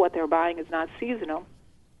seasonal, what they're buying is not seasonal.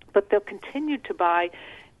 But they'll continue to buy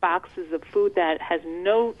boxes of food that has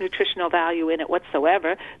no nutritional value in it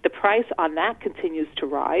whatsoever. The price on that continues to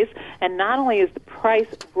rise. And not only is the price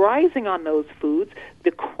rising on those foods, the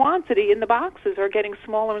quantity in the boxes are getting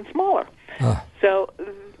smaller and smaller. So,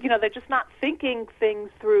 they're just not thinking things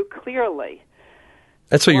through clearly.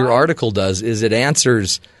 That's what your article does, is it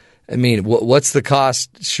answers, what's the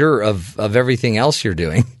cost, sure, of everything else you're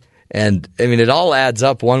doing? And, it all adds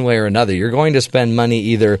up one way or another. You're going to spend money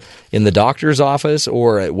either in the doctor's office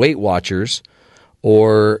or at Weight Watchers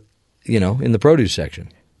or, in the produce section.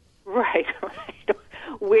 Right.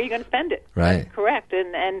 Where are you going to spend it? Right. That's correct.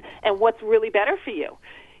 And what's really better for you?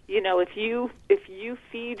 If you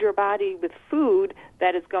feed your body with food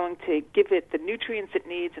that is going to give it the nutrients it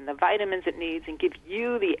needs and the vitamins it needs and give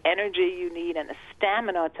you the energy you need and the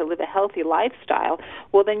stamina to live a healthy lifestyle,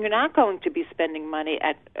 well, then you're not going to be spending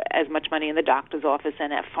as much money in the doctor's office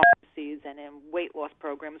and at pharmacies and in weight loss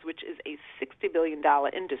programs, which is a $60 billion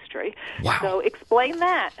industry. Wow. So explain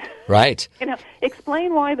that. Right.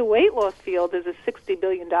 Explain why the weight loss field is a $60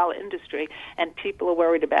 billion industry and people are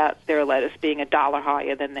worried about their lettuce being $1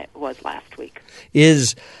 higher than it was last week.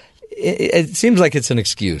 It seems like it's an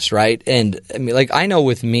excuse, right? And I know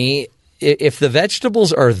with me, if the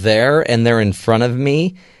vegetables are there and they're in front of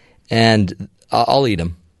me, and I'll eat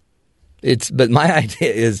them. But my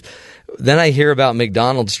idea is, then I hear about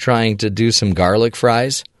McDonald's trying to do some garlic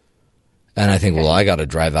fries, and I think, well, I got to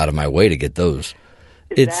drive out of my way to get those.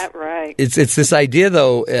 Is that right? It's this idea,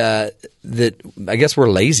 though, that I guess we're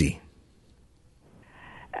lazy.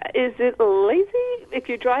 Is it lazy? If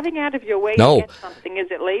you're driving out of your way No. to get something, is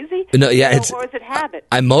it lazy? No, yeah, or is it habit?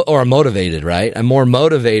 I'm motivated, right? I'm more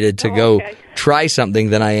motivated to go try something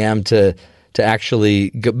than I am to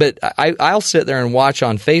actually go. But I'll sit there and watch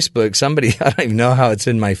on Facebook somebody, I don't even know how it's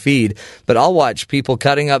in my feed, but I'll watch people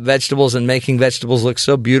cutting up vegetables and making vegetables look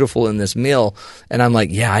so beautiful in this meal, and I'm like,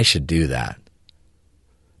 yeah, I should do that.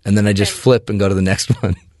 And then I just flip and go to the next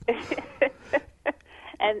one.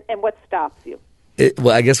 And what stops you?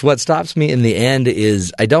 Well, I guess what stops me in the end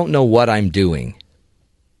is I don't know what I'm doing.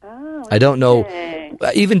 Oh, I don't know.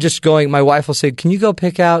 Even just going, my wife will say, can you go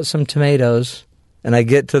pick out some tomatoes? And I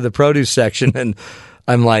get to the produce section and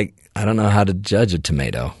I'm like, I don't know how to judge a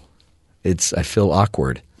tomato. I feel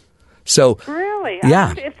awkward. So really? Yeah. I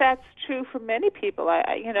wonder if that's true for many people.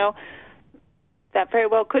 That very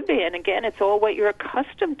well could be. And again, it's all what you're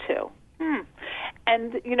accustomed to.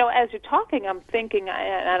 And, as you're talking, I'm thinking,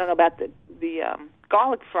 I don't know about the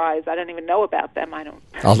garlic fries. I don't even know about them.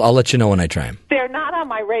 I'll let you know when I try them. They're not on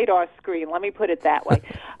my radar screen. Let me put it that way.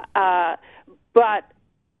 But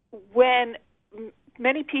when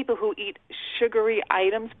many people who eat sugary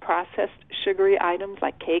items, processed sugary items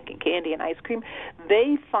like cake and candy and ice cream,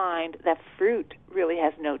 they find that fruit really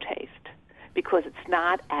has no taste because it's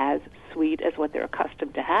not as sweet as what they're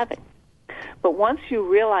accustomed to having. But once you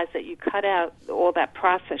realize that you cut out all that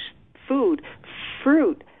processed food,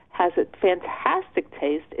 fruit has a fantastic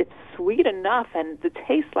taste. It's sweet enough, and the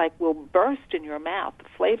taste will burst in your mouth. The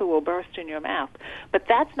flavor will burst in your mouth. But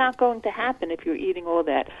that's not going to happen if you're eating all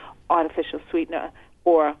that artificial sweetener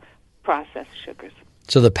or processed sugars.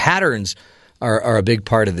 So the patterns are a big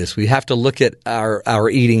part of this. We have to look at our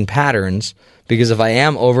eating patterns, because if I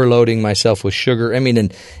am overloading myself with sugar,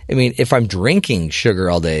 if I'm drinking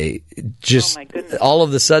sugar all day, just all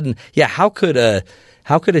of a sudden, how could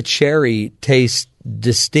a cherry taste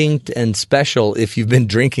distinct and special if you've been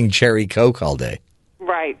drinking cherry Coke all day?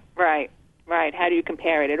 Right. How do you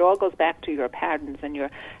compare it? It all goes back to your patterns and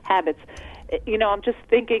your habits. I'm just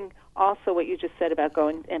thinking also what you just said about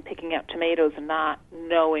going and picking out tomatoes and not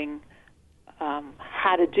knowing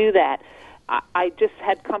how to do that. I just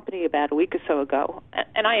had company about a week or so ago,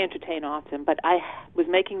 and I entertain often, but I was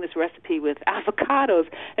making this recipe with avocados,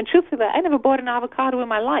 and truthfully, I never bought an avocado in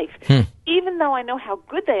my life, even though I know how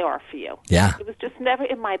good they are for you. Yeah. It was just never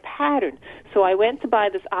in my pattern. So I went to buy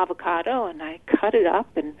this avocado, and I cut it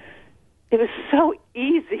up, and it was so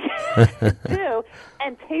easy to do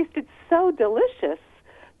and tasted so delicious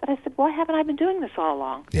But I said, why haven't I been doing this all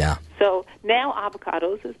along? Yeah. So now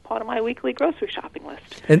avocados is part of my weekly grocery shopping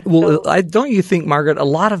list. And don't you think, Margaret, a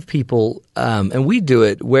lot of people, and we do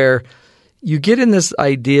it, where you get in this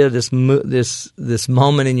idea, this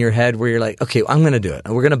moment in your head where you're like, okay, I'm going to do it.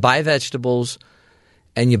 We're going to buy vegetables,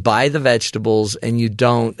 and you buy the vegetables, and you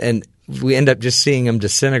don't, and we end up just seeing them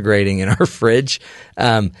disintegrating in our fridge.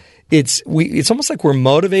 It's almost like we're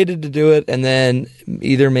motivated to do it, and then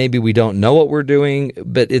either maybe we don't know what we're doing,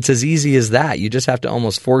 but it's as easy as that. You just have to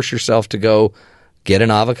almost force yourself to go get an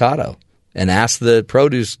avocado and ask the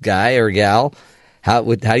produce guy or gal how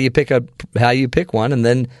you pick one, and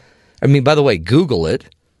then, I mean, by the way, Google it.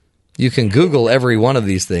 You can Google every one of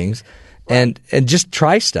these things, and just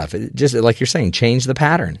try stuff. Just like you're saying, change the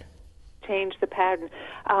pattern. Change the pattern.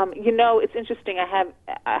 It's interesting. I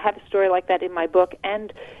have a story like that in my book,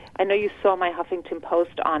 and I know you saw my Huffington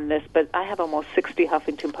Post on this, but I have almost 60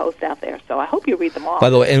 Huffington Posts out there, so I hope you read them all. By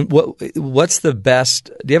the way, and what's the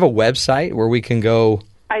best? Do you have a website where we can go?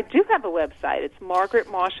 I do have a website. It's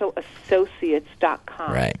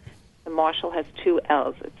margaretmarshallassociates.com. Right. The Marshall has 2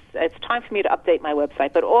 L's. It's time for me to update my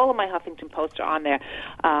website, but all of my Huffington Posts are on there.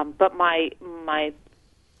 But my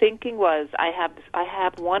thinking was, I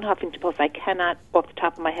have one Huffington Post. I cannot, off the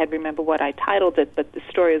top of my head, remember what I titled it, but the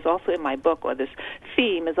story is also in my book, or this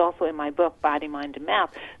theme is also in my book, Body, Mind, and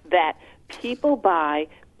Mouth, that people buy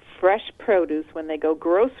fresh produce when they go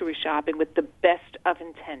grocery shopping with the best of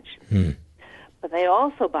intentions. But they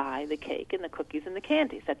also buy the cake and the cookies and the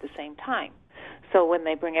candies at the same time. So when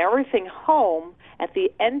they bring everything home, at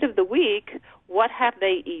the end of the week, what have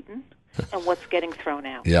they eaten and what's getting thrown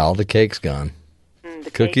out? Yeah, all the cake's gone.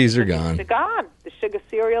 The cookies are gone. They're gone. The sugar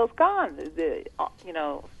cereal's gone. The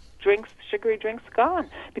sugary drinks gone.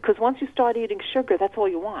 Because once you start eating sugar, that's all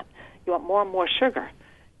you want. You want more and more sugar.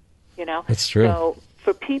 That's true. So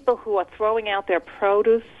for people who are throwing out their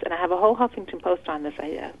produce, and I have a whole Huffington Post on this,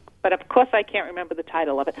 but of course I can't remember the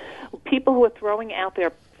title of it. People who are throwing out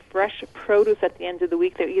their fresh produce at the end of the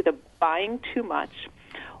week, they're either buying too much,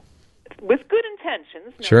 with good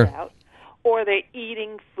intentions, no doubt, or they're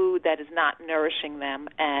eating food that is not nourishing them,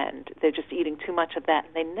 and they're just eating too much of that,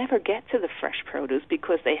 and they never get to the fresh produce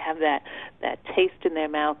because they have that taste in their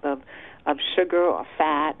mouth of sugar or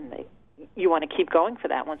fat, and you want to keep going for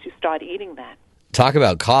that once you start eating that. Talk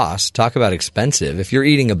about cost. Talk about expensive. If you're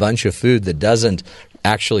eating a bunch of food that doesn't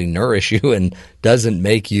actually nourish you and doesn't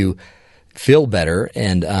make you feel better,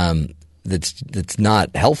 and that's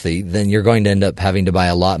not healthy, then you're going to end up having to buy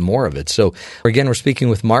a lot more of it. So again, we're speaking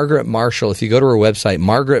with Margaret Marshall. If you go to her website,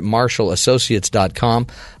 margaretmarshallassociates.com,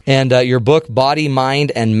 and your book, Body,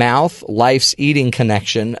 Mind, and Mouth, Life's Eating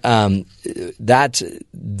Connection, that,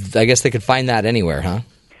 I guess they could find that anywhere, huh?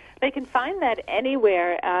 They can find that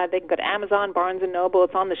anywhere. They can go to Amazon, Barnes & Noble.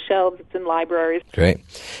 It's on the shelves. It's in libraries. Great.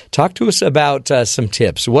 Talk to us about some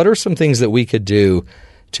tips. What are some things that we could do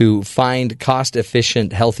to find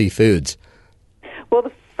cost-efficient, healthy foods? Well,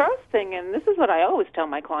 the first thing, and this is what I always tell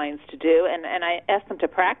my clients to do, and I ask them to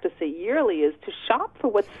practice it yearly, is to shop for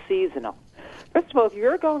what's seasonal. First of all, if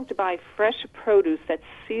you're going to buy fresh produce that's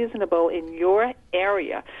seasonable in your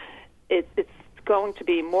area, it's going to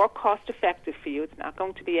be more cost-effective for you. It's not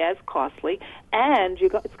going to be as costly, and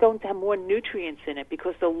it's going to have more nutrients in it,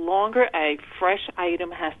 because the longer a fresh item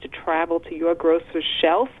has to travel to your grocer's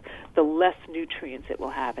shelf, the less nutrients it will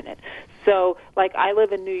have in it. So, like, I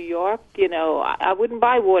live in New York, I wouldn't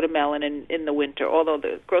buy watermelon in the winter, although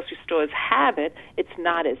the grocery stores have it. It's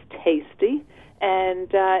not as tasty, and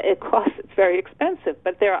it's very expensive.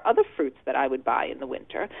 But there are other fruits that I would buy in the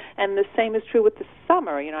winter, and the same is true with the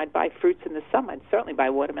summer. I'd buy fruits in the summer. I'd certainly buy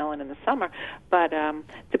watermelon in the summer. But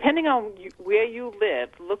depending on where you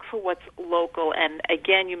live, look for what's local. And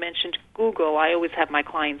again, you mentioned Google. I always have my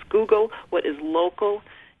clients Google what is local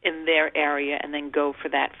in their area, and then go for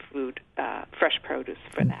that food, fresh produce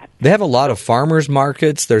for that. They have a lot of farmers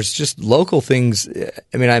markets. There's just local things.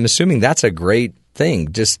 I mean, I'm assuming that's a great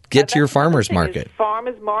thing. Just get to your farmers market.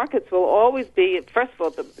 Farmers markets will always be, first of all,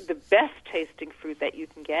 the best tasting fruit that you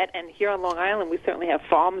can get. And here on Long Island, we certainly have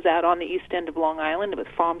farms out on the east end of Long Island with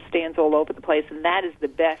farm stands all over the place, and that is the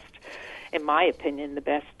best, in my opinion, the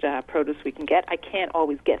best produce we can get. I can't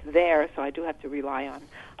always get there, so I do have to rely on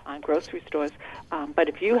grocery stores. But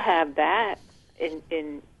if you have that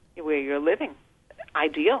in where you're living,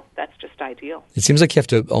 ideal. That's just ideal. It seems like you have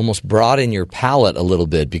to almost broaden your palate a little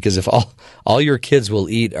bit, because if all your kids will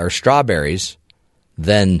eat are strawberries,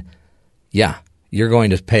 then, yeah, you're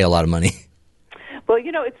going to pay a lot of money. Well,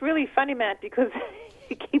 it's really funny, Matt, because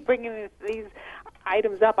you keep bringing these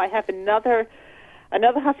items up. I have another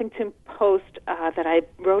Another Huffington Post that I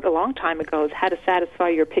wrote a long time ago is How to Satisfy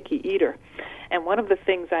Your Picky Eater. And one of the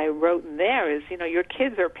things I wrote in there is, your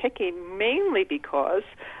kids are picky mainly because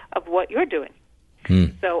of what you're doing.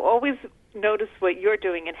 So always notice what you're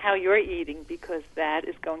doing and how you're eating, because that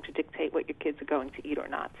is going to dictate what your kids are going to eat or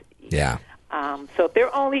not to eat. Yeah. So if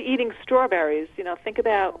they're only eating strawberries, think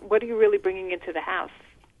about what are you really bringing into the house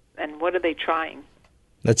and what are they trying?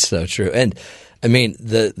 That's so true. And, I mean,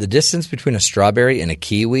 the distance between a strawberry and a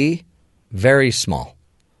kiwi, very small.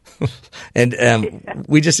 And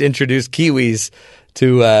we just introduced kiwis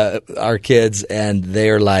to our kids, and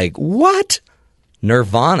they're like, what?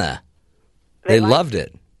 Nirvana. They loved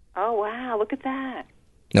it. Oh, wow. Look at that.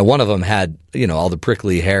 Now, one of them had, all the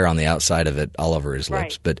prickly hair on the outside of it all over his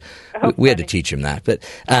lips, but we had to teach him that. But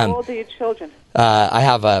how old are your children? I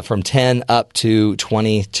have from 10 up to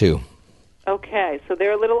 22. Okay, so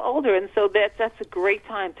they're a little older, and so that's a great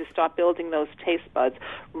time to start building those taste buds,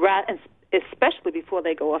 and especially before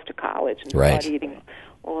they go off to college and start eating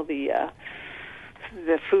all the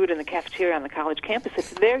food in the cafeteria on the college campus.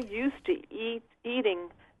 If they're used to eating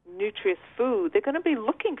nutritious food, they're going to be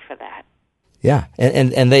looking for that. Yeah,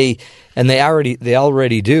 and they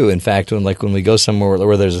already do. In fact, when we go somewhere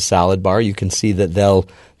where there's a salad bar, you can see that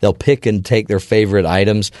they'll pick and take their favorite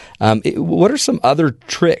items. What are some other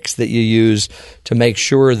tricks that you use to make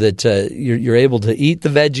sure that you're able to eat the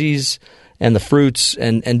veggies and the fruits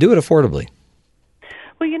and do it affordably?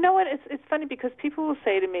 Well, you know what? It's funny because people will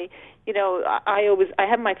say to me, I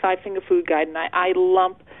have my 5-finger food guide, and I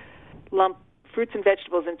lump fruits and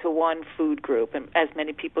vegetables into one food group, and as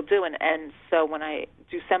many people do. And so when I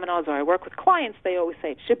do seminars or I work with clients, they always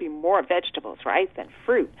say it should be more vegetables, right, than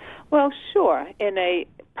fruit. Well, sure, in a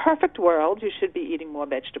perfect world, you should be eating more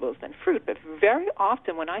vegetables than fruit. But very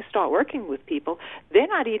often when I start working with people, they're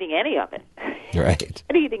not eating any of it. Right.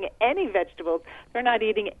 They're not eating any vegetables. They're not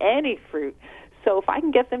eating any fruit. So if I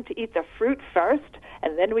can get them to eat the fruit first,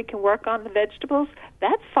 and then we can work on the vegetables,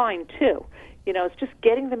 that's fine too. It's just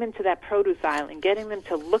getting them into that produce aisle and getting them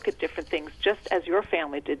to look at different things, just as your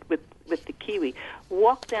family did with the kiwi.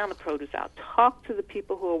 Walk down the produce aisle. Talk to the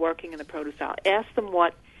people who are working in the produce aisle. Ask them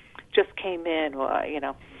what just came in, or,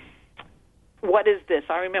 what is this?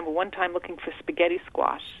 I remember one time looking for spaghetti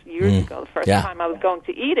squash years ago, the first time I was going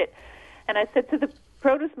to eat it. And I said to the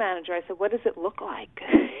produce manager, I said, what does it look like?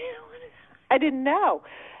 I didn't know.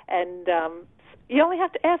 And you only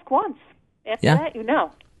have to ask once. After that, you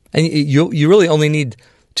know. And you really only need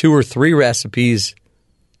 2 or 3 recipes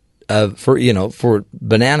for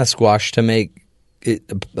banana squash to make it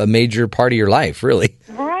a major part of your life, really.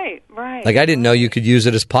 Right. Like, I didn't know you could use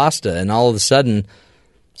it as pasta, and all of a sudden,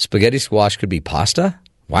 spaghetti squash could be pasta?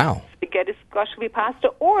 Wow. Spaghetti squash could be pasta,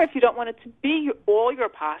 or if you don't want it to be all your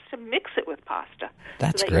pasta, mix it with pasta.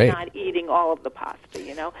 That's so that great. You're not eating all of the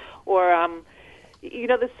pasta, Or,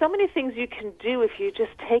 there's so many things you can do if you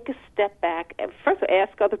just take a step back. And first,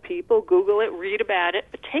 ask other people, Google it, read about it,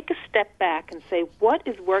 but take a step back and say, what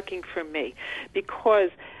is working for me?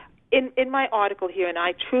 Because in my article here, and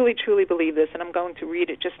I truly, truly believe this, and I'm going to read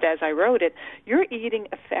it just as I wrote it, your eating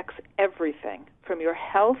affects everything, from your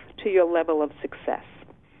health to your level of success.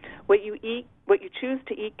 What you eat, what you choose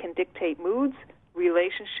to eat can dictate moods,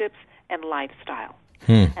 relationships, and lifestyle.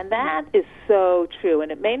 And that is so true. And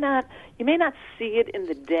you may not see it in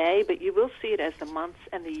the day, but you will see it as the months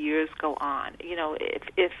and the years go on.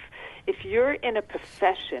 If you're in a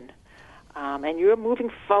profession and you're moving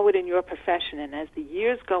forward in your profession, and as the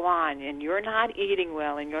years go on and you're not eating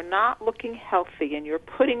well and you're not looking healthy and you're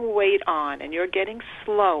putting weight on and you're getting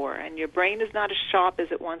slower and your brain is not as sharp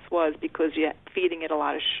as it once was because you're feeding it a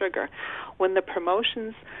lot of sugar, when the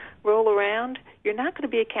promotions roll around, you're not going to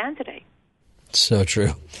be a candidate. So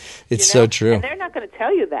true. It's so true. And they're not going to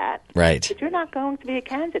tell you that. Right. But you're not going to be a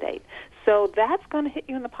candidate. So that's going to hit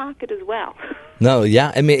you in the pocket as well. No,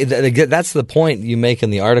 yeah. I mean, that's the point you make in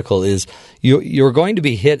the article is you're going to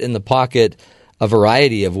be hit in the pocket a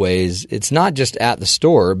variety of ways. It's not just at the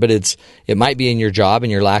store, but it might be in your job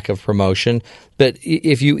and your lack of promotion. But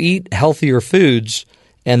if you eat healthier foods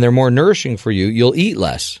and they're more nourishing for you, you'll eat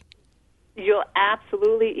less. You'll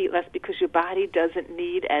absolutely eat less because your body doesn't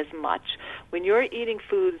need as much. When you're eating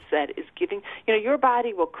foods that is giving, your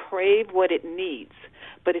body will crave what it needs.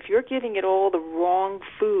 But if you're giving it all the wrong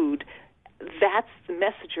food, that's the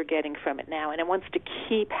message you're getting from it now, and it wants to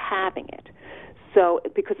keep having it. So,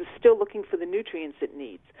 because it's still looking for the nutrients it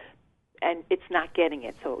needs, and it's not getting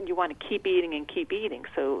it. So you want to keep eating and keep eating.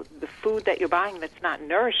 So the food that you're buying that's not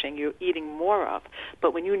nourishing, you're eating more of.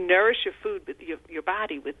 But when you nourish your food with your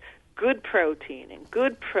body with good protein and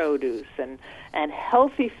good produce and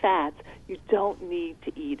healthy fats, you don't need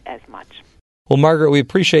to eat as much. Well, Margaret, we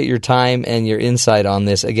appreciate your time and your insight on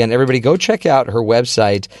this. Again, everybody go check out her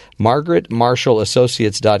website,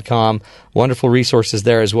 margaretmarshallassociates.com. Wonderful resources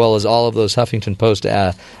there, as well as all of those Huffington Post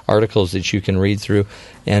articles that you can read through.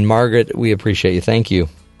 And Margaret, we appreciate you. Thank you.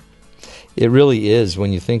 It really is,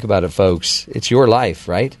 when you think about it, folks, it's your life,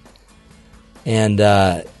 right? And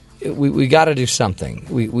we got to do something.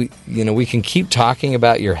 We can keep talking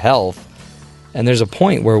about your health, and there's a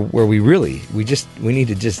point where we need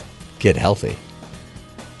to just get healthy.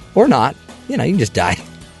 Or not. You can just die.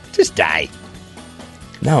 Just die.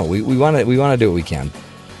 No, we want to do what we can.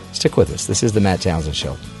 Stick with us. This is the Matt Townsend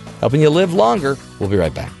Show. Helping you live longer. We'll be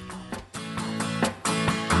right back.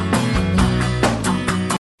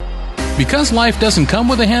 Because life doesn't come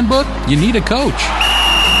with a handbook, you need a coach.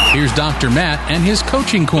 Here's Dr. Matt and his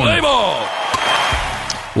coaching corner.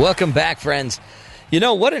 Welcome back, friends.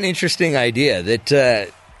 What an interesting idea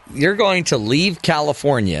that you're going to leave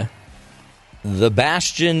California, the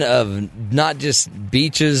bastion of not just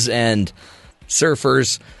beaches and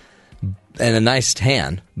surfers and a nice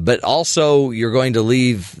tan, but also you're going to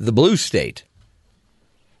leave the blue state,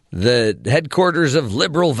 the headquarters of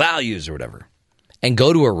liberal values or whatever, and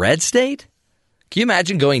go to a red state? Can you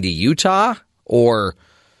imagine going to Utah or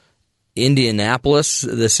Indianapolis,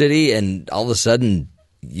 the city, and all of a sudden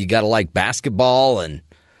you got to like basketball and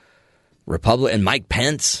Republic and Mike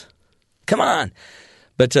Pence? Come on.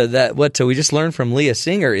 But what we just learned from Leah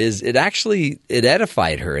Singer is it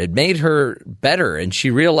edified her. It made her better, and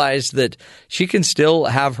she realized that she can still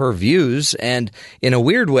have her views, and in a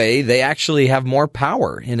weird way, they actually have more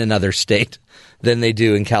power in another state than they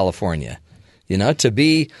do in California. To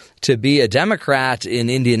be a Democrat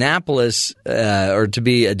in Indianapolis or to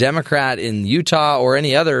be a Democrat in Utah or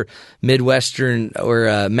any other Midwestern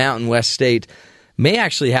or Mountain West state may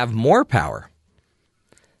actually have more power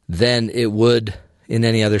than it would in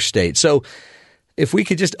any other state. So if we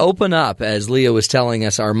could just open up, as Leah was telling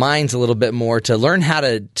us, our minds a little bit more to learn how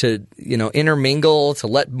to intermingle, to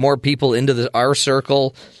let more people into our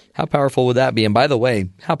circle, how powerful would that be? And by the way,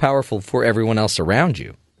 how powerful for everyone else around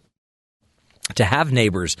you to have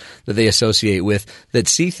neighbors that they associate with that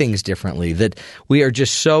see things differently, that we are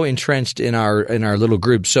just so entrenched in our little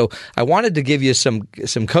groups. So I wanted to give you some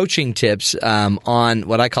coaching tips on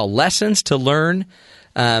what I call lessons to learn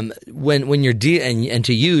when you're and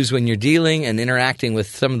to use when you're dealing and interacting with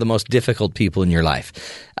some of the most difficult people in your life.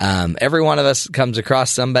 Every one of us comes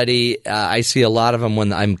across somebody. I see a lot of them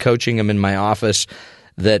when I'm coaching them in my office.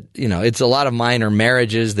 That it's a lot of mine are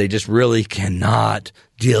marriages. They just really cannot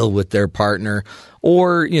deal with their partner,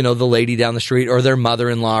 or the lady down the street, or their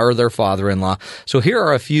mother-in-law, or their father-in-law. So here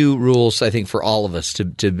are a few rules I think for all of us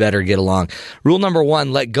to better get along. Rule number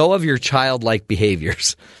 1: let go of your childlike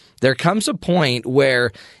behaviors. There comes a point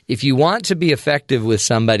where if you want to be effective with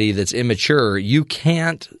somebody that's immature, you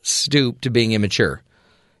can't stoop to being immature.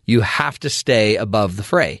 You have to stay above the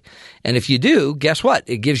fray. And if you do, guess what?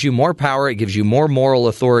 It gives you more power. It gives you more moral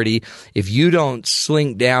authority if you don't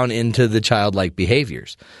slink down into the childlike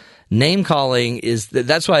behaviors. Name calling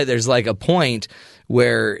that's why there's like a point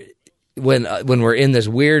where when we're in this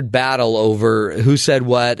weird battle over who said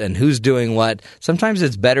what and who's doing what, sometimes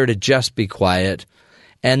it's better to just be quiet.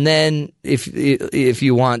 And then if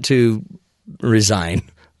you want to resign,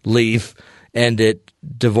 leave, end it,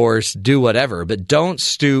 divorce, do whatever, but don't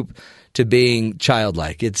stoop to being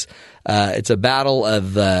childlike. It's a battle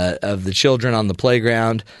of the children on the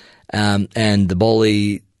playground, and the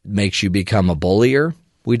bully makes you become a bullier.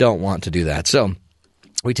 We don't want to do that. So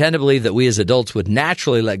we tend to believe that we as adults would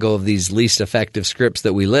naturally let go of these least effective scripts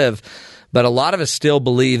that we live, but a lot of us still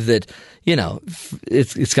believe that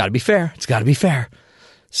it's got to be fair. It's got to be fair.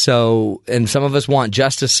 So, and some of us want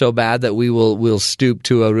justice so bad that we'll stoop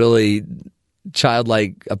to a really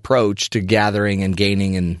childlike approach to gathering and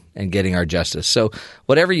gaining and getting our justice. So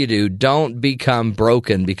whatever you do, don't become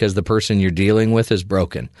broken because the person you're dealing with is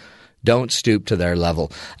broken. Don't stoop to their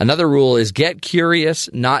level. Another rule is get curious,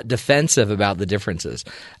 not defensive about the differences.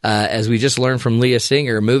 As we just learned from Leah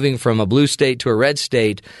Singer, moving from a blue state to a red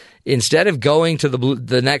state, instead of going to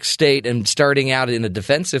the next state and starting out in a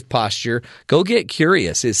defensive posture, go get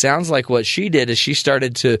curious. It sounds like what she did is she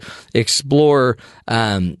started to explore,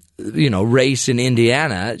 race in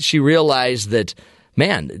Indiana. She realized that,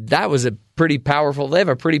 man, that was a pretty powerful. They have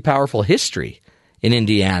a pretty powerful history in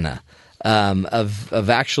Indiana of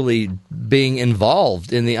actually being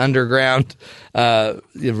involved in the underground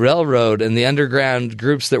railroad and the underground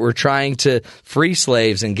groups that were trying to free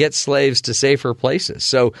slaves and get slaves to safer places.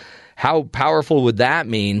 So how powerful would that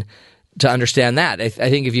mean to understand that. I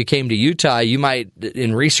think if you came to Utah, you might,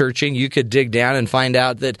 in researching, you could dig down and find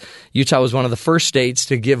out that Utah was one of the first states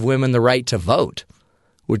to give women the right to vote,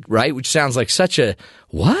 right? Which sounds like such a,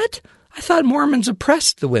 what? I thought Mormons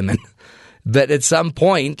oppressed the women. But at some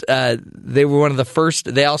point, they were one of the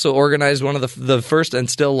first. They also organized one of the first and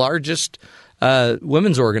still largest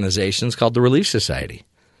women's organizations called the Relief Society.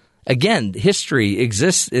 Again, history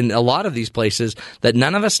exists in a lot of these places that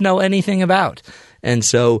none of us know anything about. And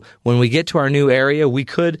so when we get to our new area, we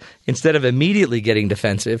could, instead of immediately getting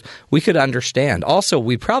defensive, we could understand. Also,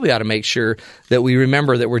 we probably ought to make sure that we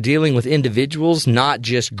remember that we're dealing with individuals, not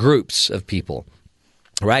just groups of people,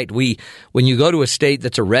 right? When you go to a state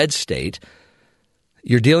that's a red state,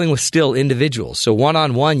 you're dealing with still individuals. So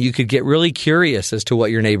one-on-one, you could get really curious as to what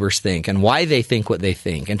your neighbors think and why they think what they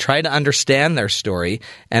think and try to understand their story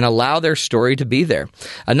and allow their story to be there.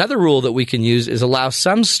 Another rule that we can use is allow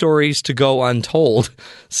some stories to go untold.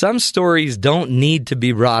 Some stories don't need to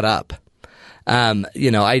be brought up.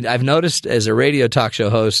 I've noticed as a radio talk show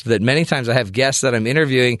host that many times I have guests that I'm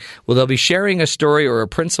interviewing, well, they'll be sharing a story or a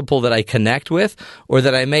principle that I connect with, or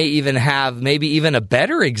that I may even have maybe even a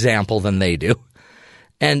better example than they do.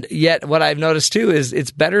 And yet what I've noticed too is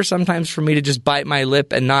it's better sometimes for me to just bite my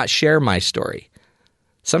lip and not share my story.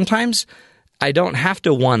 Sometimes I don't have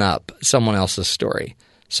to one-up someone else's story.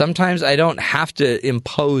 Sometimes I don't have to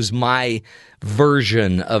impose my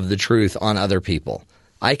version of the truth on other people.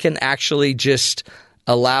 I can actually just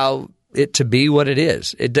allow it to be what it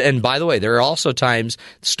is. And by the way, there are also times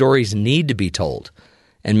stories need to be told.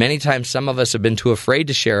 And many times some of us have been too afraid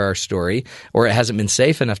to share our story, or it hasn't been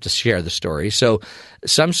safe enough to share the story. So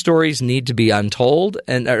some stories need to be untold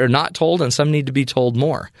or not told, and some need to be told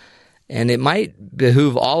more. And it might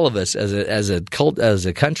behoove all of us as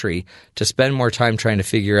a country to spend more time trying to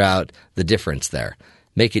figure out the difference there.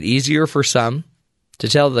 Make it easier for some to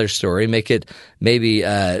tell their story, make it maybe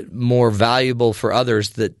more valuable for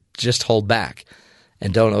others that just hold back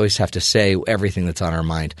and don't always have to say everything that's on our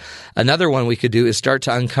mind. Another one we could do is start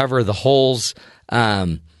to uncover the holes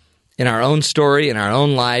in our own story, in our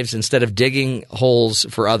own lives, instead of digging holes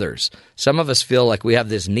for others. Some of us feel like we have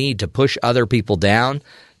this need to push other people down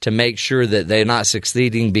to make sure that they're not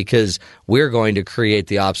succeeding because we're going to create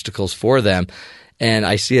the obstacles for them. And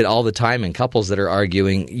I see it all the time in couples that are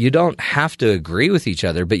arguing. You don't have to agree with each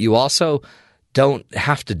other, but you also don't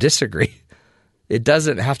have to disagree. It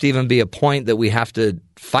doesn't have to even be a point that we have to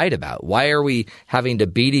fight about. Why are we having to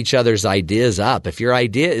beat each other's ideas up? If your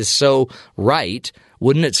idea is so right,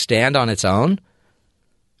 wouldn't it stand on its own?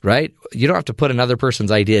 Right? You don't have to put another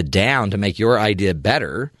person's idea down to make your idea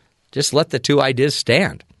better. Just let the two ideas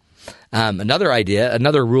stand.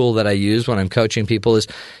 Another rule that I use when I'm coaching people is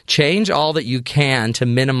change all that you can to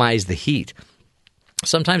minimize the heat.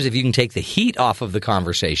 Sometimes if you can take the heat off of the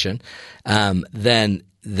conversation, then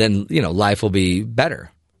life will be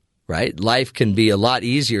better, right? Life can be a lot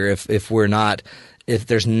easier if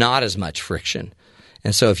there's not as much friction.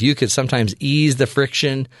 And so if you could sometimes ease the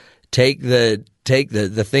friction, take the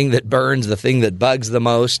thing that burns, the thing that bugs the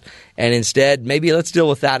most, and instead maybe let's deal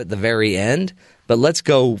with that at the very end, but let's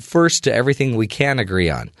go first to everything we can agree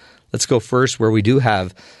on. Let's go first where we do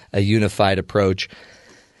have a unified approach.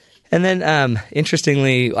 And then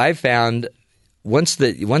interestingly, I've found once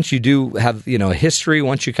you do have a history,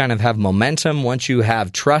 once you kind of have momentum, once you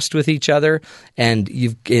have trust with each other, and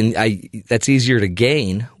that's easier to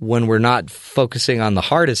gain when we're not focusing on the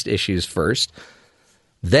hardest issues first.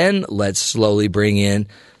 Then let's slowly bring in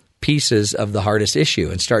pieces of the hardest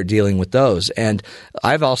issue and start dealing with those. And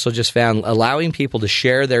I've also just found allowing people to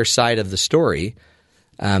share their side of the story,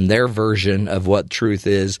 their version of what truth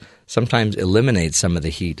is, sometimes eliminates some of the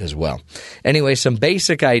heat as well. Anyway, some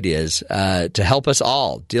basic ideas to help us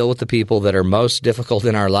all deal with the people that are most difficult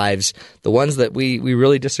in our lives, the ones that we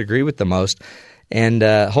really disagree with the most. And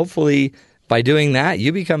hopefully by doing that,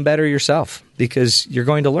 you become better yourself because you're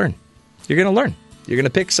going to learn. You're going to learn. You're going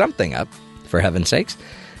to pick something up, for heaven's sakes.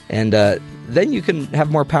 And then you can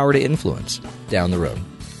have more power to influence down the road.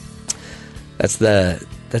 That's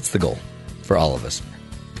the goal for all of us.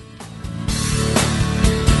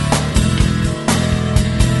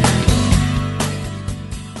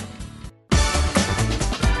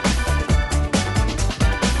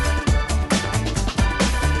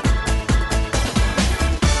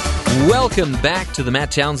 Welcome back to the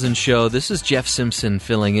Matt Townsend Show. This is Jeff Simpson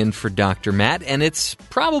filling in for Dr. Matt, and it's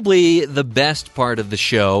probably the best part of the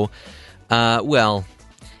show. It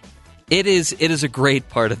is a great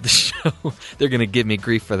part of the show. They're going to give me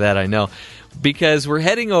grief for that, I know, because we're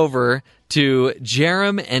heading over to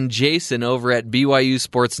Jerem and Jason over at BYU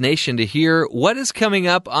Sports Nation to hear what is coming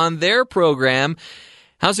up on their program.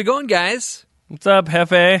 How's it going, guys? What's up,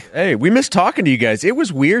 Hefe? Hey, we missed talking to you guys. It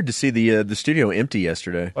was weird to see the studio empty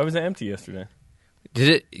yesterday. Why was it empty yesterday? Did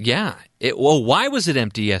it? Yeah. Well, why was it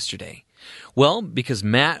empty yesterday? Well, because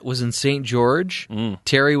Matt was in St. George,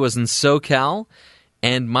 Terry was in SoCal,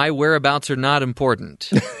 and my whereabouts are not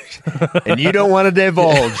important. And you don't want to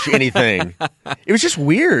divulge anything. It was just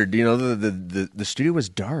weird. You know, the studio was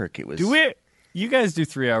dark. It was. You guys do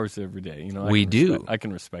 3 hours every day. You know, we do. I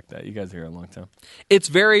can respect that. You guys are here a long time. It's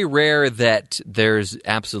very rare that there's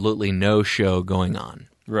absolutely no show going on.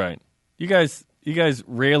 Right. You guys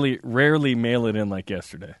rarely mail it in like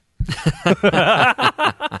yesterday.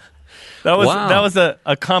 That was a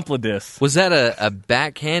complidus. Was that a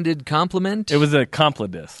backhanded compliment? It was a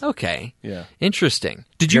complidus. Okay. Yeah. Interesting.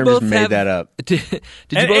 Did you Jeremy both just made have that up? Did you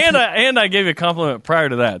both and I gave you a compliment prior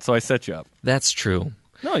to that, so I set you up. That's true.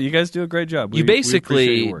 No, you guys do a great job. You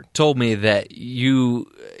basically told me that you're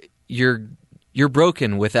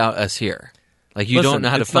broken without us here. Like you don't know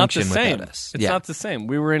how to function without us. It's not the same.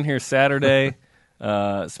 We were in here Saturday.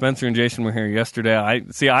 Spencer and Jason were here yesterday.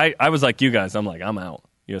 I was like you guys. I'm like, I'm out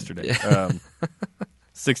yesterday.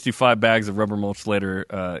 65 bags of rubber mulch later,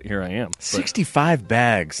 here I am. 65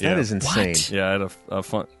 bags. That is insane. What? Yeah, I had a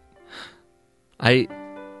fun.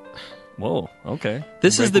 Whoa, okay.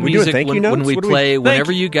 This is the music when we play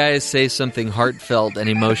whenever you guys say something heartfelt and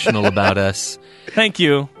emotional about us. Thank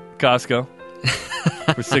you, Costco,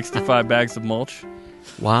 for 65 bags of mulch.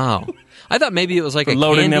 Wow. I thought maybe it was like for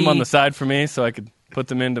loading them on the side for me so I could put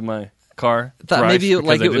them into my car. I thought maybe it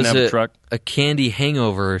was a candy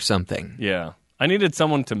hangover or something. Yeah. I needed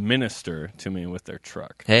someone to minister to me with their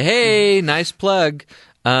truck. Hey, nice plug.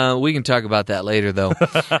 We can talk about that later, though.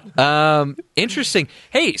 Interesting.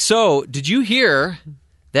 Hey, so did you hear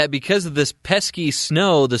that because of this pesky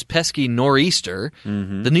snow, this pesky nor'easter,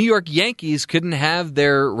 the New York Yankees couldn't have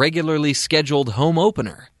their regularly scheduled home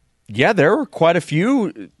opener? Yeah, there were quite a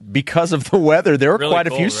few because of the weather. There were really quite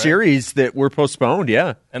a few series that were postponed,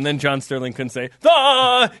 yeah. And then John Sterling couldn't say,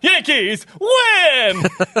 "The Yankees win!"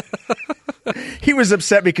 He was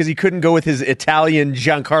upset because he couldn't go with his Italian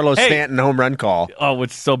Giancarlo Stanton home run call. Oh,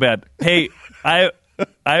 which is so bad. Hey, I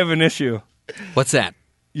have an issue. What's that?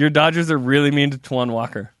 Your Dodgers are really mean to Twan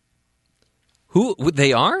Walker. Who?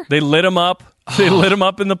 They are? They lit him up. They lit him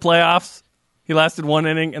up in the playoffs. He lasted one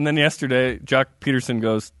inning, and then yesterday, Jock Peterson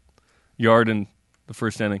goes yard in the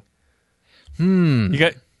first inning.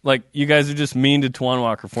 You guys are just mean to Twan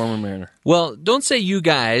Walker, former Mariner. Well, don't say you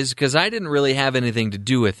guys, because I didn't really have anything to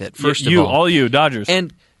do with it. First of all you Dodgers,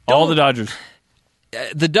 and all the Dodgers.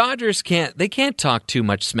 The Dodgers can't talk too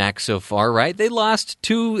much smack so far, right? They lost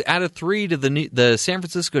 2 out of 3 to the San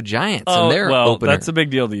Francisco Giants. Oh, in their well, opener. That's a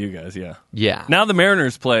big deal to you guys, yeah. Yeah. Now the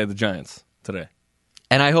Mariners play the Giants today.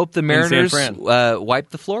 And I hope the Mariners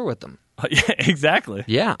wipe the floor with them. Yeah, exactly.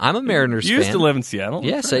 Yeah, I'm a Mariners fan. You used to live in Seattle.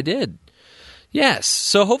 Yes, I did. Yes,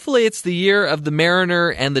 so hopefully it's the year of the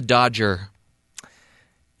Mariner and the Dodger.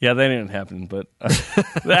 Yeah, that didn't happen, but the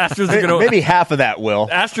Astros are going to... Maybe half of that will.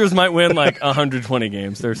 Astros might win like 120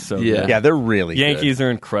 games. They're so good. Yeah, they're really Yankees good.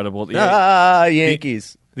 Are incredible.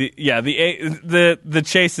 Yankees. The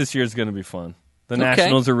chase this year is going to be fun. The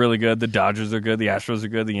Nationals are really good. The Dodgers are good. The Astros are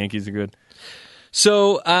good. The Yankees are good.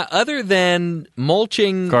 So, other than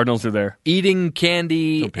mulching, Cardinals are there, eating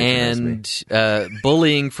candy, and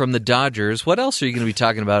bullying from the Dodgers, what else are you going to be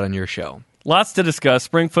talking about on your show? Lots to discuss.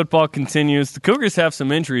 Spring football continues. The Cougars have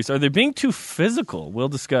some injuries. Are they being too physical? We'll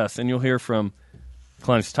discuss, and you'll hear from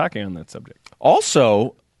Kalani Sitake on that subject.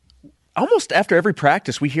 Also, almost after every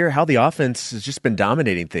practice, we hear how the offense has just been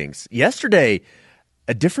dominating things. Yesterday,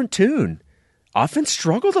 a different tune. Offense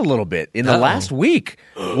struggled a little bit in the last week.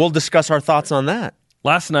 We'll discuss our thoughts on that.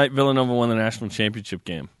 Last night, Villanova won the national championship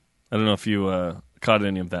game. I don't know if you caught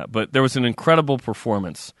any of that, but there was an incredible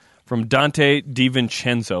performance from Dante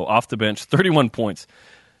DiVincenzo off the bench, 31 points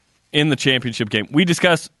in the championship game. We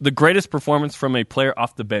discussed the greatest performance from a player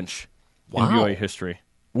off the bench in BYU history.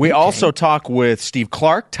 We also talk with Steve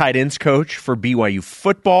Clark, tight ends coach for BYU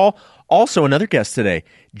football. Also, another guest today,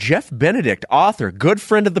 Jeff Benedict, author, good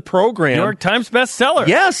friend of the program. New York Times bestseller.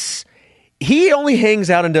 Yes. He only hangs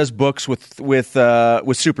out and does books with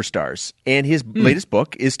superstars, and his latest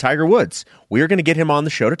book is Tiger Woods. We are going to get him on the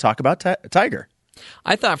show to talk about Tiger.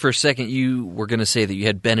 I thought for a second you were going to say that you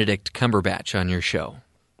had Benedict Cumberbatch on your show.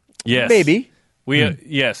 Yes. Maybe.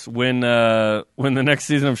 Yes, when the next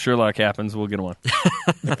season of Sherlock happens, we'll get him on.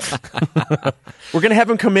 We're going to have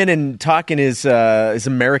him come in and talk in his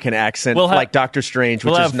American accent like Doctor Strange,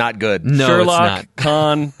 which is not good. No, Sherlock, it's not.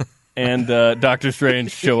 Khan, and Doctor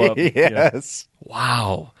Strange show up. Yes. Yeah.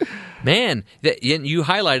 Wow. Man, you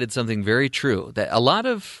highlighted something very true, that a lot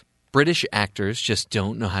of British actors just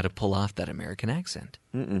don't know how to pull off that American accent.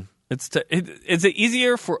 Is it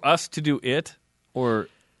easier for us to do it, or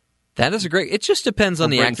that is a great? It just depends on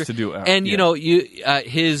the Britain's actor. to do, and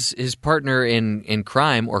his partner in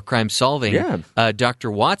crime or crime solving, Dr.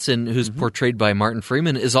 Watson, who's portrayed by Martin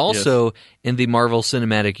Freeman, is also in the Marvel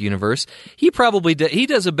Cinematic Universe. He probably he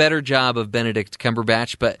does a better job of Benedict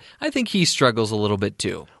Cumberbatch, but I think he struggles a little bit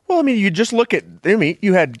too. Well, I mean, you just look at. I mean,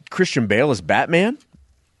 you had Christian Bale as Batman.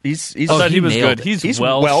 He was good. He's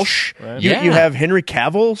Welsh. Right? You have Henry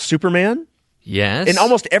Cavill, Superman. Yes. In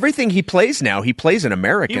almost everything he plays now, he plays an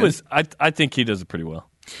American. I think he does it pretty well.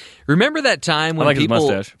 Remember that time when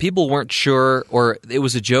people weren't sure, or it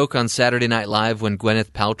was a joke on Saturday Night Live when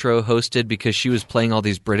Gwyneth Paltrow hosted because she was playing all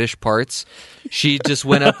these British parts? She just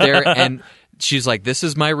went up there and she's like, "This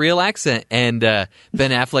is my real accent." And Ben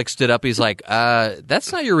Affleck stood up. He's like,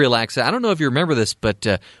 "That's not your real accent. I don't know if you remember this, but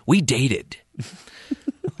we dated."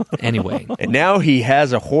 Anyway. And now he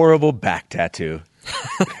has a horrible back tattoo.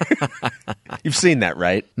 You've seen that,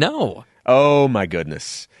 right? No. Oh, my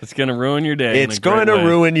goodness. It's going to ruin your day. It's going to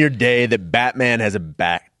ruin your day that Batman has a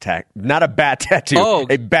not a bat tattoo,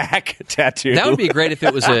 a back tattoo. That would be great if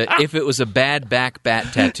it was a bad back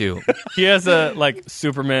bat tattoo. He has a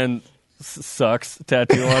Superman sucks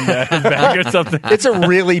tattoo on his back or something. It's a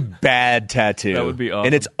really bad tattoo. That would be awesome.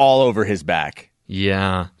 And it's all over his back.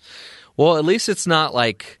 Yeah. Well, at least it's not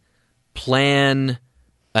like plan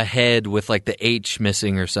ahead with like the H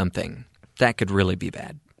missing or something. That could really be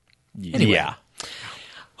bad. Anyway, yeah.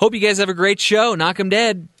 Hope you guys have a great show. Knock 'em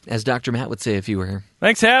dead, as Dr. Matt would say if you were here.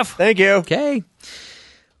 Thanks, Hef. Thank you. Okay.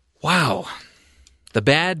 Wow. The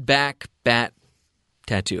bad back bat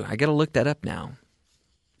tattoo. I got to look that up now.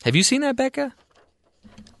 Have you seen that, Becca?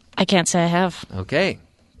 I can't say I have. Okay.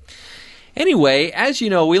 Anyway, as you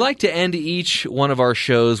know, we like to end each one of our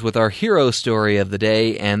shows with our hero story of the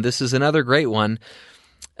day, and this is another great one.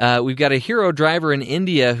 We've got a hero driver in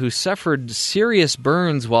India who suffered serious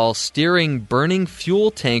burns while steering burning fuel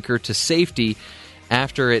tanker to safety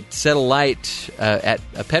after it set alight at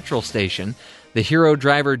a petrol station. The hero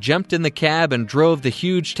driver jumped in the cab and drove the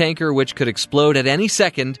huge tanker, which could explode at any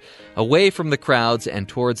second, away from the crowds and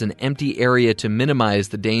towards an empty area to minimize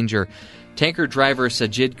the danger. Tanker driver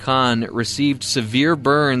Sajid Khan received severe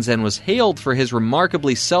burns and was hailed for his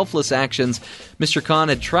remarkably selfless actions. Mr. Khan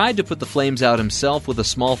had tried to put the flames out himself with a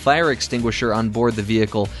small fire extinguisher on board the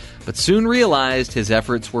vehicle, but soon realized his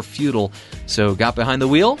efforts were futile, so got behind the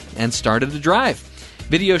wheel and started to drive.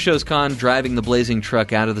 Video shows Khan driving the blazing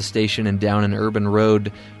truck out of the station and down an urban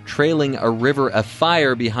road, trailing a river of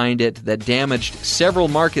fire behind it that damaged several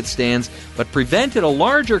market stands, but prevented a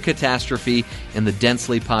larger catastrophe in the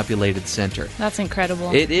densely populated center. That's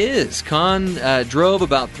incredible. It is. Khan drove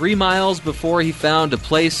about 3 miles before he found a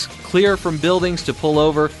place clear from buildings to pull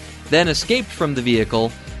over, then escaped from the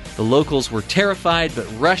vehicle. The locals were terrified but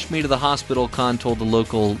rushed me to the hospital, Khan told the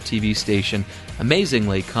local TV station.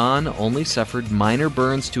 Amazingly, Khan only suffered minor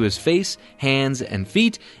burns to his face, hands, and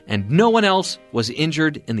feet, and no one else was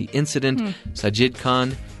injured in the incident. Sajid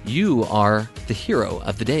Khan, you are the hero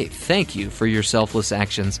of the day. Thank you for your selfless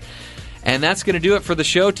actions. And that's going to do it for the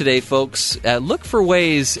show today, folks. Look for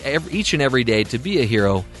ways each and every day to be a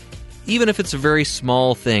hero. Even if it's a very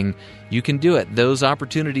small thing, you can do it. Those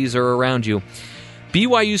opportunities are around you.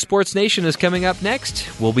 BYU Sports Nation is coming up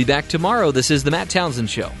next. We'll be back tomorrow. This is the Matt Townsend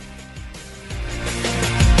Show.